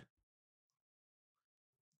gets it.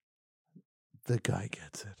 The guy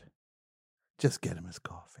gets it. Just get him his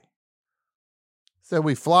coffee. So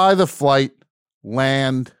we fly the flight,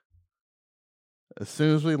 land. As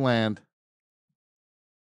soon as we land,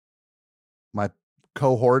 my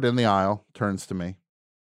cohort in the aisle turns to me,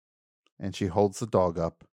 and she holds the dog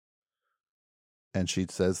up, and she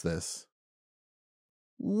says this: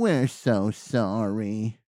 "We're so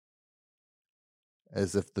sorry."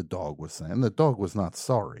 As if the dog was saying. And the dog was not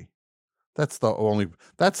sorry. That's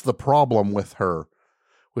the problem with her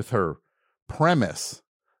premise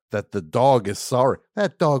that the dog is sorry.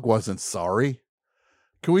 That dog wasn't sorry.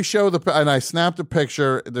 Can we show and I snapped a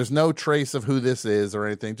picture. There's no trace of who this is or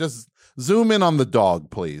anything. Just zoom in on the dog,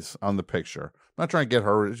 please, on the picture. I'm not trying to get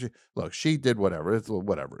her. Look, she did whatever. It's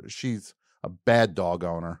whatever. She's a bad dog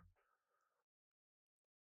owner.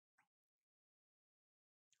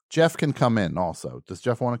 Jeff can come in also. Does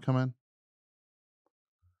Jeff want to come in?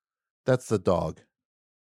 That's the dog.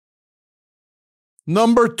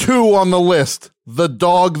 Number 2 on the list. The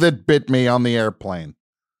dog that bit me on the airplane.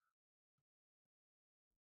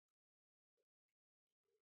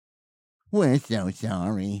 We're so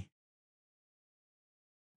sorry.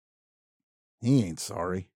 He ain't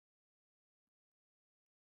sorry.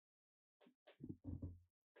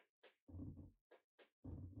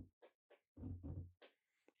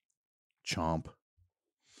 Chomp.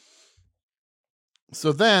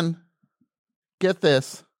 So then, get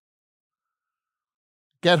this.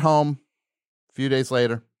 Get home a few days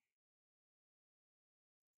later.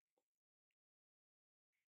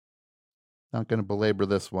 Not going to belabor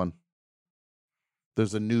this one.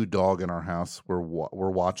 There's a new dog in our house. We're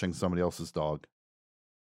watching somebody else's dog.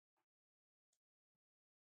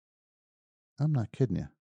 I'm not kidding you.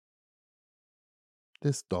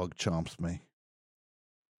 This dog chomps me.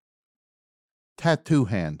 Tattoo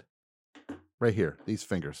hand. Right here. These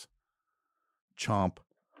fingers. Chomp.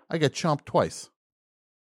 I get chomped twice.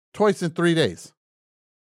 Twice in 3 days.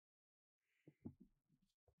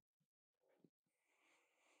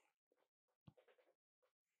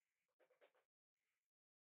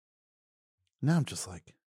 Now I'm just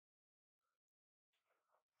like,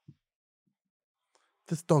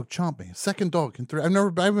 this dog chomped me. Second dog in 3. I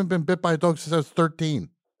haven't been bit by a dog since I was 13. And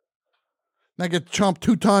I get chomped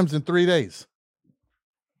 2 times in 3 days.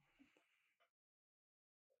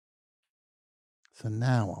 So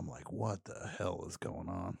now I'm like, what the hell is going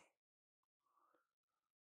on?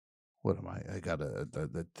 What am I? I got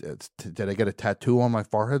did I get a tattoo on my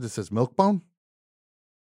forehead that says Milkbone?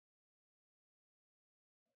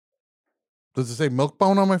 Does it say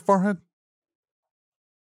Milkbone on my forehead?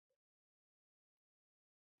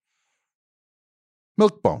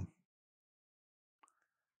 Milkbone.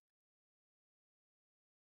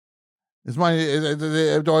 Do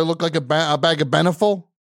I look like a bag of Beneful?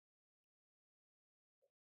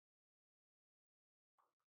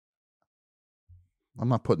 I'm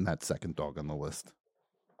not putting that second dog on the list.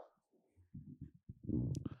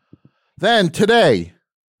 Then today,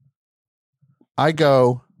 I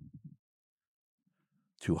go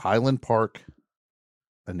to Highland Park,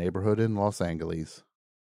 a neighborhood in Los Angeles,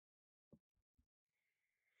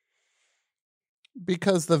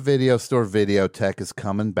 because the video store Videotech is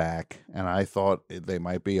coming back, and I thought they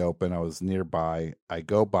might be open. I was nearby. I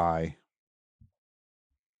go by.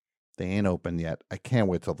 They ain't open yet. I can't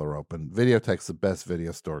wait till they're open. Videotech's the best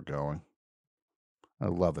video store going. I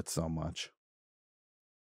love it so much.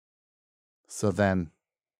 So then,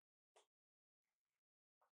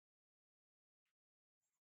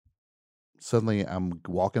 suddenly I'm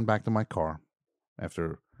walking back to my car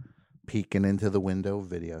after peeking into the window of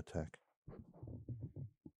Videotech.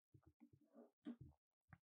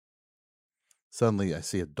 Suddenly I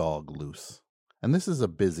see a dog loose. And this is a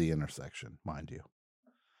busy intersection, mind you.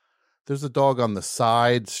 There's a dog on the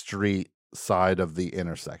side street side of the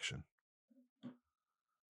intersection.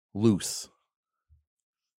 Loose.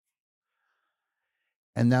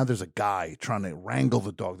 And now there's a guy trying to wrangle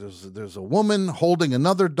the dog. There's a woman holding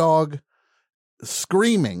another dog,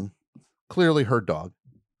 screaming, clearly her dog.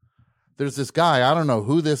 There's this guy, I don't know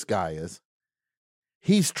who this guy is.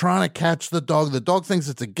 He's trying to catch the dog. The dog thinks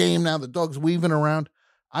it's a game now. The dog's weaving around.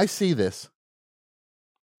 I see this.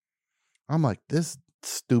 I'm like, this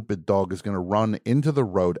stupid dog is going to run into the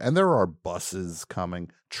road. And there are buses coming,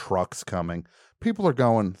 trucks coming. People are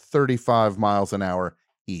going 35 miles an hour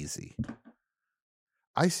easy.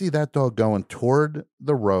 I see that dog going toward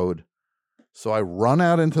the road. So I run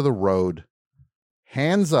out into the road,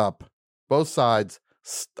 hands up, both sides.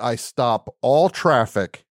 I stop all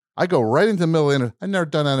traffic. I go right into the middle of I've never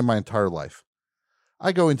done that in my entire life.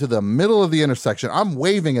 I go into the middle of the intersection. I'm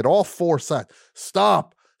waving at all 4 sides.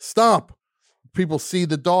 Stop, stop. People see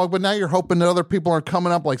the dog, but now you're hoping that other people aren't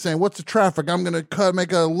coming up like saying, what's the traffic? I'm going to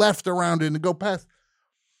make a left around it and go past.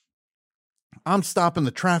 I'm stopping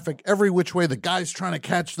the traffic every which way. The guy's trying to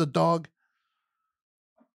catch the dog.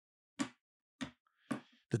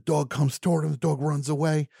 The dog comes toward him. The dog runs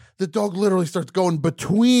away. The dog literally starts going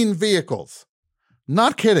between vehicles.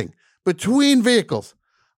 Not kidding. Between vehicles.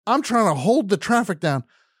 I'm trying to hold the traffic down.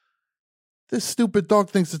 This stupid dog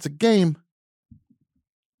thinks it's a game.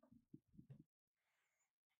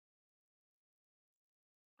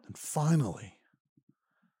 And finally,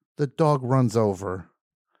 the dog runs over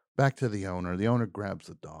back to the owner. The owner grabs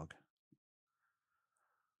the dog.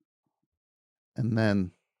 And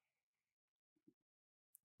then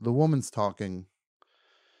the woman's talking,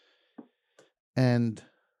 and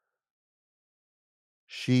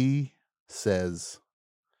she says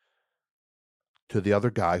to the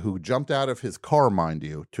other guy who jumped out of his car, mind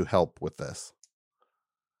you, to help with this.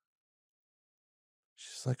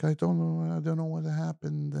 She's like, I don't know what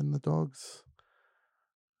happened. And the dog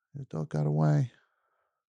got away.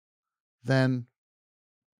 Then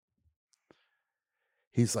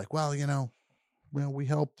he's like, well, we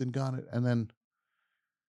helped and got it. And then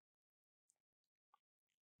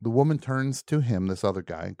the woman turns to him, this other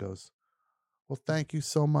guy, and goes, well, thank you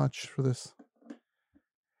so much for this.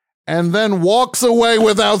 And then walks away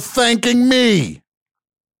without thanking me.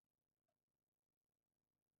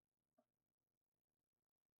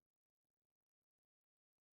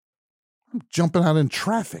 I'm jumping out in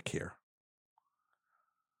traffic here.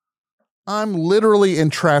 I'm literally in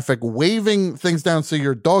traffic waving things down so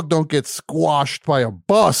your dog don't get squashed by a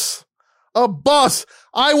bus. A bus!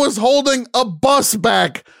 I was holding a bus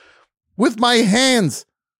back with my hands.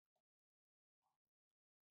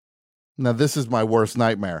 Now, this is my worst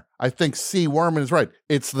nightmare. I think C. Werman is right.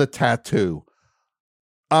 It's the tattoo.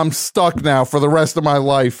 I'm stuck now for the rest of my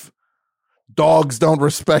life. Dogs don't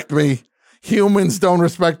respect me. Humans don't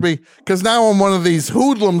respect me because now I'm one of these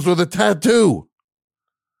hoodlums with a tattoo.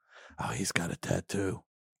 Oh, he's got a tattoo.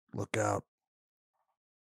 Look out.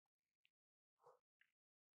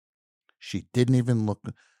 She didn't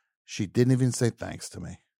even say thanks to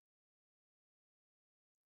me.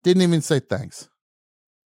 Didn't even say thanks.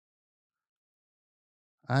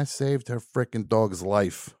 I saved her frickin' dog's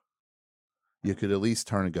life. You could at least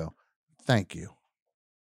turn and go, thank you.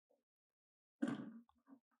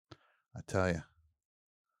 I tell you,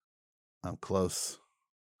 I'm close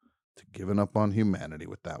to giving up on humanity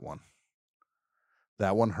with that one.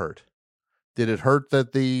 That one hurt. Did it hurt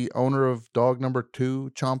that the owner of dog number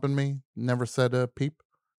 2 chomping me never said a peep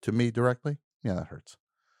to me directly? Yeah, that hurts.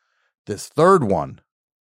 This third one,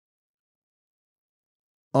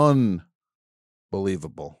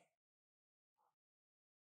 unbelievable.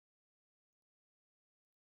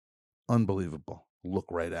 Unbelievable. Look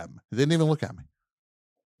right at me. He didn't even look at me.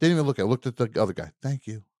 Didn't even look at me. Looked at the other guy. Thank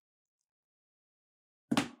you.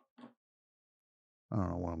 I don't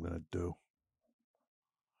know what I'm going to do.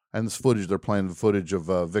 And this footage, they're playing the footage of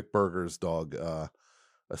Vic Berger's dog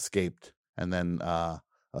escaped. And then a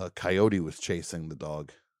coyote was chasing the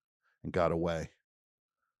dog and got away.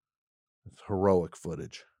 It's heroic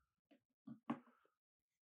footage.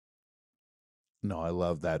 No, I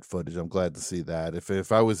love that footage. I'm glad to see that.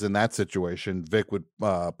 If I was in that situation, Vic would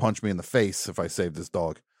punch me in the face if I saved this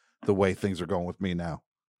dog. The way things are going with me now.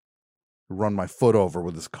 Run my foot over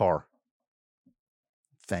with his car.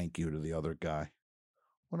 Thank you to the other guy.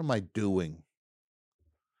 What am I doing?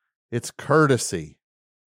 It's courtesy.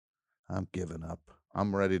 I'm giving up.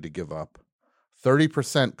 I'm ready to give up.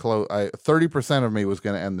 30% of me was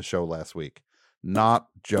going to end the show last week. Not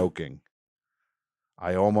joking.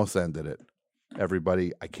 I almost ended it.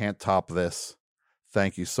 Everybody, I can't top this.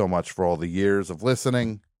 Thank you so much for all the years of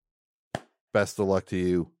listening. Best of luck to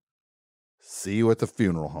you. See you at the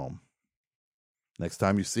funeral home. Next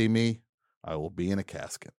time you see me, I will be in a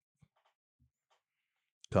casket.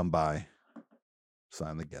 Come by.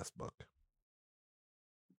 Sign the guest book.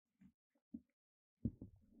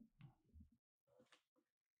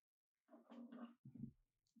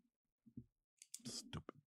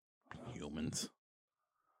 Stupid humans.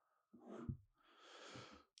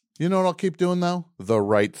 You know what I'll keep doing, though? The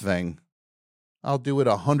right thing. I'll do it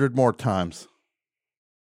 100 more times.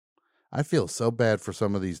 I feel so bad for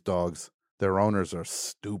some of these dogs. Their owners are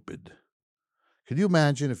stupid. Could you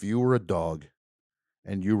imagine if you were a dog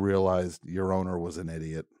and you realized your owner was an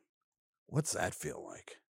idiot? What's that feel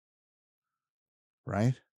like?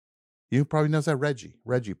 Right? You probably knows that, Reggie.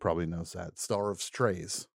 Reggie probably knows that. Star of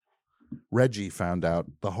Strays. Reggie found out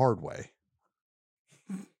the hard way.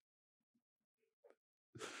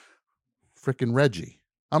 Frickin' Reggie.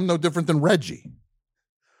 I'm no different than Reggie.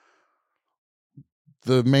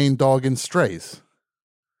 The main dog in Strays.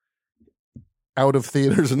 Out of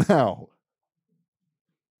theaters now.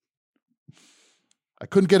 I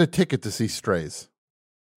couldn't get a ticket to see Strays.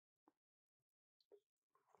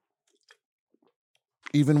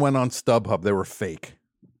 Even went on StubHub. They were fake.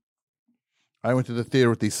 I went to the theater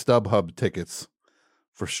with these StubHub tickets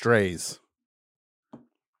for Strays.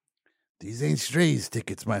 These ain't Strays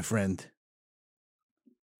tickets, my friend.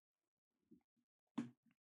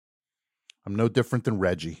 I'm no different than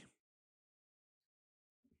Reggie.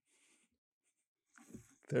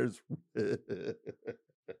 There's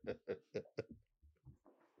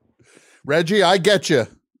Reggie, I get you.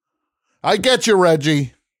 I get you,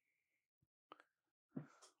 Reggie.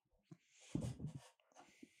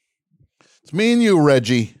 It's me and you,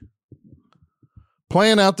 Reggie.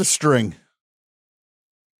 Playing out the string.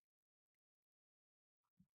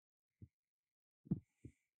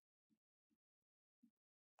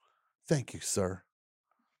 Thank you, sir.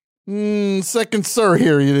 Second sir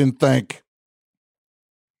here, you didn't think.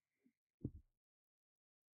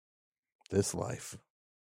 This life.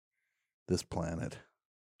 This planet.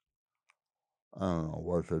 I don't know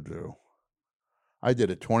what to do. I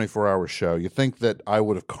did a 24-hour show. You think that I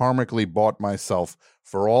would have karmically bought myself,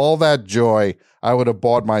 for all that joy, I would have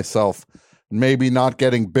bought myself maybe not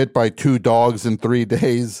getting bit by 2 dogs in 3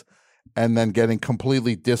 days and then getting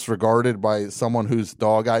completely disregarded by someone whose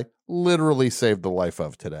dog I literally saved the life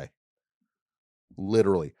of today.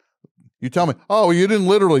 Literally. You tell me, oh, you didn't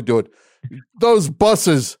literally do it. Those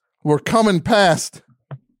buses were coming past.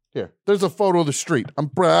 Here, there's a photo of the street. I'm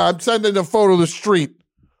sending a photo of the street.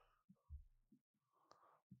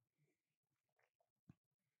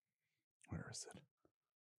 Where is it?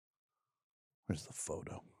 Where's the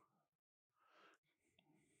photo?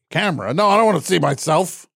 Camera. No, I don't want to see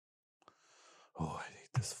myself. Oh, I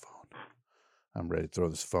hate this phone. I'm ready to throw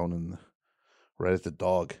this phone in right at the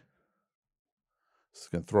dog. It's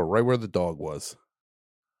going to throw it right where the dog was.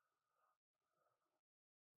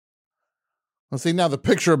 Well, see, now the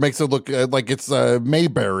picture makes it look like it's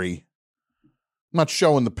Mayberry. I'm not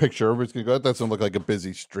showing the picture. Everybody's going to go, that doesn't look like a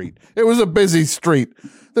busy street. It was a busy street.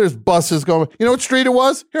 There's buses going. You know what street it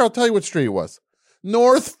was? Here, I'll tell you what street it was.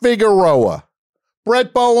 North Figueroa.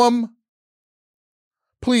 Brett Boehm,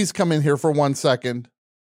 please come in here for 1 second.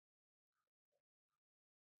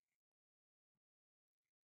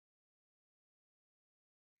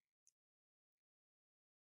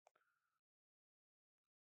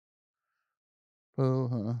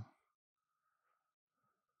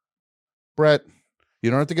 Brett,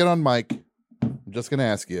 you don't have to get on mic. I'm just going to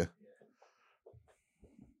ask you.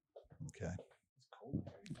 Okay.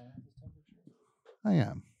 I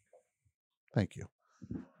am. Thank you.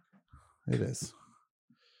 It is.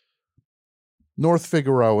 North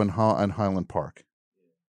Figueroa and Highland Park.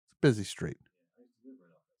 It's a busy street.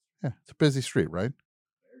 Yeah, it's a busy street, right?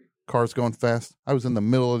 Cars going fast. I was in the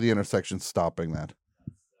middle of the intersection stopping that.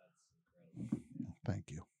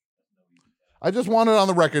 Thank you. I just wanted on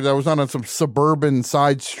the record that I was on some suburban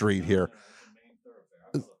side street here.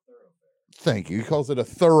 Thank you. He calls it a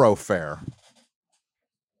thoroughfare.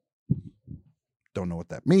 Don't know what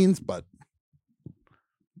that means, but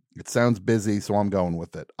it sounds busy, so I'm going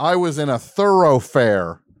with it. I was in a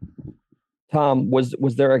thoroughfare. Tom, was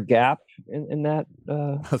there a gap in that?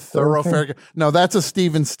 A thoroughfare? No, that's a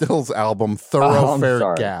Stephen Stills album,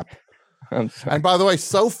 Thoroughfare Gap. I'm sorry. And by the way,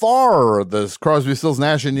 so far, this Crosby, Stills,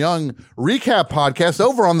 Nash & Young recap podcast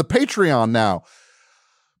over on the Patreon now.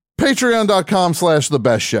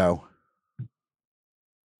 Patreon.com/thebestshow.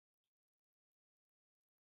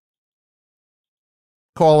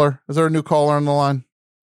 Caller. Is there a new caller on the line?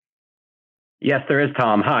 Yes, there is,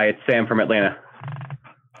 Tom. Hi, it's Sam from Atlanta.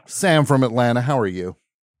 Sam from Atlanta. How are you?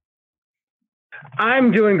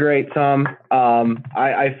 I'm doing great, Tom.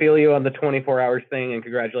 I feel you on the 24 hours thing, and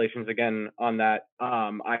congratulations again on that.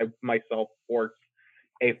 I myself worked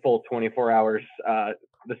a full 24 hours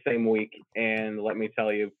the same week, and let me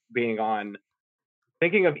tell you,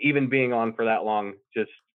 thinking of even being on for that long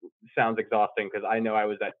just sounds exhausting, because I know I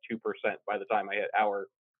was at 2% by the time I hit hour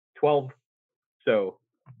 12. So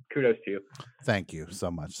kudos to you. Thank you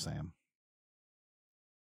so much, Sam.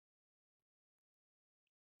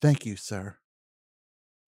 Thank you, sir.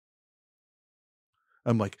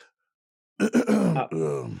 I'm like, all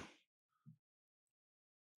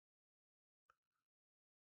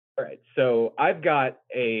right. So I've got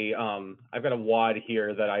a wad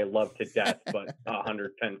here that I love to death, but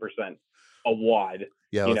 110% a wad.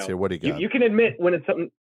 Yeah, let's hear. What do you got? You can admit when it's something.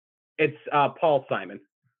 It's Paul Simon.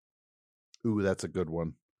 Ooh, that's a good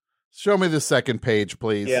one. Show me the second page,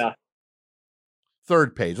 please. Yeah.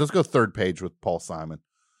 Third page. Let's go third page with Paul Simon.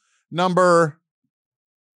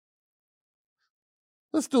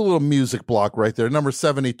 Let's do a little music block right there. Number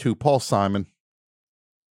 72, Paul Simon.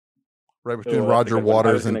 Right between Roger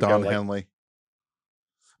Waters and Don Henley.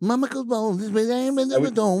 Mama goes on this way, with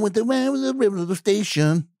the river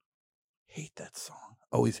station. Hate that song.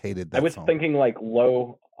 Always hated that song. I was thinking like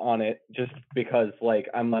low on it just because like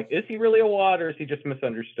I'm like, is he really a wad or is he just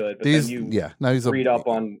misunderstood? But then you read up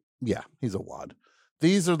on. Yeah, he's a wad.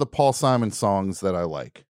 These are the Paul Simon songs that I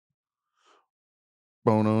like.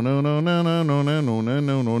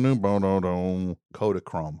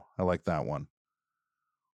 Kodachrome. I like that one.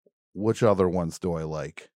 Which other ones do I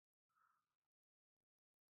like?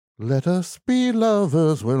 Let us be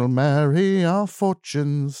lovers, we'll marry our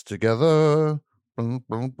fortunes together. Boom,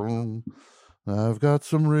 boom, boom. I've got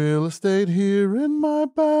some real estate here in my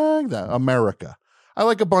bag. America. I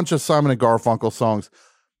like a bunch of Simon and Garfunkel songs.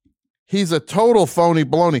 He's a total phony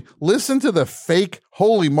baloney. Listen to the fake.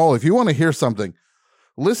 Holy moly! If you want to hear something,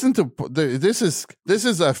 listen to this.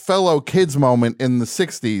 Is a fellow kids moment in the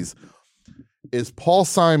 '60s. Is Paul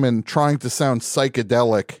Simon trying to sound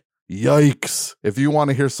psychedelic? Yikes! If you want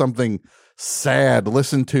to hear something sad,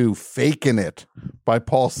 listen to "Faking It" by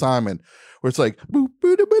Paul Simon, where it's like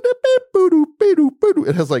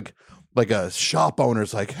it has like a shop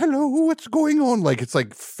owner's like, "Hello, what's going on?" Like it's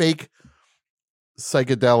like fake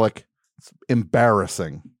psychedelic. It's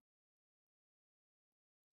embarrassing. Have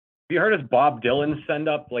you heard his Bob Dylan send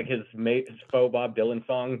up, like his faux Bob Dylan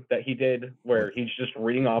song that he did, where he's just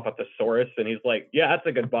reading off a thesaurus and he's like, "Yeah, that's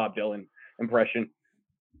a good Bob Dylan impression."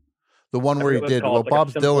 The one where he did. Well, like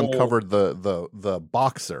Bob simple... Dylan covered the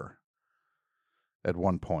boxer at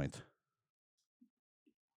one point.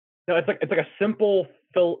 No, it's like a simple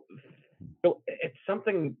it's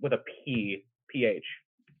something with a PH.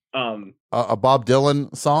 A Bob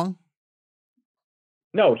Dylan song?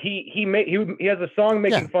 No, he has a song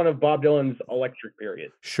making fun of Bob Dylan's electric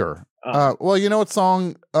period. Sure. Well, you know what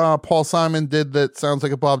song Paul Simon did that sounds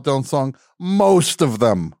like a Bob Dylan song? Most of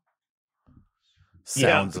them.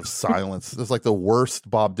 Sounds of Silence. It's like the worst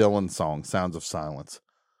Bob Dylan song, Sounds of Silence.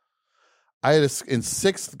 In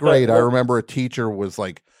sixth grade, I remember a teacher was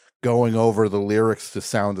like going over the lyrics to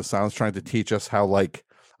Sound of Silence, trying to teach us how, like,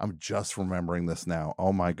 I'm just remembering this now.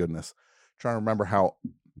 Oh my goodness. Trying to remember how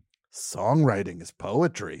songwriting is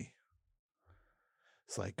poetry.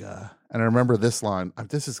 It's like, and I remember this line.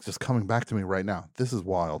 This is just coming back to me right now. This is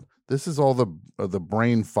wild. This is all the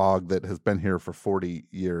brain fog that has been here for 40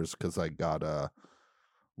 years because I got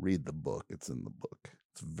read the book. It's in the book.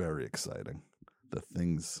 It's very exciting. The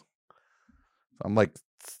things. I'm like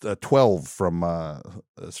 12 from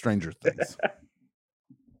Stranger Things.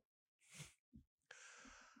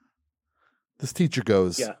 This teacher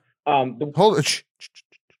goes. Yeah. Hold it. Shh.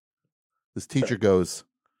 This teacher goes.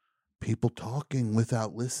 People talking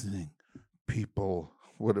without listening. People.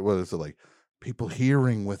 What is it like? People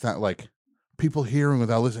hearing without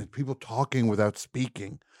listening. People talking without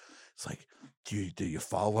speaking. It's like, do you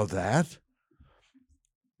follow that?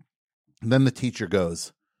 And then the teacher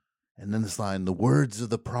goes. And then this line, the words of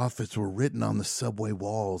the prophets were written on the subway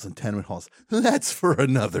walls and tenement halls. That's for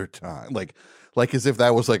another time. Like as if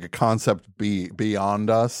that was like a concept beyond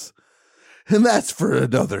us. And that's for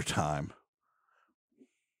another time.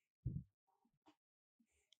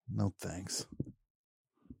 No thanks.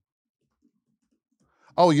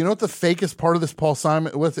 Oh, you know what the fakest part of this Paul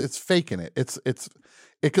Simon was? It's faking it. It's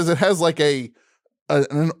because it has like an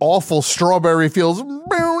awful Strawberry Fields.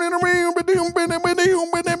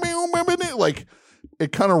 Like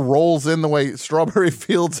it kind of rolls in the way Strawberry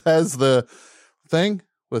Fields has the thing.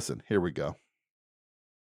 Listen, here we go.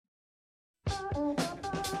 Well,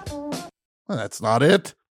 that's not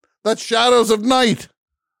it. That's Shadows of Night.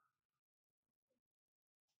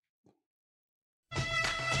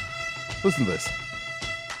 Listen to this.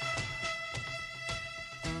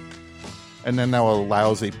 And then now a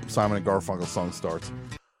lousy Simon and Garfunkel song starts.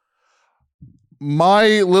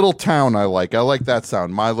 My Little Town, I like that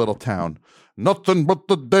sound. My Little Town. Nothing but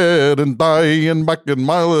the dead and dying back in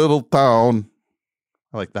my little town.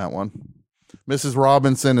 I like that one. Mrs.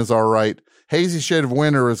 Robinson is all right. Hazy Shade of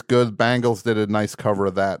Winter is good. Bangles did a nice cover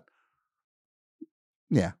of that.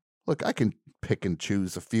 Yeah. Look, I can pick and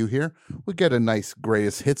choose a few here. We get a nice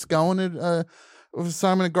greatest hits going at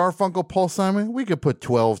Simon and Garfunkel, Paul Simon. We could put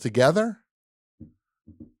 12 together.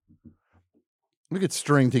 We could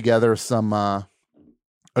string together some a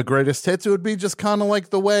greatest hits. It would be just kind of like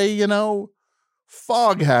the way,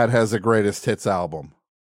 Foghat has a greatest hits album.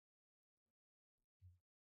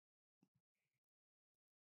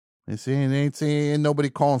 You see, ain't nobody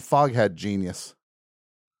calling Foghat genius.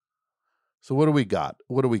 So what do we got?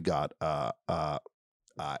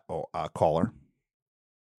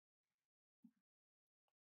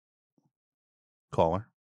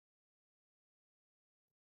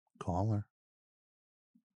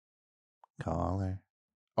 Caller.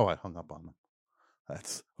 Oh, I hung up on them.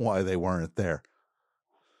 That's why they weren't there.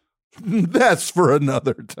 That's for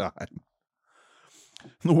another time.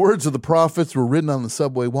 The words of the prophets were written on the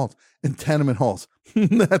subway walls and tenement halls.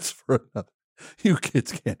 That's for another. You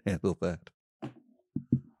kids can't handle that.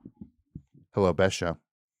 Hello, Best Show.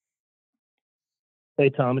 Hey,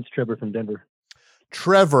 Tom, it's Trevor from Denver.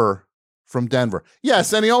 Trevor from Denver.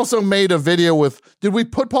 Yes, and he also made a video with, did we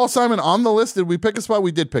put Paul Simon on the list? Did we pick a spot?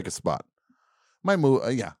 We did pick a spot. Might move,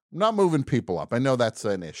 not moving people up. I know that's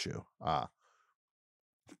an issue.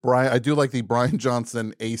 Brian, I do like the Brian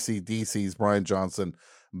Johnson AC/DC's Brian Johnson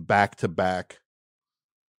back-to-back.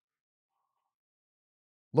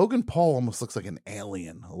 Logan Paul almost looks like an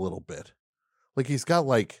alien a little bit. Like he's got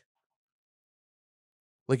like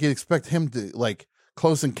you'd expect him to, like,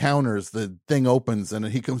 Close Encounters, the thing opens and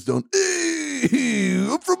he comes down, hey,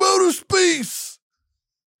 I'm from outer space.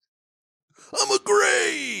 I'm a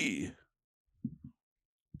gray.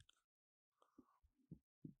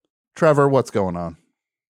 Trevor, what's going on?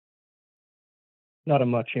 Not a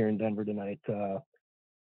much here in Denver tonight.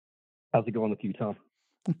 How's it going with you, Tom?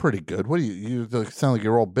 I'm pretty good. What do you sound like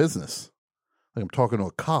you're all business. Like I'm talking to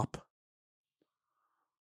a cop.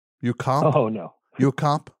 You a cop? Oh, no. You a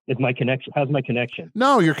cop? Is my connection? How's my connection?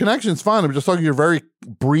 No, your connection's fine. I'm just talking. You're very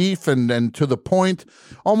brief and to the point,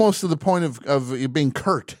 almost to the point of you being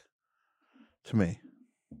curt to me.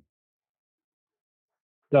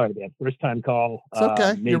 Sorry, man. First time call. It's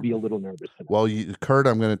okay. Maybe a little nervous tonight. Well, Kurt,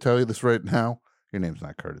 I'm going to tell you this right now. Your name's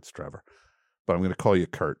not Kurt, it's Trevor. But I'm going to call you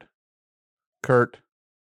Kurt. Kurt,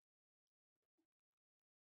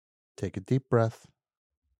 take a deep breath.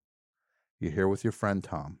 You're here with your friend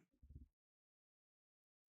Tom.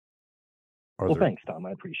 Thanks, Tom.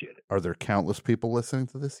 I appreciate it. Are there countless people listening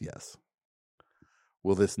to this? Yes.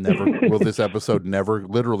 Will this episode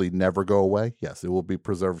literally never go away? Yes, it will be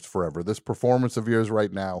preserved forever. This performance of yours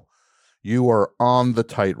right now, you are on the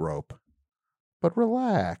tightrope. But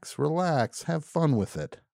relax, have fun with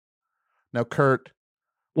it. Now, Kurt,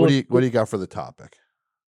 what do you got for the topic?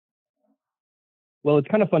 Well, it's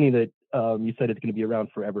kind of funny that you said it's going to be around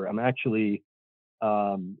forever. I'm actually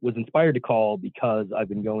was inspired to call because I've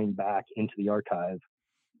been going back into the archive,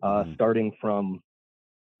 starting from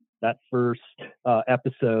that first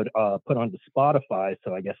episode put onto Spotify.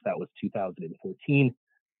 So I guess that was 2014.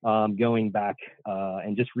 Going back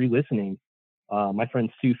and just re-listening. My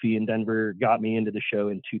friend Sufi in Denver got me into the show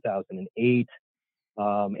in 2008.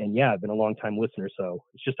 And yeah, I've been a long time listener. So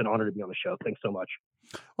it's just an honor to be on the show. Thanks so much.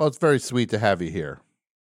 Well, it's very sweet to have you here.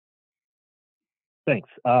 Thanks.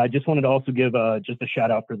 I just wanted to also give just a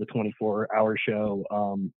shout out for the 24-hour show.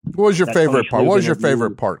 What was your favorite part? What was your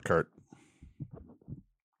favorite part, Kurt?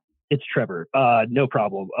 It's Trevor. No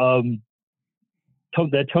problem.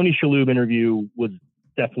 That Tony Shalhoub interview was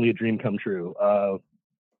definitely a dream come true.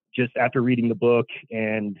 Just after reading the book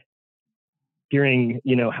and hearing,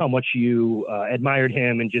 how much you admired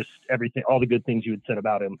him and just everything, all the good things you had said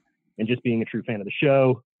about him, and just being a true fan of the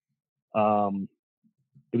show.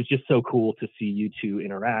 It was just so cool to see you two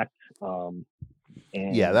interact. And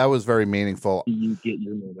yeah, that was very meaningful. You get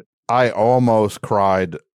your moment. I almost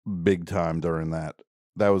cried big time during that.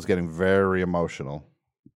 That was getting very emotional.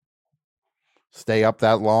 Stay up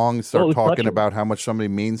that long, start talking about how much somebody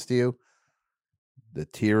means to you. The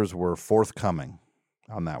tears were forthcoming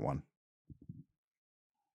on that one.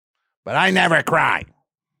 But I never cry.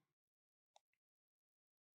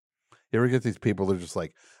 You ever get these people that are just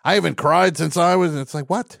like, I haven't cried since I was, and it's like,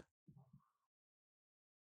 what?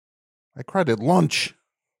 I cried at lunch.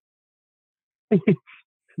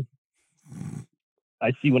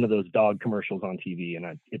 I see one of those dog commercials on TV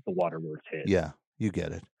and it's the waterworks hit. Yeah, you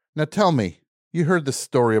get it. Now tell me, you heard the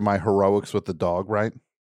story of my heroics with the dog, right?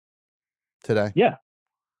 Today? Yeah.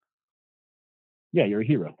 Yeah, you're a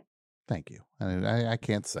hero. Thank you. I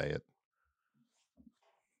can't say it.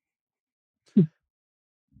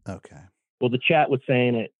 Okay. Well, the chat was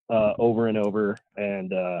saying it over and over,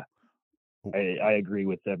 and I agree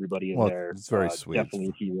with everybody in there. It's very sweet. Definitely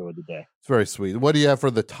a hero of the day. It's very sweet. What do you have for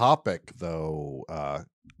the topic, though,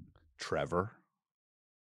 Trevor?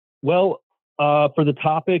 Well, for the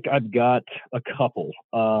topic, I've got a couple.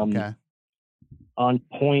 Okay. On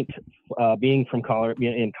point, being from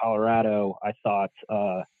Colorado, I thought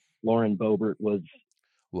Lauren Boebert was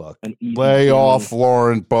Look, an easy lay thing. off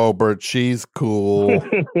Lauren Boebert. She's cool.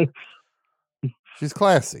 She's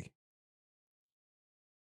classy.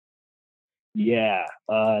 Yeah.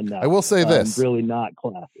 No. I will say this. Really not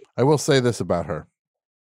classy. I will say this about her.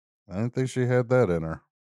 I don't think she had that in her.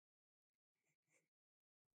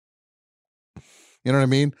 You know what I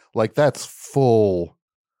mean? Like that's full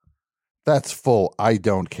I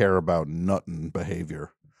don't care about nothing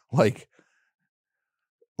behavior. Like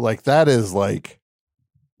that is like,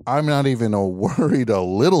 I'm not even worried a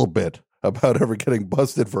little bit about ever getting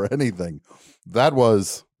busted for anything. That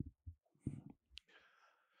was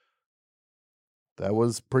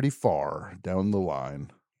pretty far down the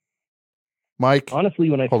line. Mike. Honestly,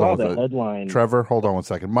 when I saw that headline. Trevor, hold on one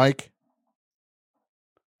second. Mike.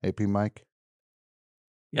 AP Mike.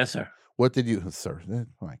 Yes, sir. What did you, sir?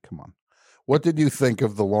 Mike, come on. What did you think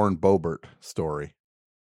of the Lauren Boebert story?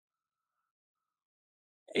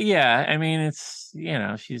 Yeah, I mean, it's,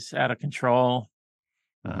 she's out of control.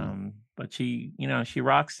 But she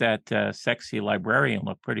rocks that sexy librarian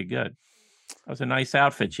look pretty good. That was a nice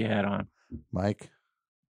outfit you had on. Mike,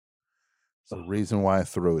 it's the reason why I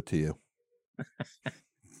threw it to you.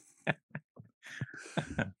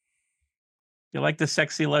 You like the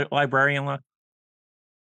sexy librarian look?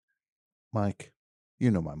 Mike, you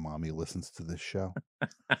know my mommy listens to this show.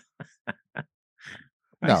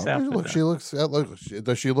 Nice No, outfit, look, though. she looks.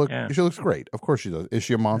 Does she look? Yeah. She looks great. Of course she does. Is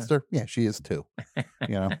she a monster? Yeah, she is too.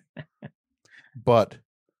 You know, but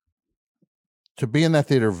to be in that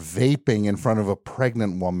theater vaping in front of a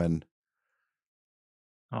pregnant woman.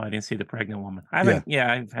 Oh, I didn't see the pregnant woman. I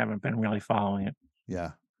haven't been really following it.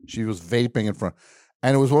 Yeah, she was vaping in front,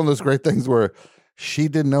 and it was one of those great things where she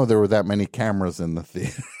didn't know there were that many cameras in the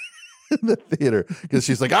theater. In the theater, because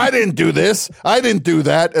she's like, I didn't do this, I didn't do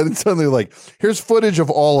that, and suddenly like, here's footage of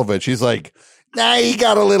all of it. She's like, nah, he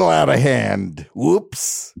got a little out of hand.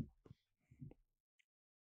 Whoops.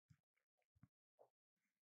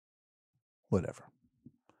 Whatever.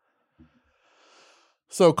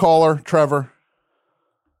 So, caller Trevor.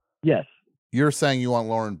 Yes. You're saying you want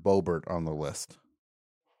Lauren Boebert on the list.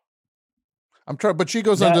 I'm trying, but she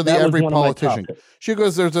goes That- under the that was every one of my top politician. picks. She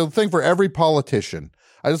goes, there's a thing for every politician.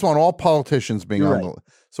 I just want all politicians being You're on right. the.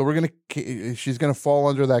 So she's gonna fall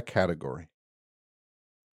under that category.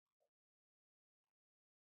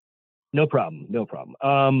 No problem. No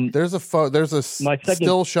problem. There's a still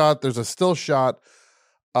shot. There's a still shot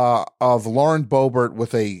of Lauren Boebert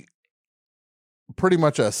with a pretty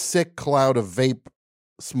much a sick cloud of vape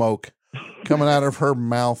smoke coming out of her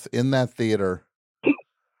mouth in that theater.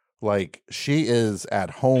 Like, she is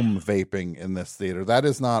at home vaping in this theater. That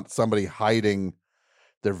is not somebody hiding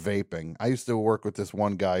their vaping. I used to work with this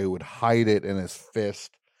one guy who would hide it in his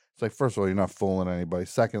fist. It's like, first of all, you're not fooling anybody.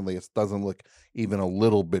 Secondly, it doesn't look even a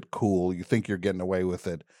little bit cool. You think you're getting away with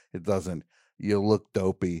it. It doesn't. You look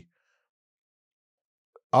dopey.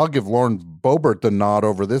 I'll give Lauren Boebert the nod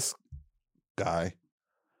over this guy.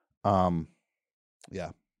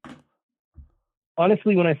 Yeah.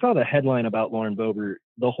 Honestly, when I saw the headline about Lauren Boebert,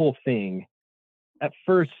 the whole thing, at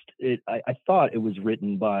first, I thought it was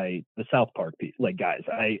written by the South Park guys.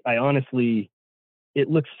 I honestly, it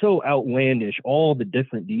looks so outlandish, all the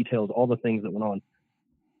different details, all the things that went on.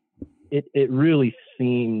 It really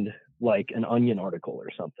seemed like an Onion article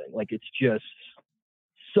or something. Like, it's just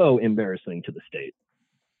so embarrassing to the state.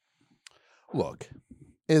 Look,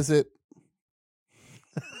 is it?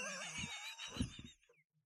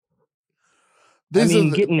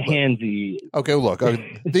 Getting handsy. Okay, look,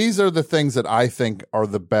 these are the things that I think are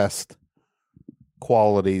the best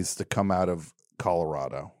qualities to come out of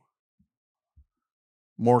Colorado.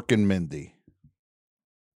 Mork and Mindy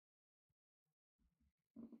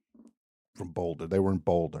from Boulder. They were in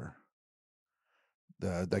Boulder.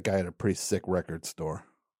 That guy had a pretty sick record store.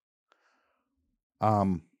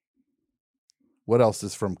 What else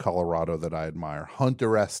is from Colorado that I admire?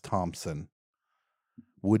 Hunter S. Thompson.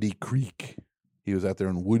 Woody Creek. He was out there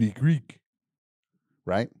in Woody Creek.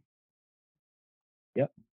 Right?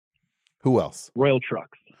 Yep. Who else? Royal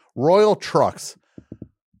Trucks. Royal Trucks.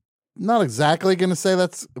 Not exactly going to say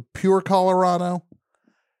that's pure Colorado.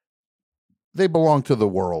 They belong to the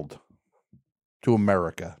world, to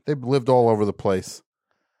America. They've lived all over the place.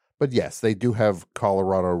 But yes, they do have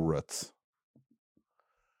Colorado roots.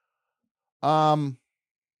 The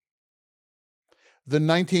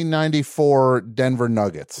 1994 Denver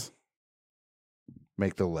Nuggets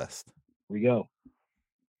make the list. Here we go.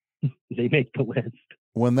 They make the list.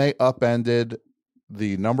 When they upended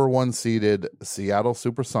the number one seeded Seattle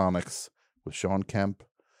Supersonics with Sean Kemp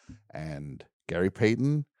and Gary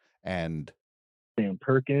Payton and Sam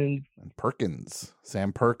Perkins.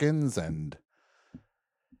 Sam Perkins. And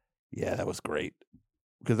yeah, that was great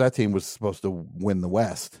because that team was supposed to win the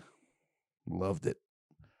West. Loved it.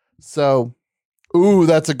 So,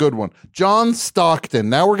 that's a good one. John Stockton.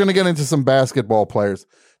 Now we're going to get into some basketball players.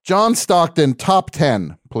 John Stockton, top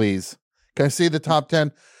 10, please. Can I see the top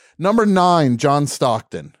 10? Number 9, John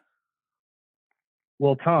Stockton.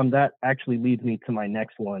 Well, Tom, that actually leads me to my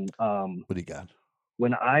next one. What do you got?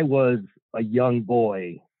 When I was a young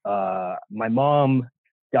boy, my mom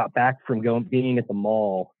got back from being at the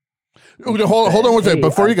mall. Hold on one second.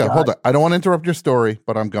 Before you go, hold on. I don't want to interrupt your story,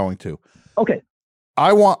 but I'm going to. Okay.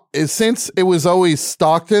 Since it was always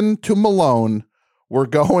Stockton to Malone, we're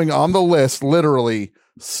going on the list, literally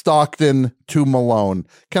Stockton to Malone.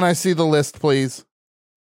 Can I see the list, please?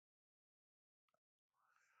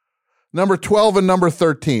 Number 12 and number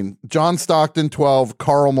 13. John Stockton, 12.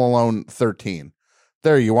 Karl Malone, 13.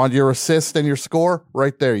 There, you want your assist and your score?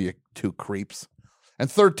 Right there, you two creeps.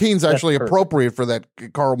 And 13 is actually appropriate for that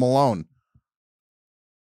Karl Malone.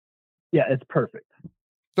 Yeah, it's perfect.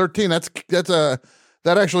 13,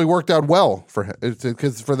 That actually worked out well for him,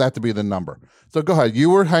 because for that to be the number. So go ahead. You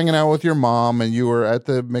were hanging out with your mom, and you were at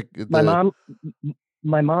the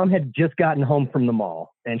My mom had just gotten home from the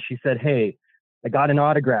mall, and she said, "Hey, I got an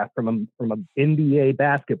autograph from an NBA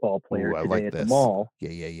basketball player today at the mall."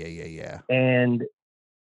 Yeah.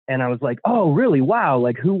 And I was like, "Oh, really? Wow!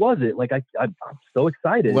 Like, who was it? Like, I'm so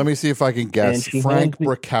excited." Let me see if I can guess. Frank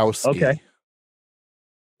Brakowski. Okay.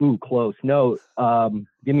 Ooh, close. No.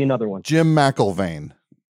 Give me another one. Jim McIlvaine.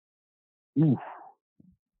 Ooh.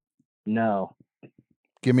 No.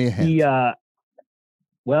 Give me a hint.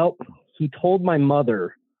 He told my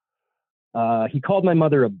mother. He called my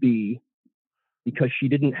mother a B because she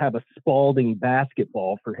didn't have a Spalding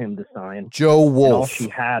basketball for him to sign. Joe Wolf. And all she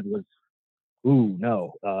had was. Ooh,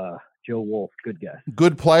 no. Joe Wolf. Good guess.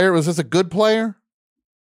 Good player. Was this a good player?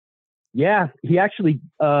 Yeah, he actually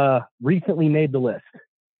recently made the list.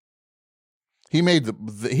 He made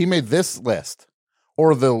this list,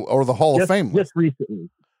 or the Hall of Fame list. Just recently.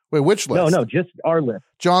 Wait, which list? No, just our list.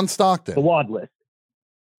 John Stockton. The WAD list.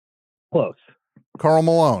 Close. Karl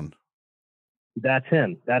Malone. That's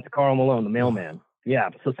him. That's Karl Malone, the mailman. Yeah.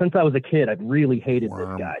 So since I was a kid, I've really hated this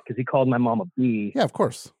guy because he called my mom a B. Yeah, of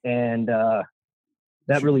course. And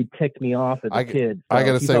that really ticked me off as a kid. So I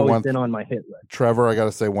got to say always been on my hit list. Trevor, I got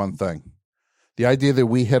to say one thing. The idea that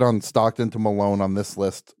we hit on Stockton to Malone on this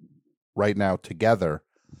list right now together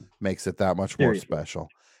makes it that much more special.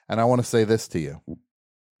 And I want to say this to you.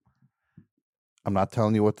 I'm not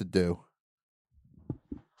telling you what to do,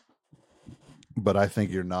 but I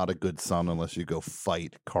think you're not a good son unless you go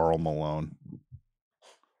fight Karl Malone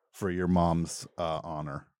for your mom's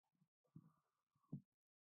honor.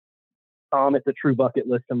 It's a true bucket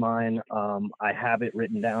list of mine. I have it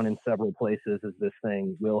written down in several places as this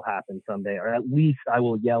thing will happen someday, or at least I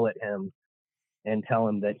will yell at him and tell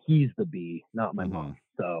him that he's the B, not my mom.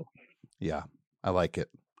 So, yeah, I like it.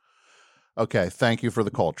 Okay, thank you for the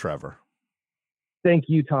call, Trevor. Thank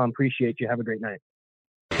you, Tom. Appreciate you. Have a great night.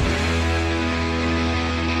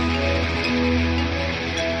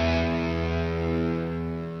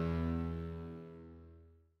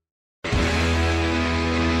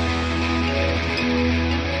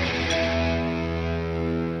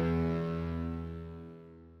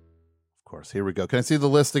 Course. Here we go. Can I see the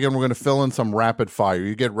list again? We're going to fill in some rapid fire.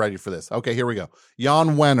 You get ready for this. Okay, here we go.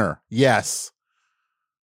 Jan Wenner. Yes.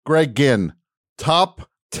 Greg Ginn. Top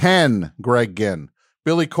 10 Greg Ginn.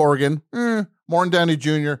 Billy Corgan. Morton Downey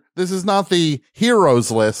Jr. This is not the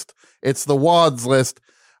heroes list. It's the WADs list.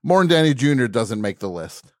 Morton Downey Jr. doesn't make the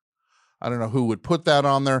list. I don't know who would put that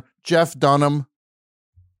on there. Jeff Dunham.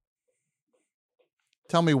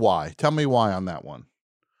 Tell me why. Tell me why on that one.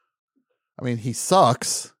 I mean, he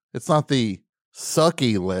sucks. It's not the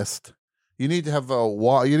sucky list. You need to have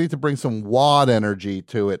you need to bring some WAD energy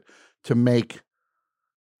to it to make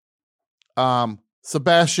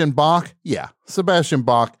Sebastian Bach. Yeah, Sebastian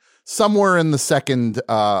Bach somewhere in the second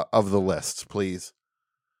of the list, please.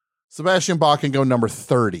 Sebastian Bach can go number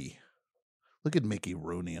 30. Look at Mickey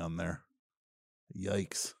Rooney on there.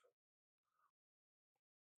 Yikes.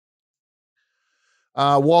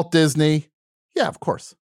 Walt Disney. Yeah, of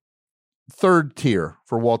course. Third tier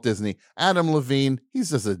for Walt Disney. Adam Levine,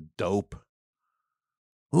 he's just a dope.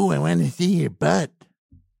 Ooh, I want to see your butt.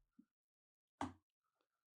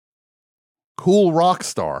 Cool rock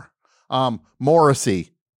star.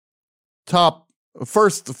 Morrissey. Top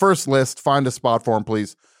first list. Find a spot for him,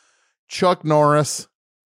 please. Chuck Norris.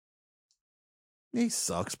 He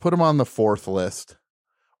sucks. Put him on the 4th list.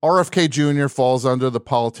 RFK Jr. falls under the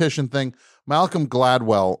politician thing. Malcolm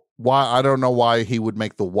Gladwell. Why? I don't know why he would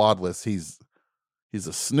make the WAD list. He's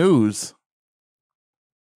a snooze.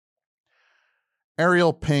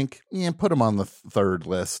 Ariel Pink, yeah, put him on the 3rd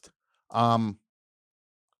list. John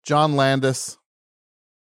Landis.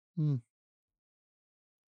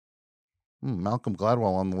 Malcolm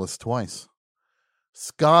Gladwell on the list twice.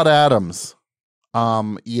 Scott Adams.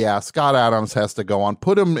 Yeah, Scott Adams has to go on.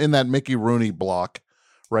 Put him in that Mickey Rooney block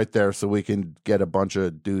right there so we can get a bunch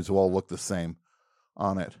of dudes who all look the same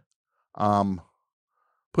on it.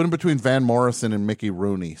 Put him between Van Morrison and Mickey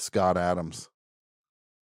Rooney, Scott Adams.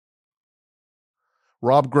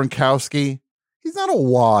 Rob Gronkowski, he's not a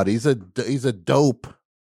WAD. He's a dope.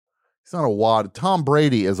 He's not a WAD. Tom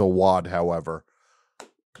Brady is a WAD, however.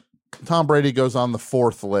 Tom Brady goes on the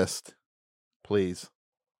 4th list, please.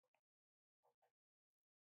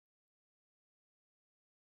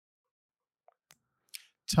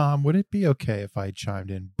 Tom, would it be okay if I chimed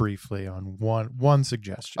in briefly on one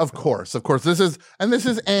suggestion? Of course. This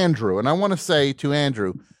is Andrew, and I want to say to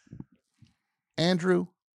Andrew,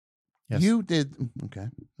 yes. You did okay.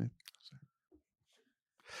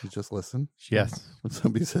 You just listen? Yes. When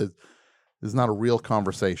somebody says, this is not a real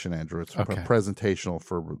conversation, Andrew. It's Okay. a presentational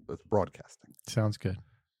for broadcasting. Sounds good.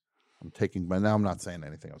 Now I'm not saying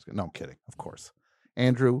anything else. No, I'm kidding. Of course.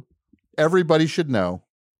 Andrew, everybody should know,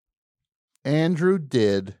 Andrew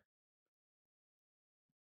did,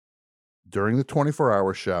 during the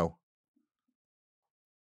 24-hour show,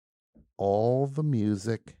 all the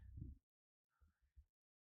music.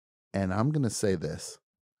 And I'm going to say this.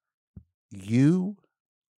 You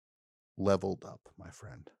leveled up, my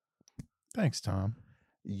friend. Thanks, Tom.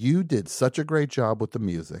 You did such a great job with the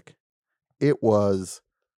music. It was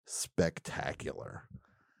spectacular.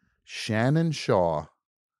 Shannon Shaw,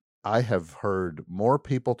 I have heard more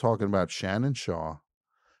people talking about Shannon Shaw,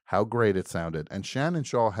 how great it sounded. And Shannon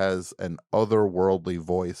Shaw has an otherworldly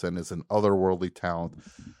voice and is an otherworldly talent.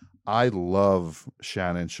 I love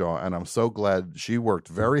Shannon Shaw, and I'm so glad she worked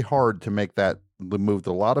very hard to make that, moved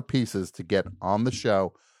a lot of pieces to get on the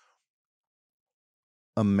show.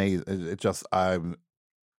 Amazing. It just, I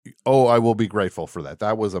will be grateful for that.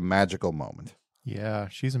 That was a magical moment. Yeah,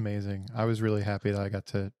 she's amazing. I was really happy that I got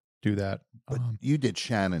to do that. But you did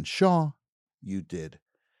Shannon Shaw. You did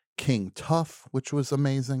King Tough, which was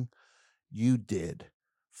amazing. You did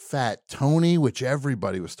Fat Tony, which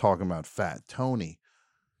everybody was talking about. Fat Tony.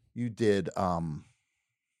 You did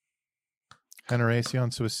Generación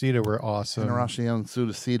Suicida were awesome. Generación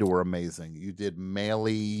Suicida were amazing. You did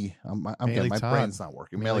Maley. My brain's not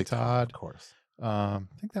working. Maley Todd, of course. I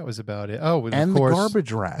think that was about it. Oh, and of course, the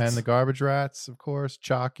Garbage Rats. And the Garbage Rats, of course.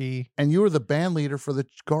 Chalky. And you were the band leader for the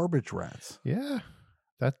Garbage Rats. Yeah.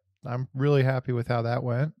 I'm really happy with how that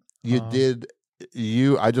went.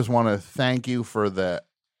 I just want to thank you for the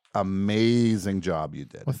amazing job you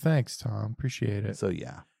did. Well, thanks, Tom. Appreciate it. So,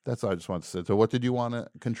 yeah, that's all I just wanted to say. So, what did you want to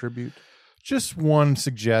contribute? Just one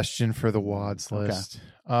suggestion for the WADS list.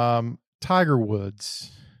 Tiger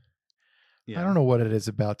Woods. Yeah. I don't know what it is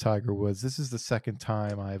about Tiger Woods. This is the second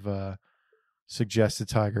time I've suggested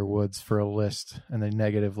Tiger Woods for a list, and a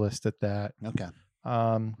negative list at that. Okay.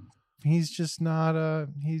 He's just not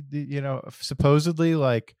supposedly,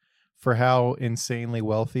 like, for how insanely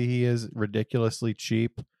wealthy he is, ridiculously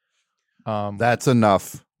cheap. That's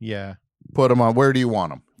enough. Yeah. Put him on. Where do you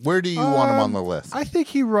want him? Where do you want him on the list? I think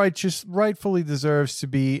he rightfully deserves to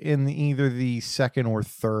be in either the second or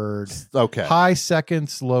third. Okay. High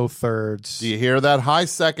seconds, low thirds. Do you hear that? High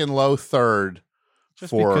second, low third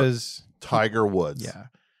because Tiger Woods. Yeah.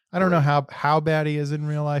 I don't know how bad he is in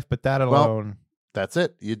real life, but that alone. Well, that's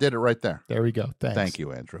it. You did it right there. There we go. Thanks. Thank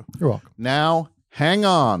you, Andrew. You're welcome. Now, hang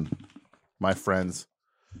on, my friends.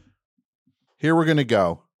 Here we're going to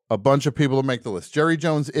go. A bunch of people to make the list. Jerry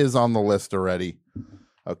Jones is on the list already.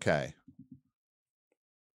 Okay.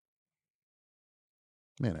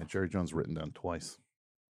 Man, that Jerry Jones written down twice.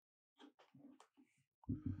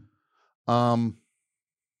 Jim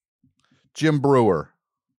Brewer.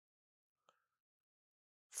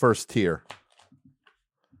 First tier.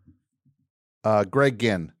 Greg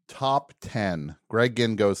Ginn, top 10. Greg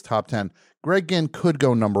Ginn goes top 10. Greg Ginn could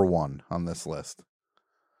go number 1 on this list.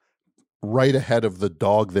 Right ahead of the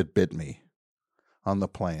dog that bit me on the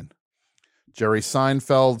plane. Jerry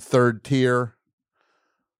Seinfeld, third tier.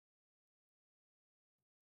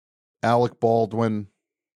 Alec Baldwin,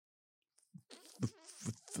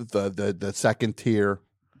 the second tier.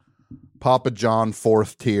 Papa John,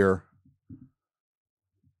 fourth tier.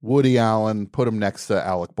 Woody Allen, put him next to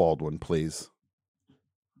Alec Baldwin, please.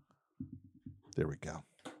 There we go.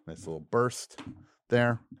 Nice little burst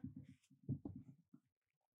there.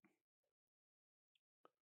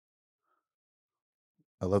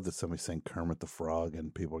 I love that somebody's saying Kermit the Frog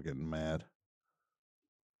and people are getting mad.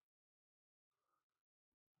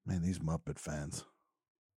 Man, these Muppet fans,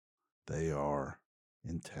 they are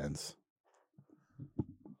intense.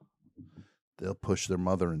 They'll push their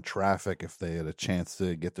mother in traffic if they had a chance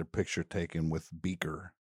to get their picture taken with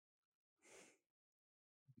Beaker.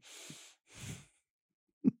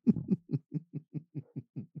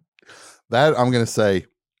 That, I'm going to say,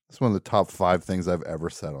 it's one of the top 5 things I've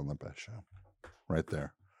ever said on the Best Show. Right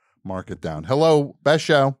there. Mark it down. Hello, Best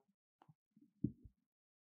Show.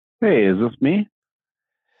 Hey, is this me?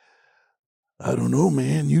 I don't know,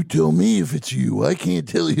 man. You tell me if it's you. I can't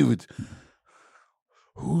tell you it's...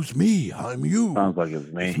 Who's me? I'm you. Sounds like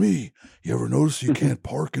it's me. It's me. You ever notice you can't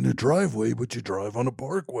park in a driveway, but you drive on a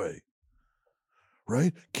parkway?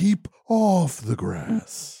 Right? Keep off the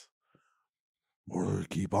grass. Or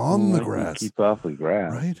keep on the grass. Keep off the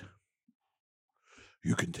grass. Right?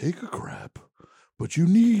 You can take a crap, but you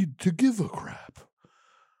need to give a crap.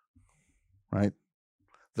 Right?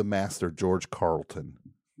 The master, George Carlton,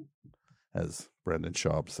 as Brendan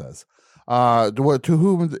Schaub says. To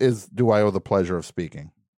whom do I owe the pleasure of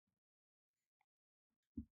speaking?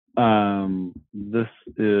 This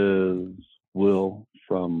is Will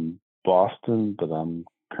from Boston, but I'm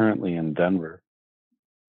currently in Denver.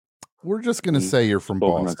 We're just going to say you're from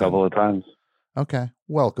Spoken Boston. a couple of times. Okay.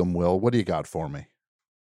 Welcome, Will. What do you got for me?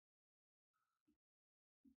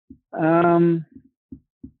 I don't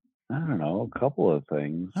know, a couple of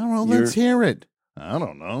things. I don't know. Let's hear it. I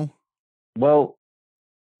don't know. Well,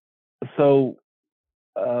 so,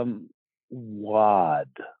 WAD.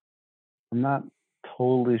 I'm not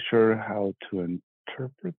totally sure how to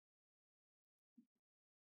interpret.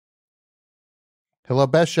 Hello,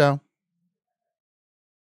 Best Show.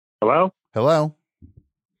 Hello? Hello.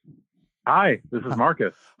 Hi, this is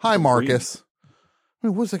Marcus. Hi, Marcus.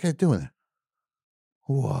 Wait, what's that guy doing?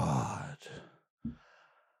 What?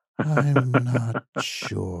 I'm not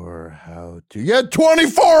sure how to. Yeah,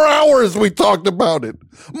 24 hours we talked about it.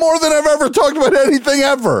 More than I've ever talked about anything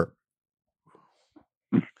ever.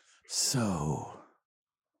 So,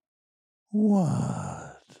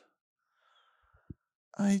 what?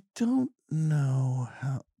 I don't know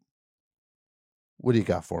how. What do you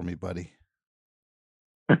got for me, buddy?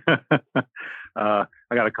 I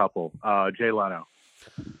got a couple. Jay Leno.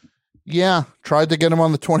 Yeah, tried to get him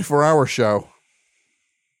on the 24-hour show.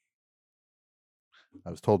 I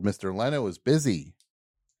was told Mr. Leno was busy.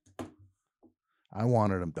 I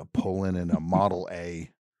wanted him to pull in a Model A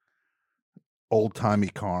old-timey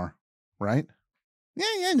car, right?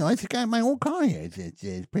 Yeah, no, I got my old car here.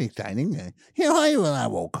 It's pretty exciting. I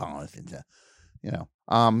have old cars.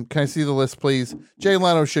 Can I see the list, please? Jay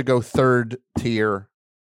Leno should go third tier.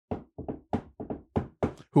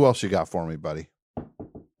 Who else you got for me, buddy?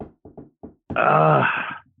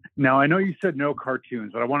 Now, I know you said no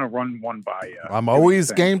cartoons, but I want to run one by you. I'm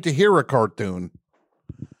always game to hear a cartoon.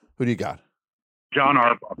 Who do you got? John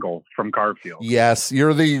Arbuckle from Garfield. Yes,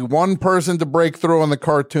 you're the one person to break through on the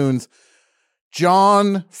cartoons.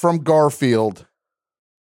 John from Garfield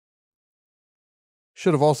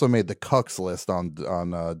should have also made the cucks list on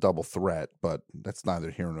Double Threat, but that's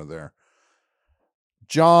neither here nor there.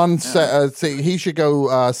 John, he should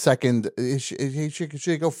go second. Should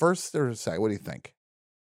he go first or second? What do you think?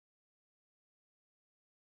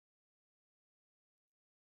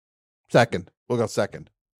 Second. We'll go second.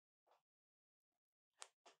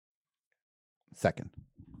 Second.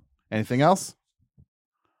 Anything else?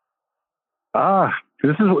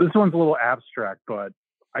 This one's a little abstract, but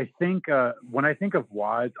I think when I think of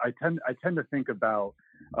WADs, I tend to think about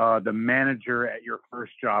the manager at your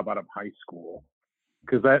first job out of high school,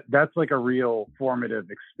 because that's like a real formative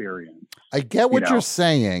experience. I get what you're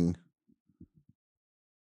saying,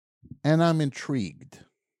 and I'm intrigued.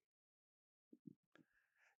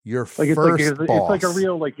 Your first boss. It's like a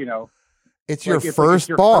real, It's your first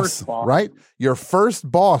boss, right? Your first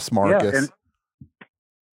boss, Marcus. Yeah, and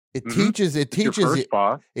it teaches you.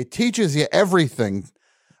 Boss. It teaches you everything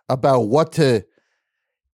about what to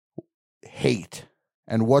hate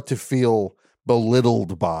and what to feel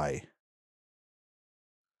belittled by.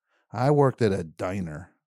 I worked at a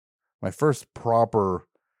diner. My first proper.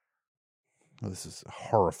 This is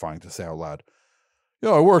horrifying to say out loud.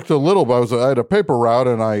 I worked a little, but I had a paper route,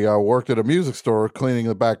 and I worked at a music store cleaning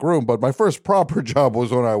the back room. But my first proper job was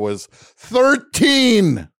when I was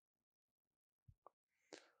 13.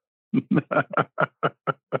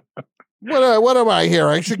 What am I here?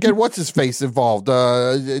 I should get what's his face involved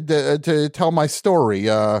to tell my story.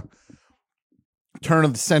 Turn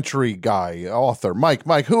of the century guy, author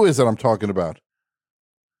Mike. Who is it I'm talking about?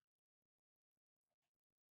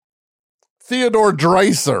 Theodore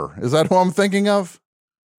Dreiser. Is that who I'm thinking of?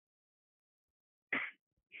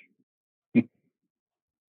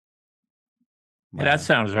 Yeah, that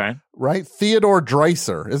sounds right. Right? Theodore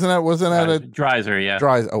Dreiser. Wasn't that a Dreiser, yeah.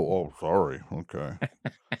 Dreiser. Oh, sorry. Okay.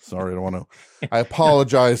 Sorry, I don't want to. I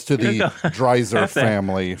apologize to the Dreiser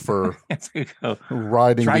family for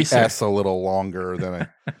riding the S a little longer than I.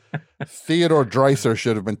 Theodore Dreiser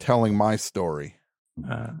should have been telling my story.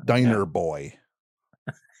 Diner boy.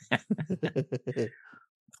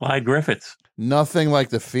 Clyde Griffiths. Nothing like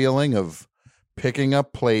the feeling of picking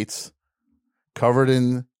up plates covered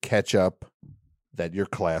in ketchup that your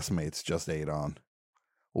classmates just ate on.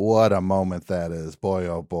 What a moment that is. Boy,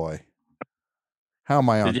 oh boy. How am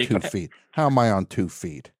I on 2 feet? How am I on 2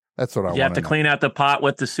 feet? That's what I want to know. You have to clean out the pot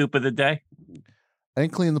with the soup of the day? I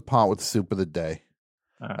didn't clean the pot with the soup of the day.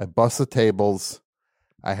 I bust the tables.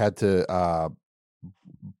 I had to,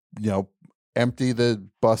 empty the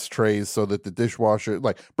bus trays so that the dishwasher,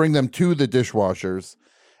 bring them to the dishwashers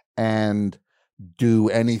and do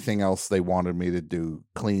anything else they wanted me to do.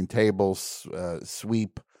 Clean tables,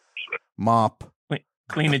 sweep, mop.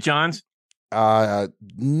 Clean the Johns? I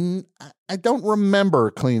don't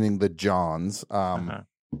remember cleaning the Johns. I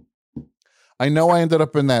know I ended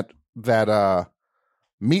up in that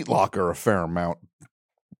meat locker a fair amount,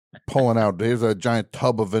 pulling out. There's a giant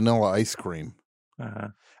tub of vanilla ice cream.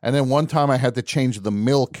 And then one time I had to change the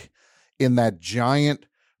milk in that giant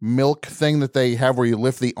milk thing that they have where you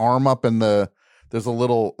lift the arm up and there's a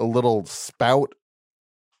little spout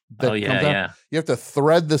that comes out. You have to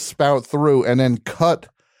thread the spout through and then cut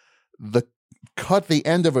the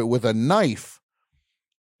end of it with a knife.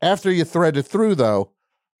 After you thread it through, though,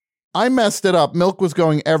 I messed it up. Milk was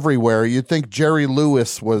going everywhere. You'd think Jerry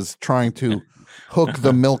Lewis was trying to hook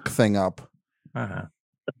the milk thing up.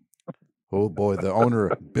 Oh boy, the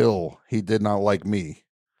owner, Bill, he did not like me.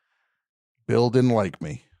 Bill didn't like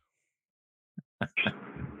me.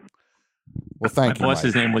 Well, thank you, My Mike.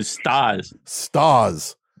 boss's name was Stas.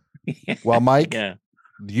 Stas. Well, Mike,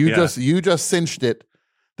 you just cinched it.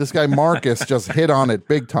 This guy Marcus just hit on it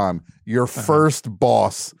big time. Your first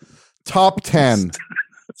boss, top 10.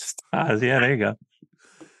 Stas, yeah, there you go.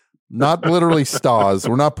 Not literally stars.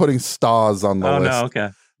 We're not putting stars on the list. No, okay.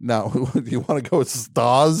 No, you want to go with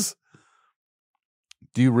stars?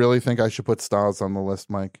 Do you really think I should put stars on the list,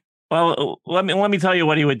 Mike? Well, let me tell you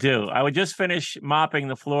what he would do. I would just finish mopping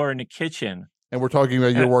the floor in the kitchen. And we're talking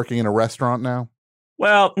about you're working in a restaurant now?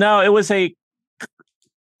 Well, no, it was a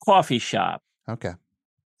coffee shop. Okay.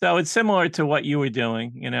 So it's similar to what you were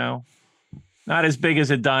doing, not as big as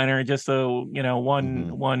a diner, just one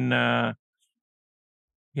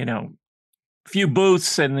few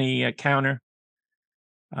booths and the counter.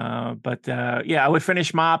 But I would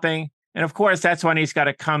finish mopping. And of course, that's when he's got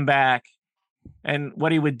to come back. And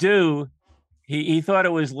what he would do, he thought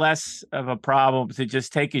it was less of a problem to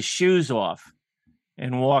just take his shoes off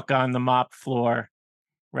and walk on the mop floor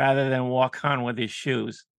rather than walk on with his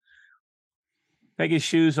shoes. Take his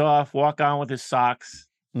shoes off, walk on with his socks,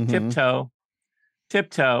 tiptoe.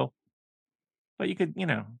 But you could,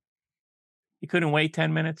 you couldn't wait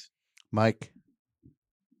 10 minutes. Mike,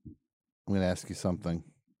 I'm going to ask you something.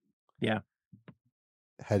 Yeah.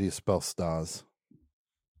 How do you spell stars?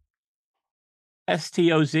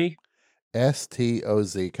 S-T-O-Z.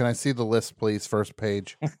 S-T-O-Z. Can I see the list, please? First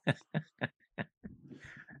page.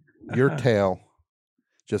 Your tail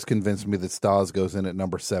just convinced me that stars goes in at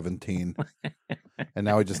number 17. And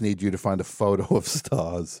now I just need you to find a photo of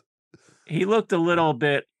stars. He looked a little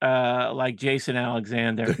bit like Jason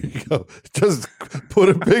Alexander. There you go. Just put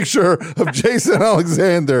a picture of Jason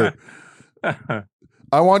Alexander.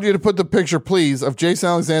 I want you to put the picture, please, of Jason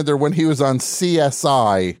Alexander when he was on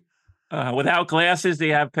CSI. Without glasses? Do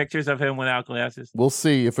you have pictures of him without glasses? We'll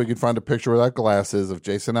see if we can find a picture without glasses of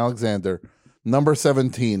Jason Alexander. Number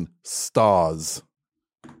 17, stars.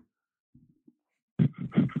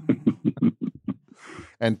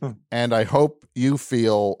 And I hope you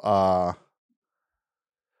feel,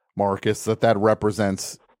 Marcus, that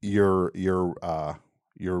represents your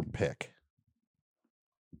pick.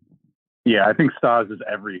 Yeah, I think Stas is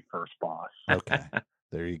every first boss. Okay,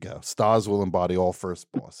 there you go. Stas will embody all first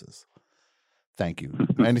bosses. Thank you.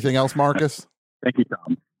 Anything else, Marcus? Thank you,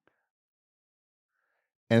 Tom.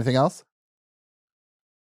 Anything else?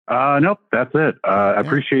 Nope, that's it. I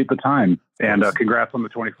appreciate the time, and congrats on the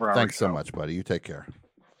 24 hours. Thanks so much, buddy. You take care.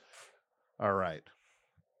 All right.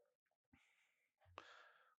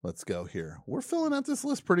 Let's go here. We're filling out this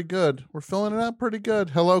list pretty good.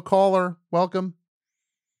 Hello, caller. Welcome.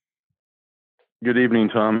 Good evening,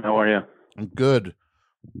 Tom. How are you? I'm good.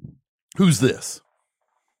 Who's this?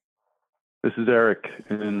 This is Eric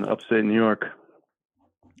in upstate New York.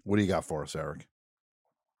 What do you got for us, Eric?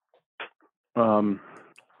 I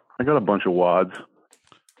got a bunch of wads.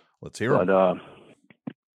 Let's hear them.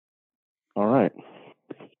 All right.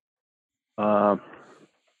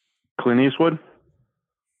 Clint Eastwood?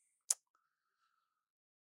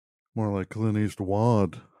 More like Clint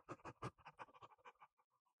Eastwood.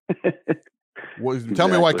 Tell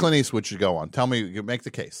me why Clint Eastwood should go on. Tell me, you make the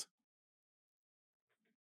case.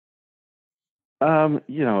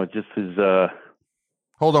 Just his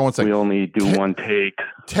hold on one second. We only do one take.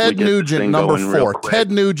 Ted Nugent, number 4. Ted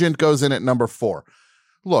Nugent goes in at number 4.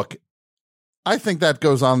 Look, I think that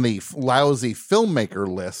goes on the lousy filmmaker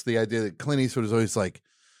list. The idea that Clint Eastwood is always like,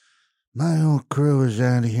 my whole crew is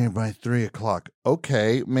out of here by 3:00.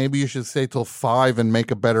 Okay, maybe you should stay till 5 and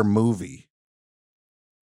make a better movie.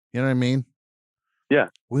 You know what I mean? Yeah.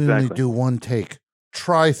 We only do one take.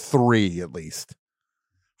 Try 3 at least.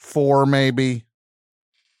 4 maybe.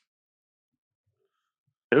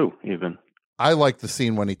 2 even. I like the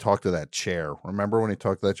scene when he talked to that chair. Remember when he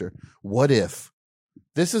talked to that chair? What if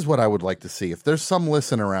This is what I would like to see. If there's some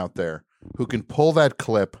listener out there who can pull that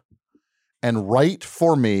clip and write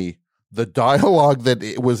for me the dialogue that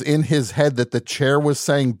it was in his head that the chair was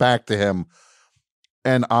saying back to him,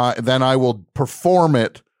 and then I will perform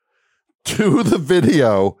it to the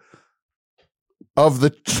video of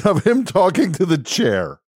him talking to the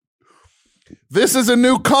chair. This is a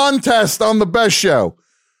new contest on the Best Show.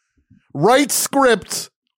 Write scripts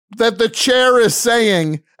that the chair is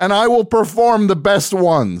saying, and I will perform the best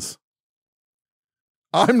ones.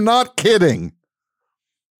 I'm not kidding.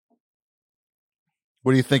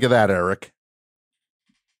 What do you think of that, Eric?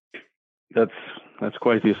 That's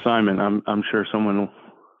quite the assignment. I'm sure someone will.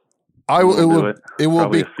 It will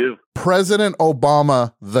Probably be a few. President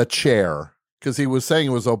Obama, the chair, because he was saying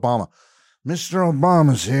it was Obama. Mr.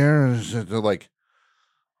 Obama's here. Like,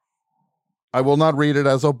 I will not read it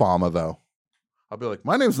as Obama, though. I'll be like,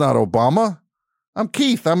 my name's not Obama. I'm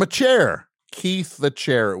Keith. I'm a chair. Keith the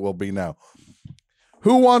chair it will be now.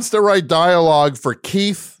 Who wants to write dialogue for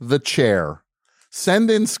Keith the chair?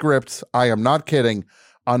 Send in scripts. I am not kidding.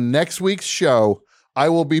 On next week's show, I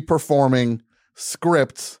will be performing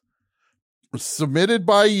scripts submitted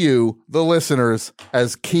by you, the listeners,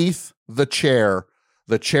 as Keith the chair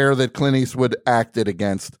that Clint Eastwood acted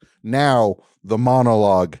against. Now the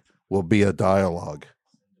monologue will be a dialogue.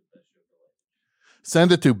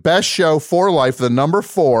 Send it to bestshow4life, the number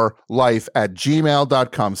 4 life at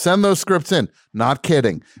gmail.com. Send those scripts in. Not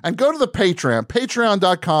kidding. And go to the Patreon,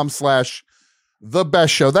 patreon.com/the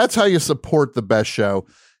best show. That's how you support the Best Show.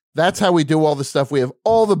 That's how we do all the stuff. We have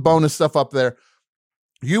all the bonus stuff up there.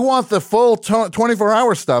 You want the full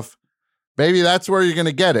 24-hour stuff, baby, that's where you're going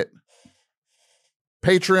to get it.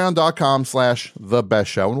 Patreon.com/the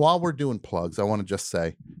best show. And while we're doing plugs, I want to just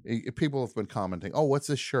say, people have been commenting, oh, what's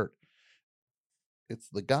this shirt? It's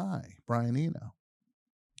the guy, Brian Eno.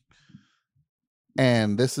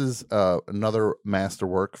 And this is another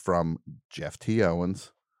masterwork from Jeff T.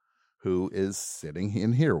 Owens, who is sitting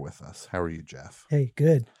in here with us. How are you, Jeff? Hey,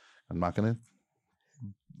 good. I'm not going to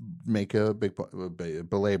make a big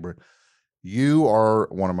belabor. You are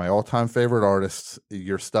one of my all-time favorite artists.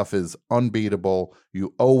 Your stuff is unbeatable.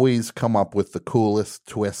 You always come up with the coolest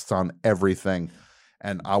twists on everything.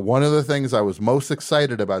 And one of the things I was most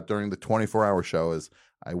excited about during the 24-hour show is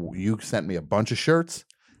you sent me a bunch of shirts,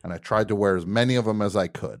 and I tried to wear as many of them as I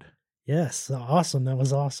could. Yes, awesome. That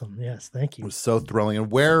was awesome. Yes, thank you. It was so thrilling.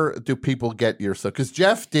 And where do people get your stuff? Because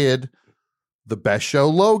Jeff did the Best Show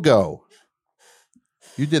logo.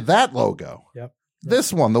 You did that logo. Yep.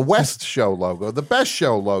 This one, the West Show logo, the Best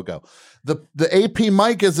Show logo, the AP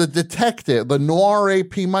Mike is a detective, the noir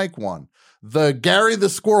AP Mike one. The Gary the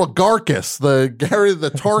Squirrel Garkus, the Gary the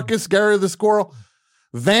Tarkus, Gary the Squirrel,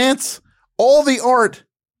 Vance, all the art.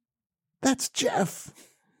 That's Jeff.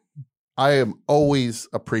 I am always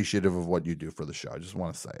appreciative of what you do for the show. I just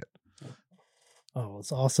want to say it. Oh,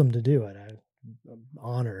 it's awesome to do it. I'm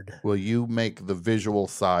honored. Well, you make the visual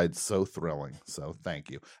side so thrilling. So thank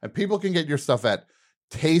you. And people can get your stuff at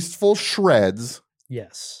Tasteful Shreds.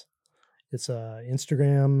 Yes. It's a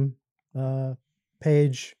Instagram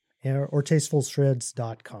page. Or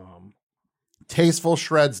tastefulshreds.com.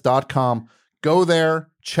 Tastefulshreds.com. Go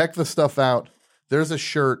there, check the stuff out. There's a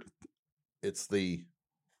shirt. It's the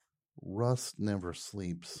Rust Never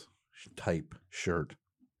Sleeps type shirt.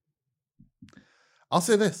 I'll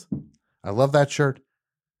say this. I love that shirt.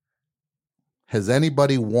 Has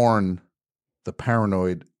anybody worn the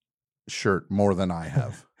Paranoid shirt more than I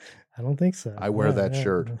have? I don't think so. I wear that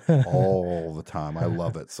shirt all the time. I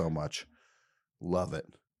love it so much. Love it.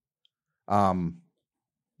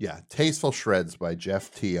 Yeah, Tasteful Shreds by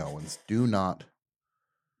Jeff T. Owens. Do not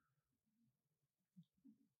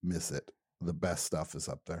miss it. The best stuff is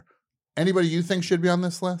up there. Anybody you think should be on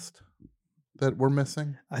this list that we're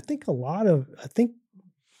missing? I think a lot of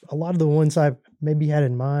the ones I've maybe had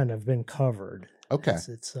in mind have been covered. Okay.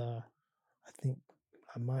 It's I think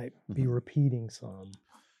I might be repeating some.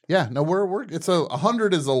 Yeah, no, it's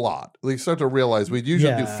 100 is a lot. You start to realize we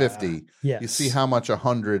usually do 50. Yes. You see how much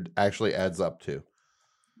 100 actually adds up to.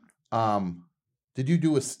 Did you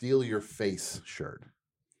do a Steal Your Face shirt?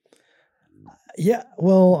 Yeah,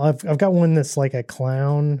 well, I've got one that's like a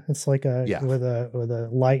clown. It's like with a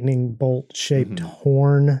lightning bolt shaped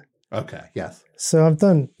horn. Okay, yes. So I've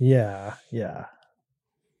done yeah.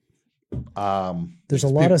 There's a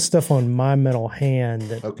lot of stuff on My Metal Hand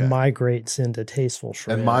that migrates into Tasteful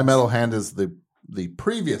Shreds. And My Metal Hand is the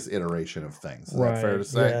previous iteration of things. Is that fair to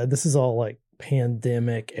say? Yeah, this is all like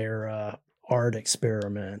pandemic era art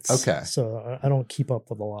experiments. Okay. So I don't keep up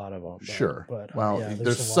with a lot of them. Sure. But well, yeah,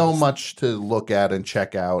 there's so much to look at and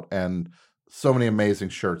check out and so many amazing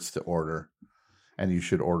shirts to order. and you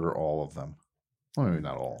should order all of them. Well, maybe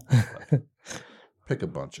not all. But pick a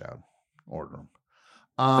bunch out, order them.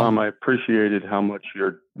 Tom, I appreciated how much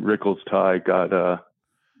your Rickles tie got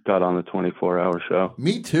on the 24-hour show.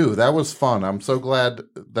 Me too. That was fun. I'm so glad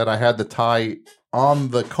that I had the tie on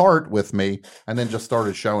the cart with me and then just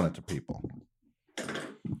started showing it to people.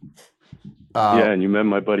 Yeah, and you met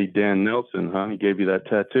my buddy Dan Nelson, huh? He gave you that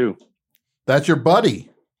tattoo. That's your buddy?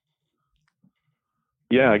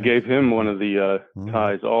 Yeah, I gave him one of the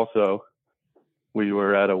ties also. We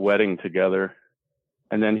were at a wedding together,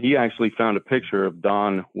 and then he actually found a picture of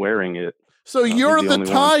Don wearing it. So you're the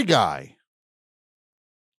tie guy?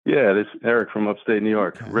 Yeah, this Eric from upstate New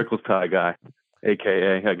York, Rickles tie guy,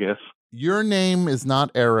 a.k.a., I guess. Your name is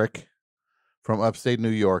not Eric from upstate New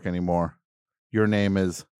York anymore. Your name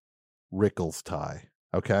is Rickles tie,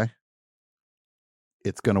 okay?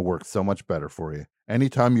 It's going to work so much better for you.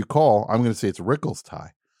 Anytime you call, I'm going to say it's Rickles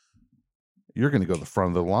tie. You're going to go to the front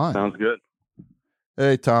of the line. Sounds good.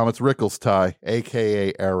 Hey, Tom, it's Rickles tie,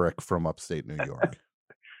 a.k.a. Eric from upstate New York.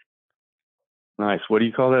 Nice. What do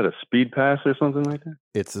you call that? A speed pass or something like that?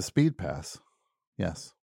 It's a speed pass.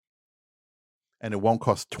 Yes. And it won't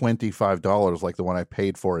cost $25 like the one I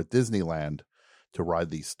paid for at Disneyland to ride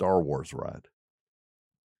the Star Wars ride.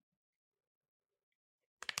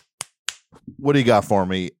 What do you got for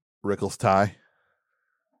me, Rickles tie?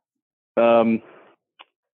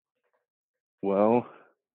 Well,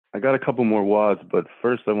 I got a couple more wads, but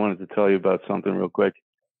first I wanted to tell you about something real quick.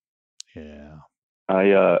 Yeah.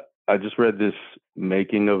 I just read this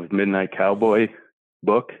Making of Midnight Cowboy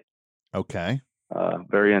book. Okay.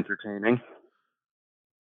 Very entertaining.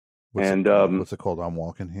 What's it called? I'm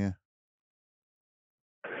Walking Here.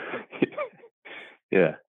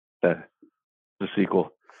 Yeah, the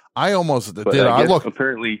sequel. I almost But did. I look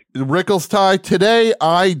apparently Rickles tie today.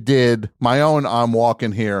 I did my own I'm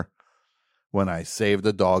Walking Here when I saved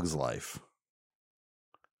a dog's life.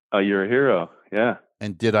 You're a hero. Yeah.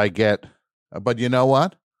 And did I get? But you know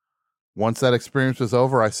what? Once that experience was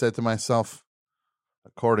over, I said to myself,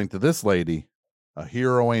 according to this lady, a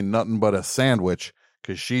hero ain't nothing but a sandwich,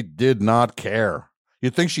 because she did not care.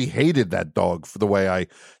 You'd think she hated that dog for the way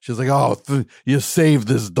she was like, oh, you saved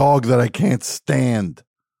this dog that I can't stand.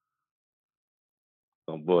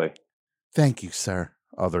 Oh, boy. Thank you, sir.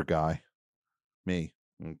 Other guy. Me.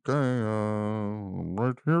 Okay, I'm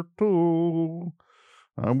right here, too.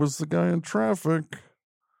 I was the guy in traffic.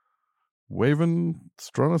 Waving,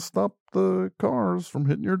 trying to stop the cars from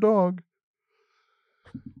hitting your dog.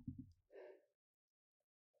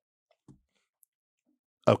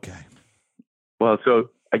 Okay. Well, so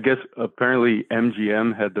I guess apparently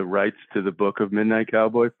MGM had the rights to the book of Midnight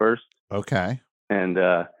Cowboy first. Okay. And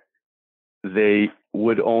they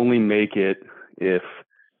would only make it if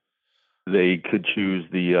they could choose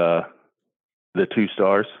the 2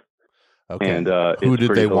 stars. Okay. And who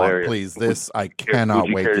did they hilarious. want, please? This I cannot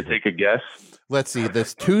wait to take a guess. Let's see.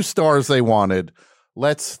 There's 2 stars they wanted.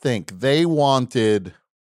 Let's think. They wanted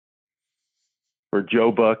for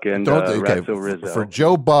Joe Buck and Ratso Rizzo. For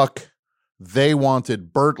Joe Buck, they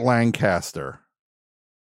wanted Burt Lancaster.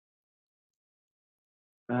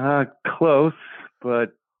 Close,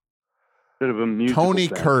 but bit of a musical. Tony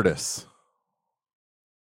Curtis.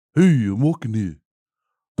 Hey, I'm walking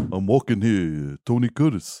here. Tony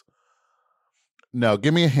Curtis. No,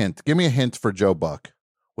 give me a hint. Give me a hint for Joe Buck.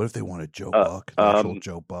 What if they wanted Joe Buck? The actual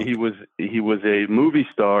Joe Buck. He was a movie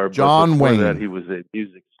star. John but Wayne. That he was a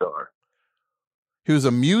music star. He was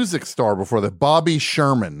a music star before that. Bobby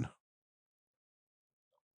Sherman.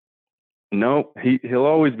 No, he'll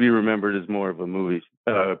always be remembered as more of a music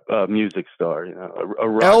star. You know, a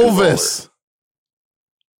rock Elvis.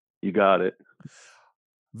 You got it.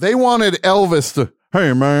 They wanted Elvis to.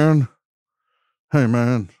 Hey man,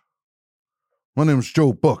 my name's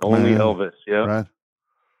Joe Buck. Only man. Elvis, yeah.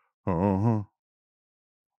 Right.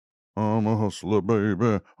 I'm a hustler,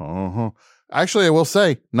 baby. Actually, I will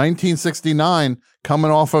say, 1969,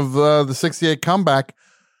 coming off of the 68 comeback,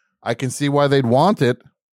 I can see why they'd want it.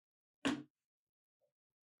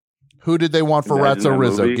 Who did they want for Ratso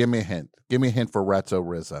Rizzo? Movie. Give me a hint. Give me a hint for Ratso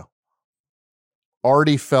Rizzo.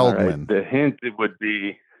 Artie Feldman. Right. The hint it would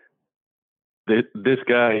be that this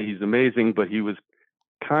guy, he's amazing, but he was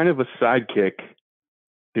kind of a sidekick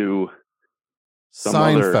to some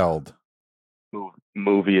Seinfeld. Other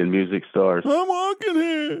movie and music stars. I'm walking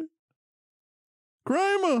here.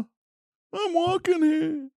 Kramer. I'm walking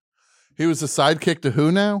here. He was a sidekick to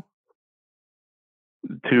who now?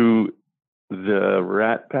 To the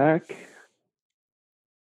Rat Pack.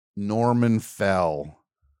 Norman Fell.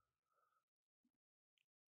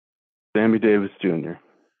 Sammy Davis Jr.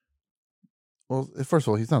 Well, first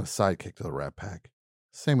of all, he's not a sidekick to the Rat Pack.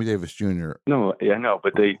 Sammy Davis Jr. No, yeah, I know,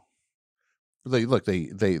 but they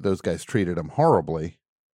those guys treated him horribly.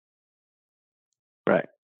 Right.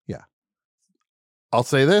 Yeah. I'll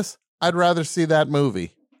say this. I'd rather see that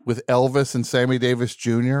movie with Elvis and Sammy Davis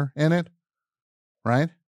Jr. in it. Right?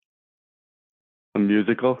 A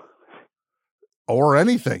musical? Or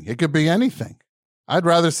anything. It could be anything. I'd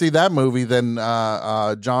rather see that movie than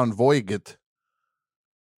John Voight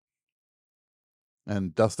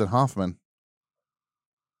and Dustin Hoffman.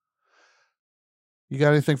 You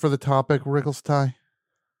got anything for the topic, Rickles Ty?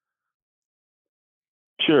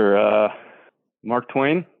 Sure. Mark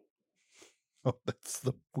Twain? Oh, that's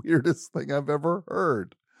the weirdest thing I've ever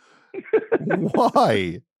heard.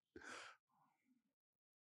 Why?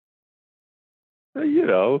 You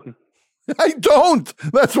know. I don't.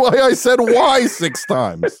 That's why I said why 6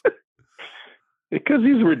 times. Because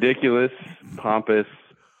he's ridiculous, pompous,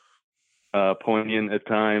 poignant at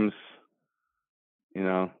times. You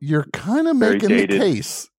know. You're kind of making the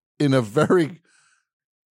case in a very...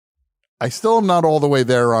 I still am not all the way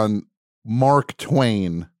there on Mark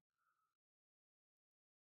Twain.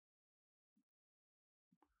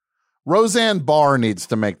 Roseanne Barr needs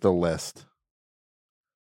to make the list.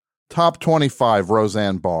 Top 25,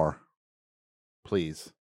 Roseanne Barr.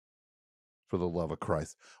 Please. For the love of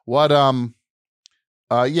Christ. What,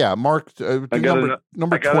 yeah, Mark,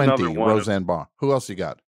 number 20, Roseanne Barr. Who else you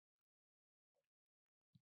got?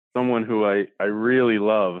 Someone who I really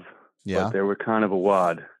love, yeah, but they were kind of a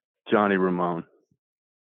wad. Johnny Ramone.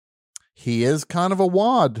 He is kind of a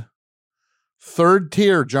wad. 3rd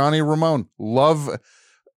tier, Johnny Ramone. Love,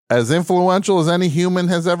 as influential as any human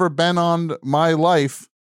has ever been on my life.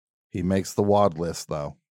 He makes the wad list,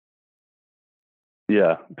 though.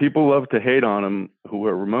 Yeah, people love to hate on him who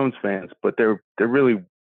are Ramones fans, but they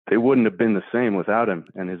wouldn't have been the same without him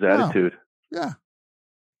and his attitude. Yeah.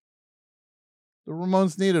 The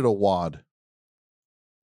Ramones needed a wad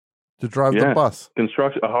to drive the bus.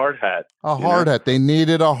 Construct a hard hat. A hard hat. They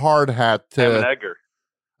needed a hard hat to ham and egger.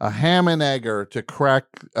 A ham and egger to crack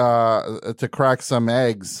some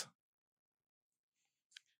eggs.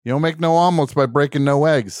 You don't make no omelets by breaking no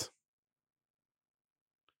eggs.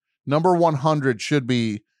 Number 100 should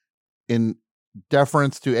be, in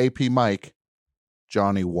deference to AP Mike,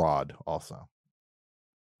 Johnny Wad also.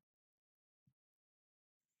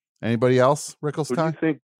 Anybody else, Rickles? Who do you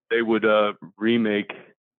think they would remake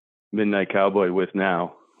Midnight Cowboy with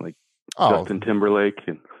now? Like Justin Timberlake?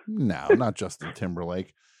 No, not Justin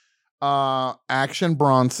Timberlake. Action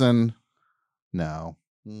Bronson. No.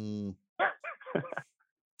 Let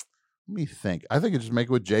me think. I think I just make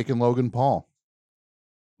it with Jake and Logan Paul.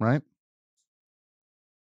 Right?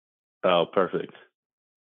 Oh, perfect.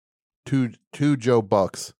 Two Joe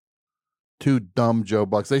Bucks. 2 dumb Joe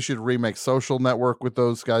Bucks. They should remake Social Network with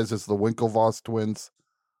those guys as the Winklevoss twins.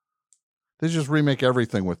 They just remake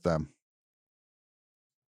everything with them.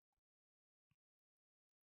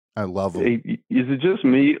 I love them. Is it just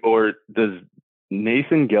me, or does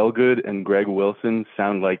Nathan Gelgood and Greg Wilson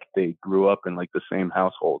sound like they grew up in like the same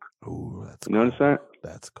household? Ooh, that's you notice that?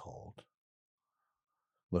 That's cold.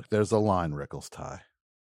 Look, there's a line, Rickles Tie.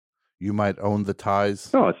 You might own the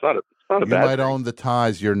ties. No, it's not a bad You might thing. own the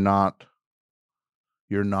ties. You're not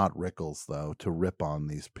Rickles, though, to rip on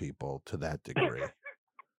these people to that degree.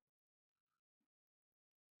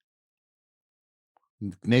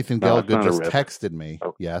 Nathan Gelgood just texted me.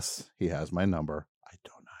 Oh. Yes, he has my number. I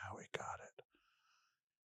don't know how he got it.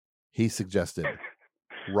 He suggested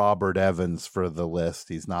Robert Evans for the list.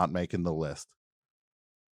 He's not making the list.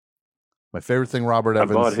 My favorite thing, Robert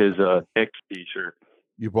Evans. I bought his Knicks t-shirt.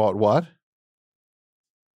 You bought what?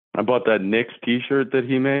 I bought that Knicks t-shirt that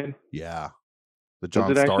he made. Yeah. The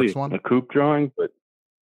John Starks one? A coupe drawing, but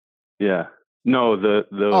yeah. No,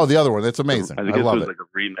 the other one. That's amazing. I think I this love was it. like a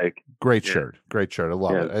remake. Great shirt. Great shirt. I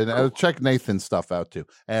love it. And cool. Check Nathan's stuff out too.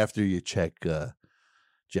 After you check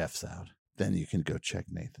Jeff's out, then you can go check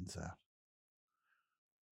Nathan's out.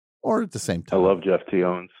 Or at the same time. I love Jeff T.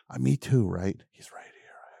 Owens. Me too, right? He's right here.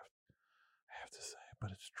 I have to say it,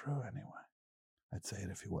 but it's true anyway. I'd say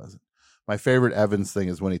it if he wasn't. My favorite Evans thing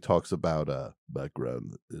is when he talks about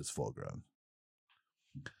background is foreground.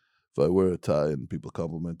 If I wear a tie and people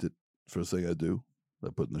compliment it, first thing I do, I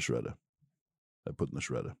put in the shredder.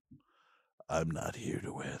 I'm not here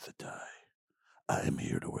to wear the tie. I am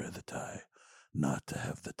here to wear the tie, not to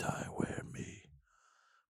have the tie wear me.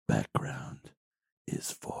 Background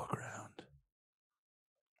is foreground.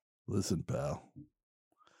 Listen, pal.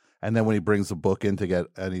 And then when he brings a book in to get,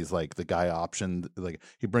 and he's like, the guy optioned, like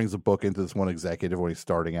he brings a book into this one executive when he's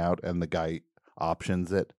starting out, and the guy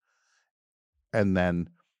options it. And then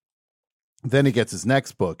Then he gets his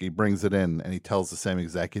next book. He brings it in and he tells the same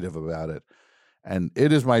executive about it. And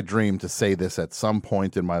it is my dream to say this at some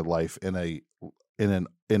point in my life in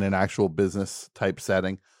an actual business type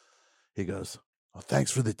setting. He goes, "Oh,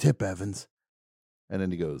 thanks for the tip, Evans." And then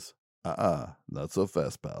he goes, not so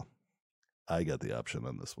fast, pal. I got the option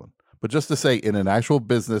on this one. But just to say in an actual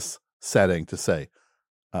business setting, to say,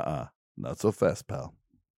 not so fast, pal,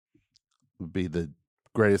 would be the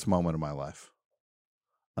greatest moment of my life.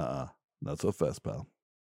 Not so fast, pal.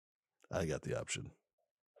 I got the option.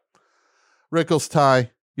 Rickles,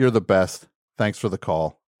 Ty, you're the best. Thanks for the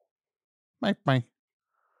call. Bye.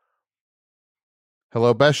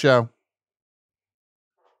 Hello, Best Show.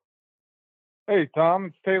 Hey, Tom.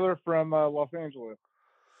 It's Taylor from Los Angeles.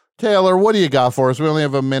 Taylor, what do you got for us? We only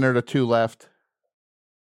have a minute or two left.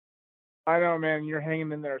 I know, man. You're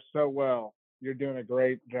hanging in there so well. You're doing a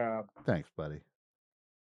great job. Thanks, buddy.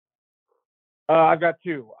 I've got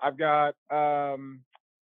two. I've got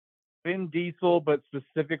Vin Diesel, but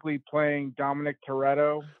specifically playing Dominic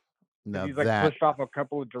Toretto. Now he's pushed off a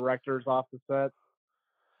couple of directors off the set.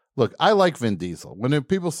 Look, I like Vin Diesel. When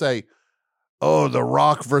people say, "Oh, The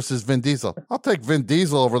Rock versus Vin Diesel," I'll take Vin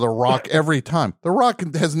Diesel over The Rock every time. The Rock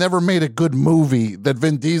has never made a good movie that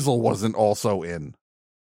Vin Diesel wasn't also in.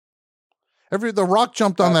 The Rock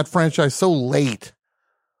jumped on that franchise so late.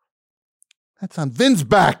 That's on Vin's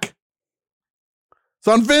back. It's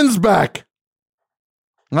on Vin's back.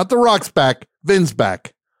 Not The Rock's back. Vin's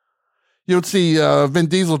back. You don't see Vin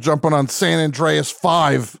Diesel jumping on San Andreas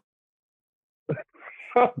 5.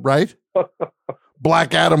 Right?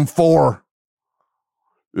 Black Adam 4.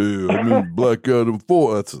 Yeah, I'm in Black Adam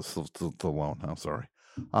 4. That's alone. I'm sorry.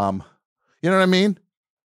 You know what I mean?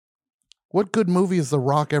 What good movie has The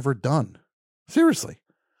Rock ever done? Seriously.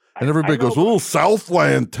 And everybody goes, "Oh,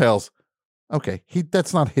 Southland Tales." Okay,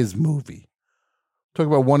 that's not his movie. Talk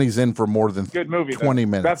about one he's in for more than good movie, 20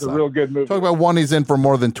 minutes. That's a real good movie. Talk about one he's in for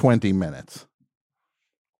more than 20 minutes.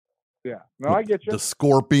 Yeah. No, I get you. The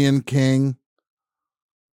Scorpion King.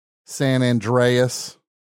 San Andreas.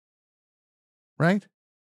 Right?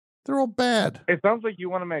 They're all bad. It sounds like you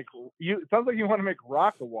want to make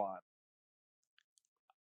Rock a wad.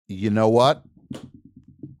 You know what?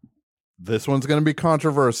 This one's going to be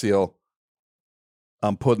controversial.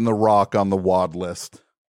 I'm putting The Rock on the wad list.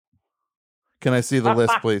 Can I see the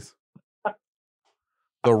list, please?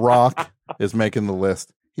 The Rock is making the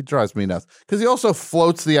list. He drives me nuts because he also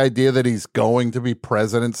floats the idea that he's going to be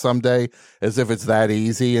president someday as if it's that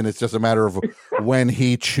easy and it's just a matter of when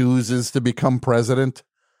he chooses to become president.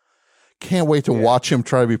 Can't wait to watch him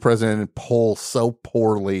try to be president and poll so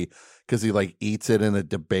poorly because he eats it in a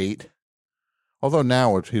debate. Although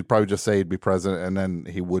now he'd probably just say he'd be president and then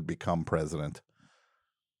he would become president.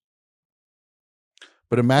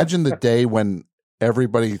 But imagine the day when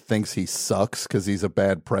everybody thinks he sucks because he's a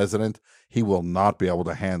bad president. He will not be able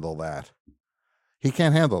to handle that. He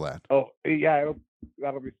can't handle that. Oh, yeah,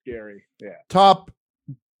 that'll be scary. Yeah. Top,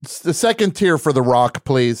 the second tier for The Rock,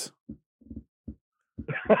 please.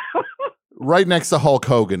 Right next to Hulk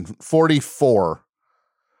Hogan, 44.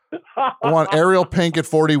 I want Ariel Pink at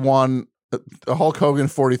 41, Hulk Hogan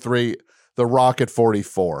 43, The Rock at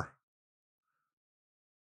 44.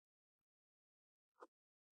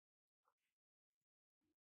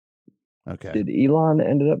 Okay. Did Elon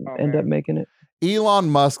end up making it? Elon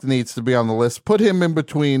Musk needs to be on the list. Put him in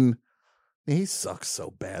between. He sucks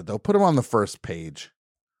so bad, though. Put him on the first page.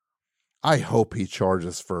 I hope he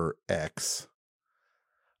charges for X.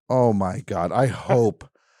 Oh, my God. I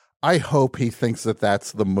hope he thinks that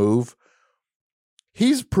that's the move.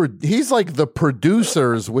 He's like the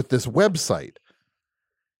producers with this website.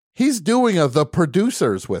 He's doing the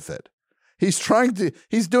producers with it. He's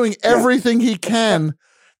doing everything he can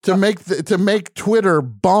to make Twitter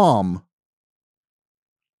bomb.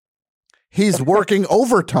 He's working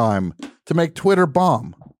overtime to make Twitter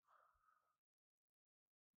bomb.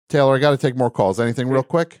 Taylor, I got to take more calls. Anything real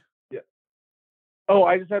quick? Yeah. Oh,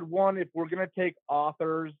 I just had one. If we're gonna take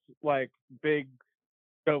authors, like big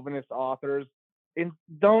chauvinist authors,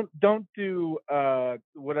 don't do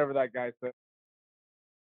whatever that guy said.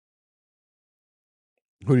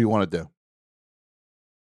 Who do you want to do?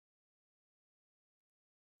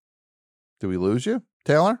 Do we lose you,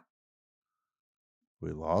 Taylor?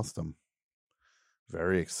 We lost him.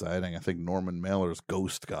 Very exciting. I think Norman Mailer's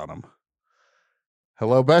ghost got him.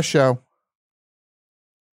 Hello, Best Show.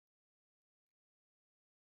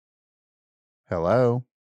 Hello.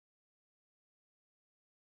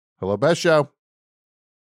 Hello, Best Show.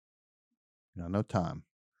 No time.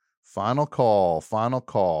 Final call.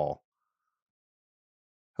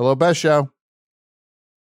 Hello, Best Show.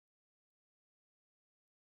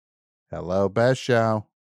 Hello, Best Show.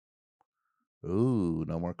 Ooh,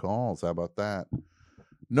 no more calls. How about that?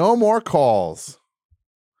 No more calls.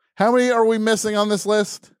 How many are we missing on this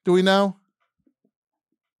list? Do we know?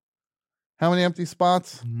 How many empty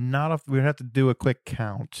spots? We'd have to do a quick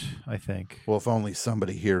count, I think. Well, if only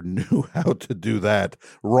somebody here knew how to do that.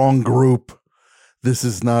 Wrong group. This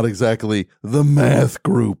is not exactly the math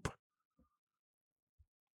group.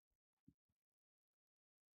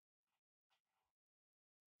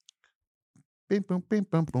 Beep, boom, beep,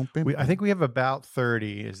 boom, boom, beep, I think we have about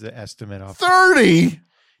 30 is the estimate of 30.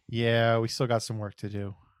 Yeah, we still got some work to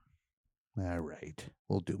do. All right.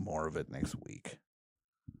 We'll do more of it next week.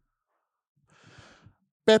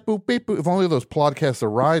 Beep, boop, beep, boop. If only those Plodcaster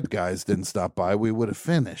Ride guys didn't stop by, we would have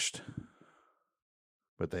finished.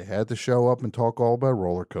 But they had to show up and talk all about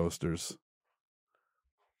roller coasters.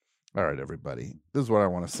 All right, everybody. This is what I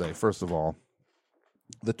want to say. First of all,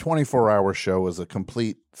 the 24-hour show was a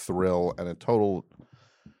complete thrill and a total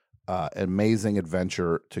amazing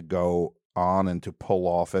adventure to go on and to pull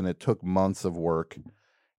off. And it took months of work.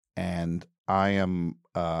 And I am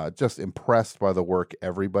just impressed by the work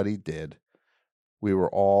everybody did. We were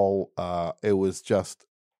all, it was just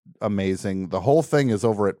amazing. The whole thing is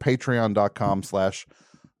over at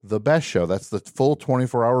patreon.com/thebestshow. That's the full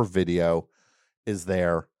 24-hour video is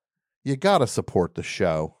there. You got to support the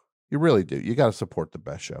show. You really do. You got to support the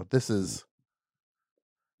Best Show.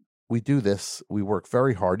 We do this. We work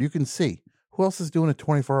very hard. You can see who else is doing a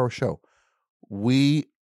 24-hour show. We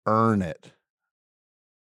earn it.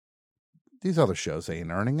 These other shows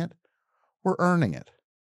ain't earning it. We're earning it.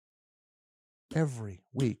 Every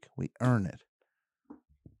week we earn it. We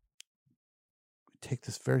take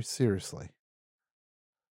this very seriously.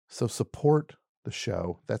 So support the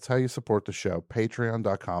show. That's how you support the show.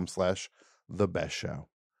 Patreon.com/thebestshow.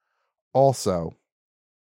 Also,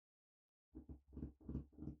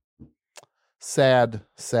 sad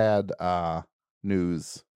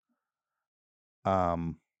news.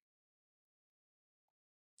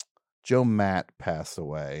 Joe Matt passed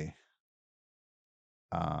away.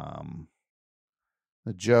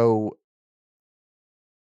 Joe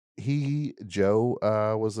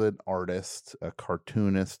was an artist, a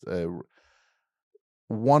cartoonist,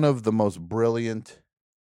 one of the most brilliant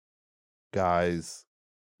guys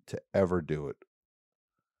to ever do it.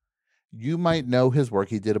 You might know his work.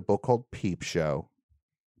 He did a book called Peep Show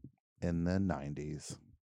in the 90s.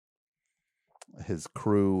 His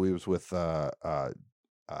crew, he was with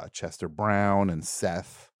Chester Brown and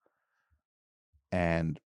Seth.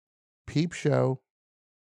 And Peep Show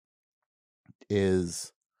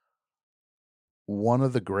is one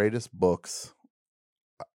of the greatest books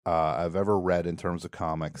I've ever read in terms of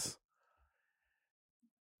comics,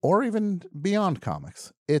 or even beyond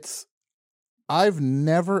comics. I've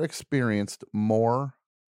never experienced more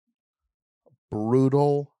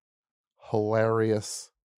brutal,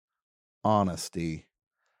 hilarious honesty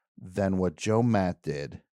than what Joe Matt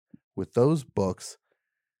did with those books.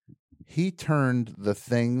 He turned the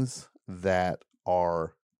things that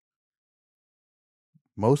are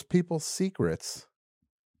most people's secrets,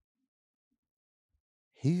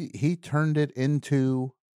 he turned it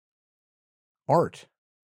into art.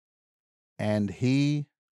 And he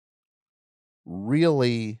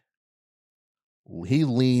leaned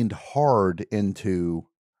hard into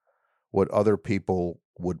what other people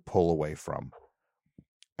would pull away from.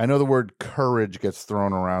 I know the word courage gets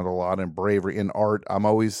thrown around a lot, and bravery in art. I'm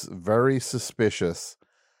always very suspicious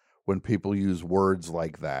when people use words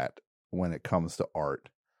like that when it comes to art.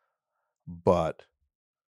 But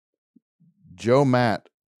Joe Matt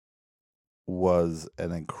was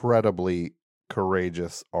an incredibly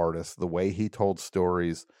courageous artist. The way he told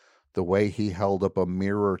stories, the way he held up a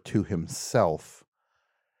mirror to himself,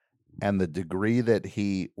 and the degree that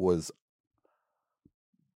he was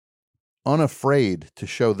unafraid to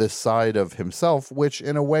show this side of himself, which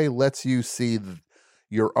in a way lets you see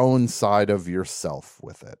your own side of yourself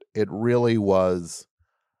with it. It really was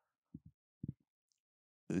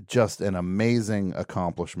just an amazing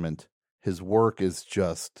accomplishment. His work is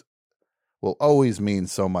will always mean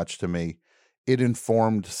so much to me. It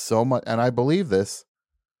informed so much, and I believe this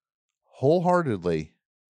wholeheartedly.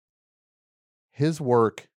 His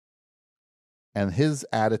work and his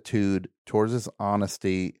attitude towards his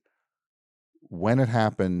honesty when it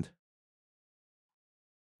happened,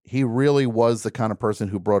 he really was the kind of person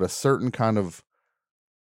who brought a certain kind of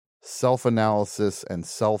self-analysis and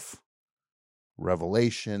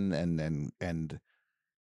self-revelation and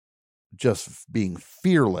just being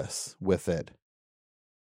fearless with it.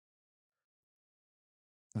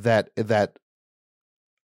 That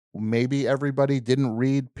maybe everybody didn't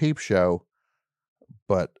read Peep Show,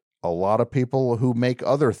 but a lot of people who make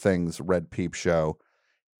other things read Peep Show,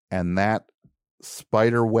 and that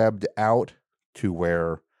spider webbed out to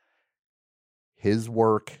where his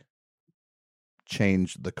work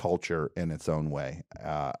changed the culture in its own way.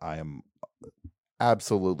 I am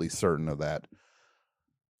absolutely certain of that.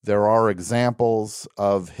 There are examples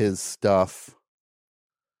of his stuff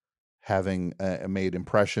having made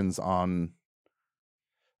impressions on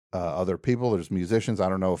other people. There's musicians. I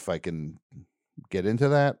don't know if I can get into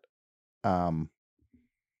that. Well,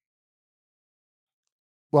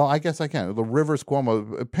 I guess I can. The Rivers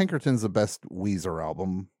Cuomo, Pinkerton's the best Weezer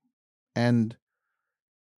album, and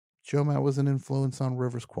Joe Matt was an influence on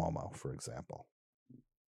Rivers Cuomo, for example.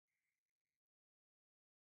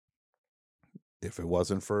 If it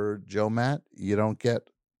wasn't for Joe Matt, you don't get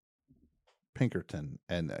Pinkerton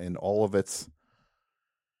and in all of its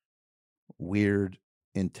weird,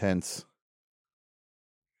 intense,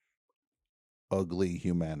 ugly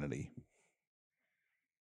humanity.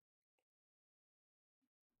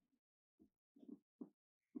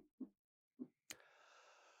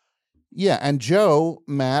 Yeah, and Joe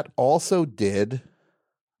Matt also did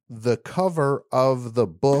the cover of the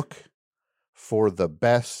book for the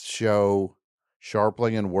Best Show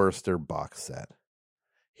Sharpling and Worcester box set.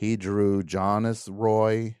 He drew Jonas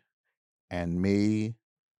Roy and me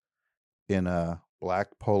in a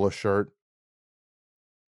black polo shirt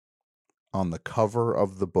on the cover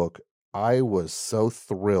of the book. I was so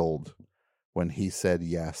thrilled when he said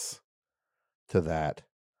yes to that.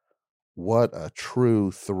 What a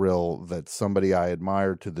true thrill that somebody I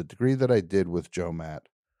admired to the degree that I did with Joe Matt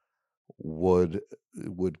would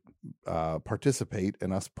participate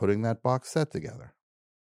in us putting that box set together.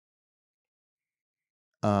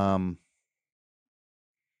 I'm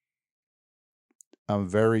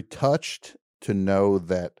very touched to know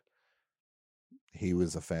that he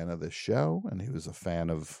was a fan of this show and he was a fan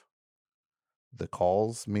of the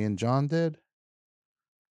calls me and John did.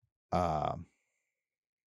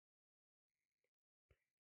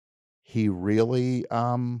 He really,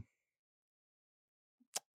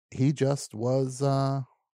 he just was, the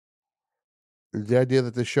idea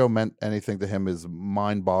that the show meant anything to him is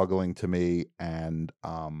mind-boggling to me, and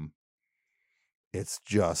it's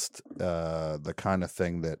just the kind of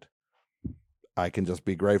thing that I can just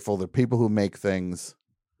be grateful that people who make things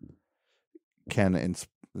can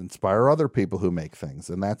inspire other people who make things,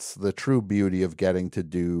 and that's the true beauty of getting to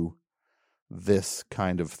do this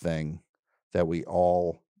kind of thing, that we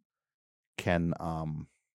all can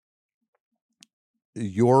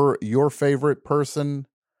your favorite person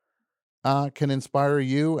can inspire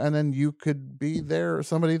you, and then you could be there,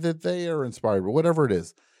 somebody that they are inspired by, whatever it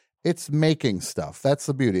is. It's making stuff. That's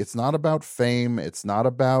the beauty. It's not about fame. It's not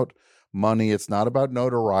about money. It's not about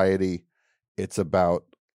notoriety. It's about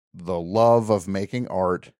the love of making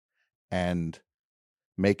art and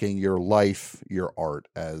making your life your art,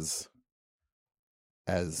 as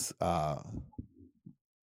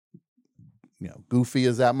goofy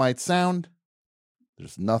as that might sound.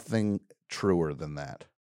 There's nothing truer than that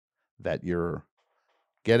you're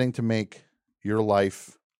getting to make your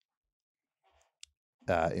life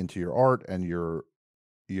into your art, and your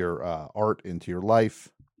art into your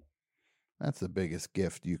life. That's the biggest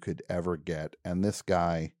gift you could ever get. And this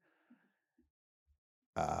guy,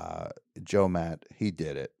 Joe Matt, he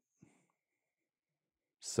did it.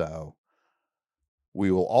 So we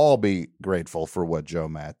will all be grateful for what Joe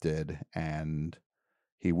Matt did, and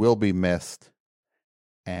he will be missed.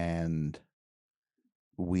 And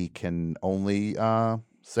we can only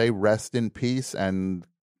say rest in peace, and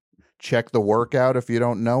check the work out if you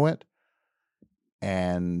don't know it,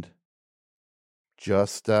 and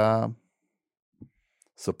just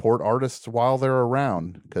support artists while they're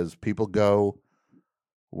around, because people go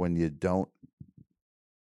when you don't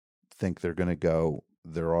think they're going to go.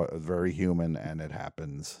 They're very human, and it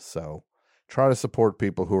happens. So try to support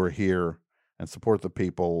people who are here, and support the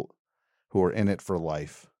people who are in it for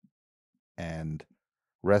life. And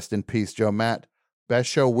rest in peace, Joe Matt. Best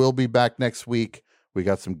Show will be back next week. We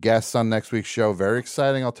got some guests on next week's show. Very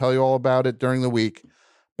exciting. I'll tell you all about it during the week.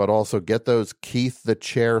 But also get those Keith the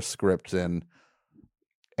Chair scripts in.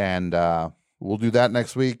 And we'll do that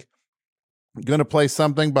next week. I'm going to play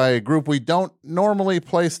something by a group we don't normally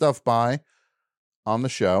play stuff by on the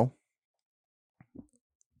show,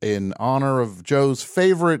 in honor of Joe's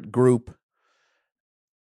favorite group.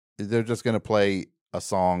 They're just going to play a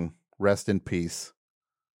song, Rest in Peace,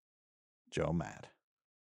 Joe Matt.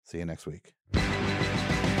 See you next week. The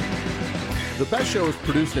Best Show is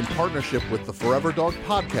produced in partnership with the Forever Dog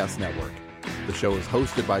Podcast Network. The show is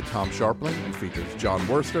hosted by Tom Sharpling and features John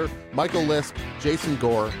Worster, Michael Lisk, Jason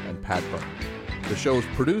Gore, and Pat Byrne. The show is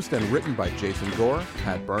produced and written by Jason Gore,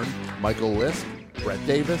 Pat Byrne, Michael Lisk, Brett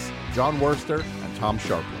Davis, John Worster, and Tom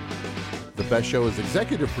Sharpling. The Best Show is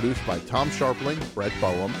executive produced by Tom Sharpling, Brett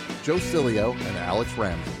Boehm, Joe Cilio, and Alex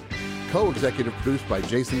Ramsey. Co-executive produced by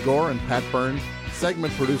Jason Gore and Pat Byrne,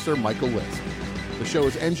 segment producer Michael Lisk. The show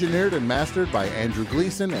is engineered and mastered by Andrew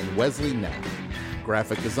Gleason and Wesley Knapp.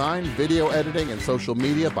 Graphic design, video editing, and social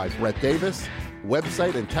media by Brett Davis.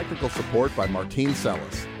 Website and technical support by Martine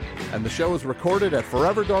Sellis. And the show is recorded at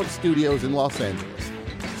Forever Dog Studios in Los Angeles.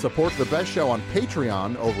 Support The Best Show on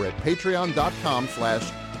Patreon over at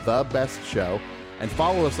patreon.com/TheBestShow. And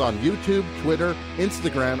follow us on YouTube, Twitter,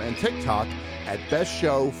 Instagram, and TikTok at Best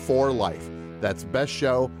Show 4 Life. That's Best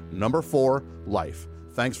Show number 4 Life.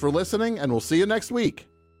 Thanks for listening, and we'll see you next week.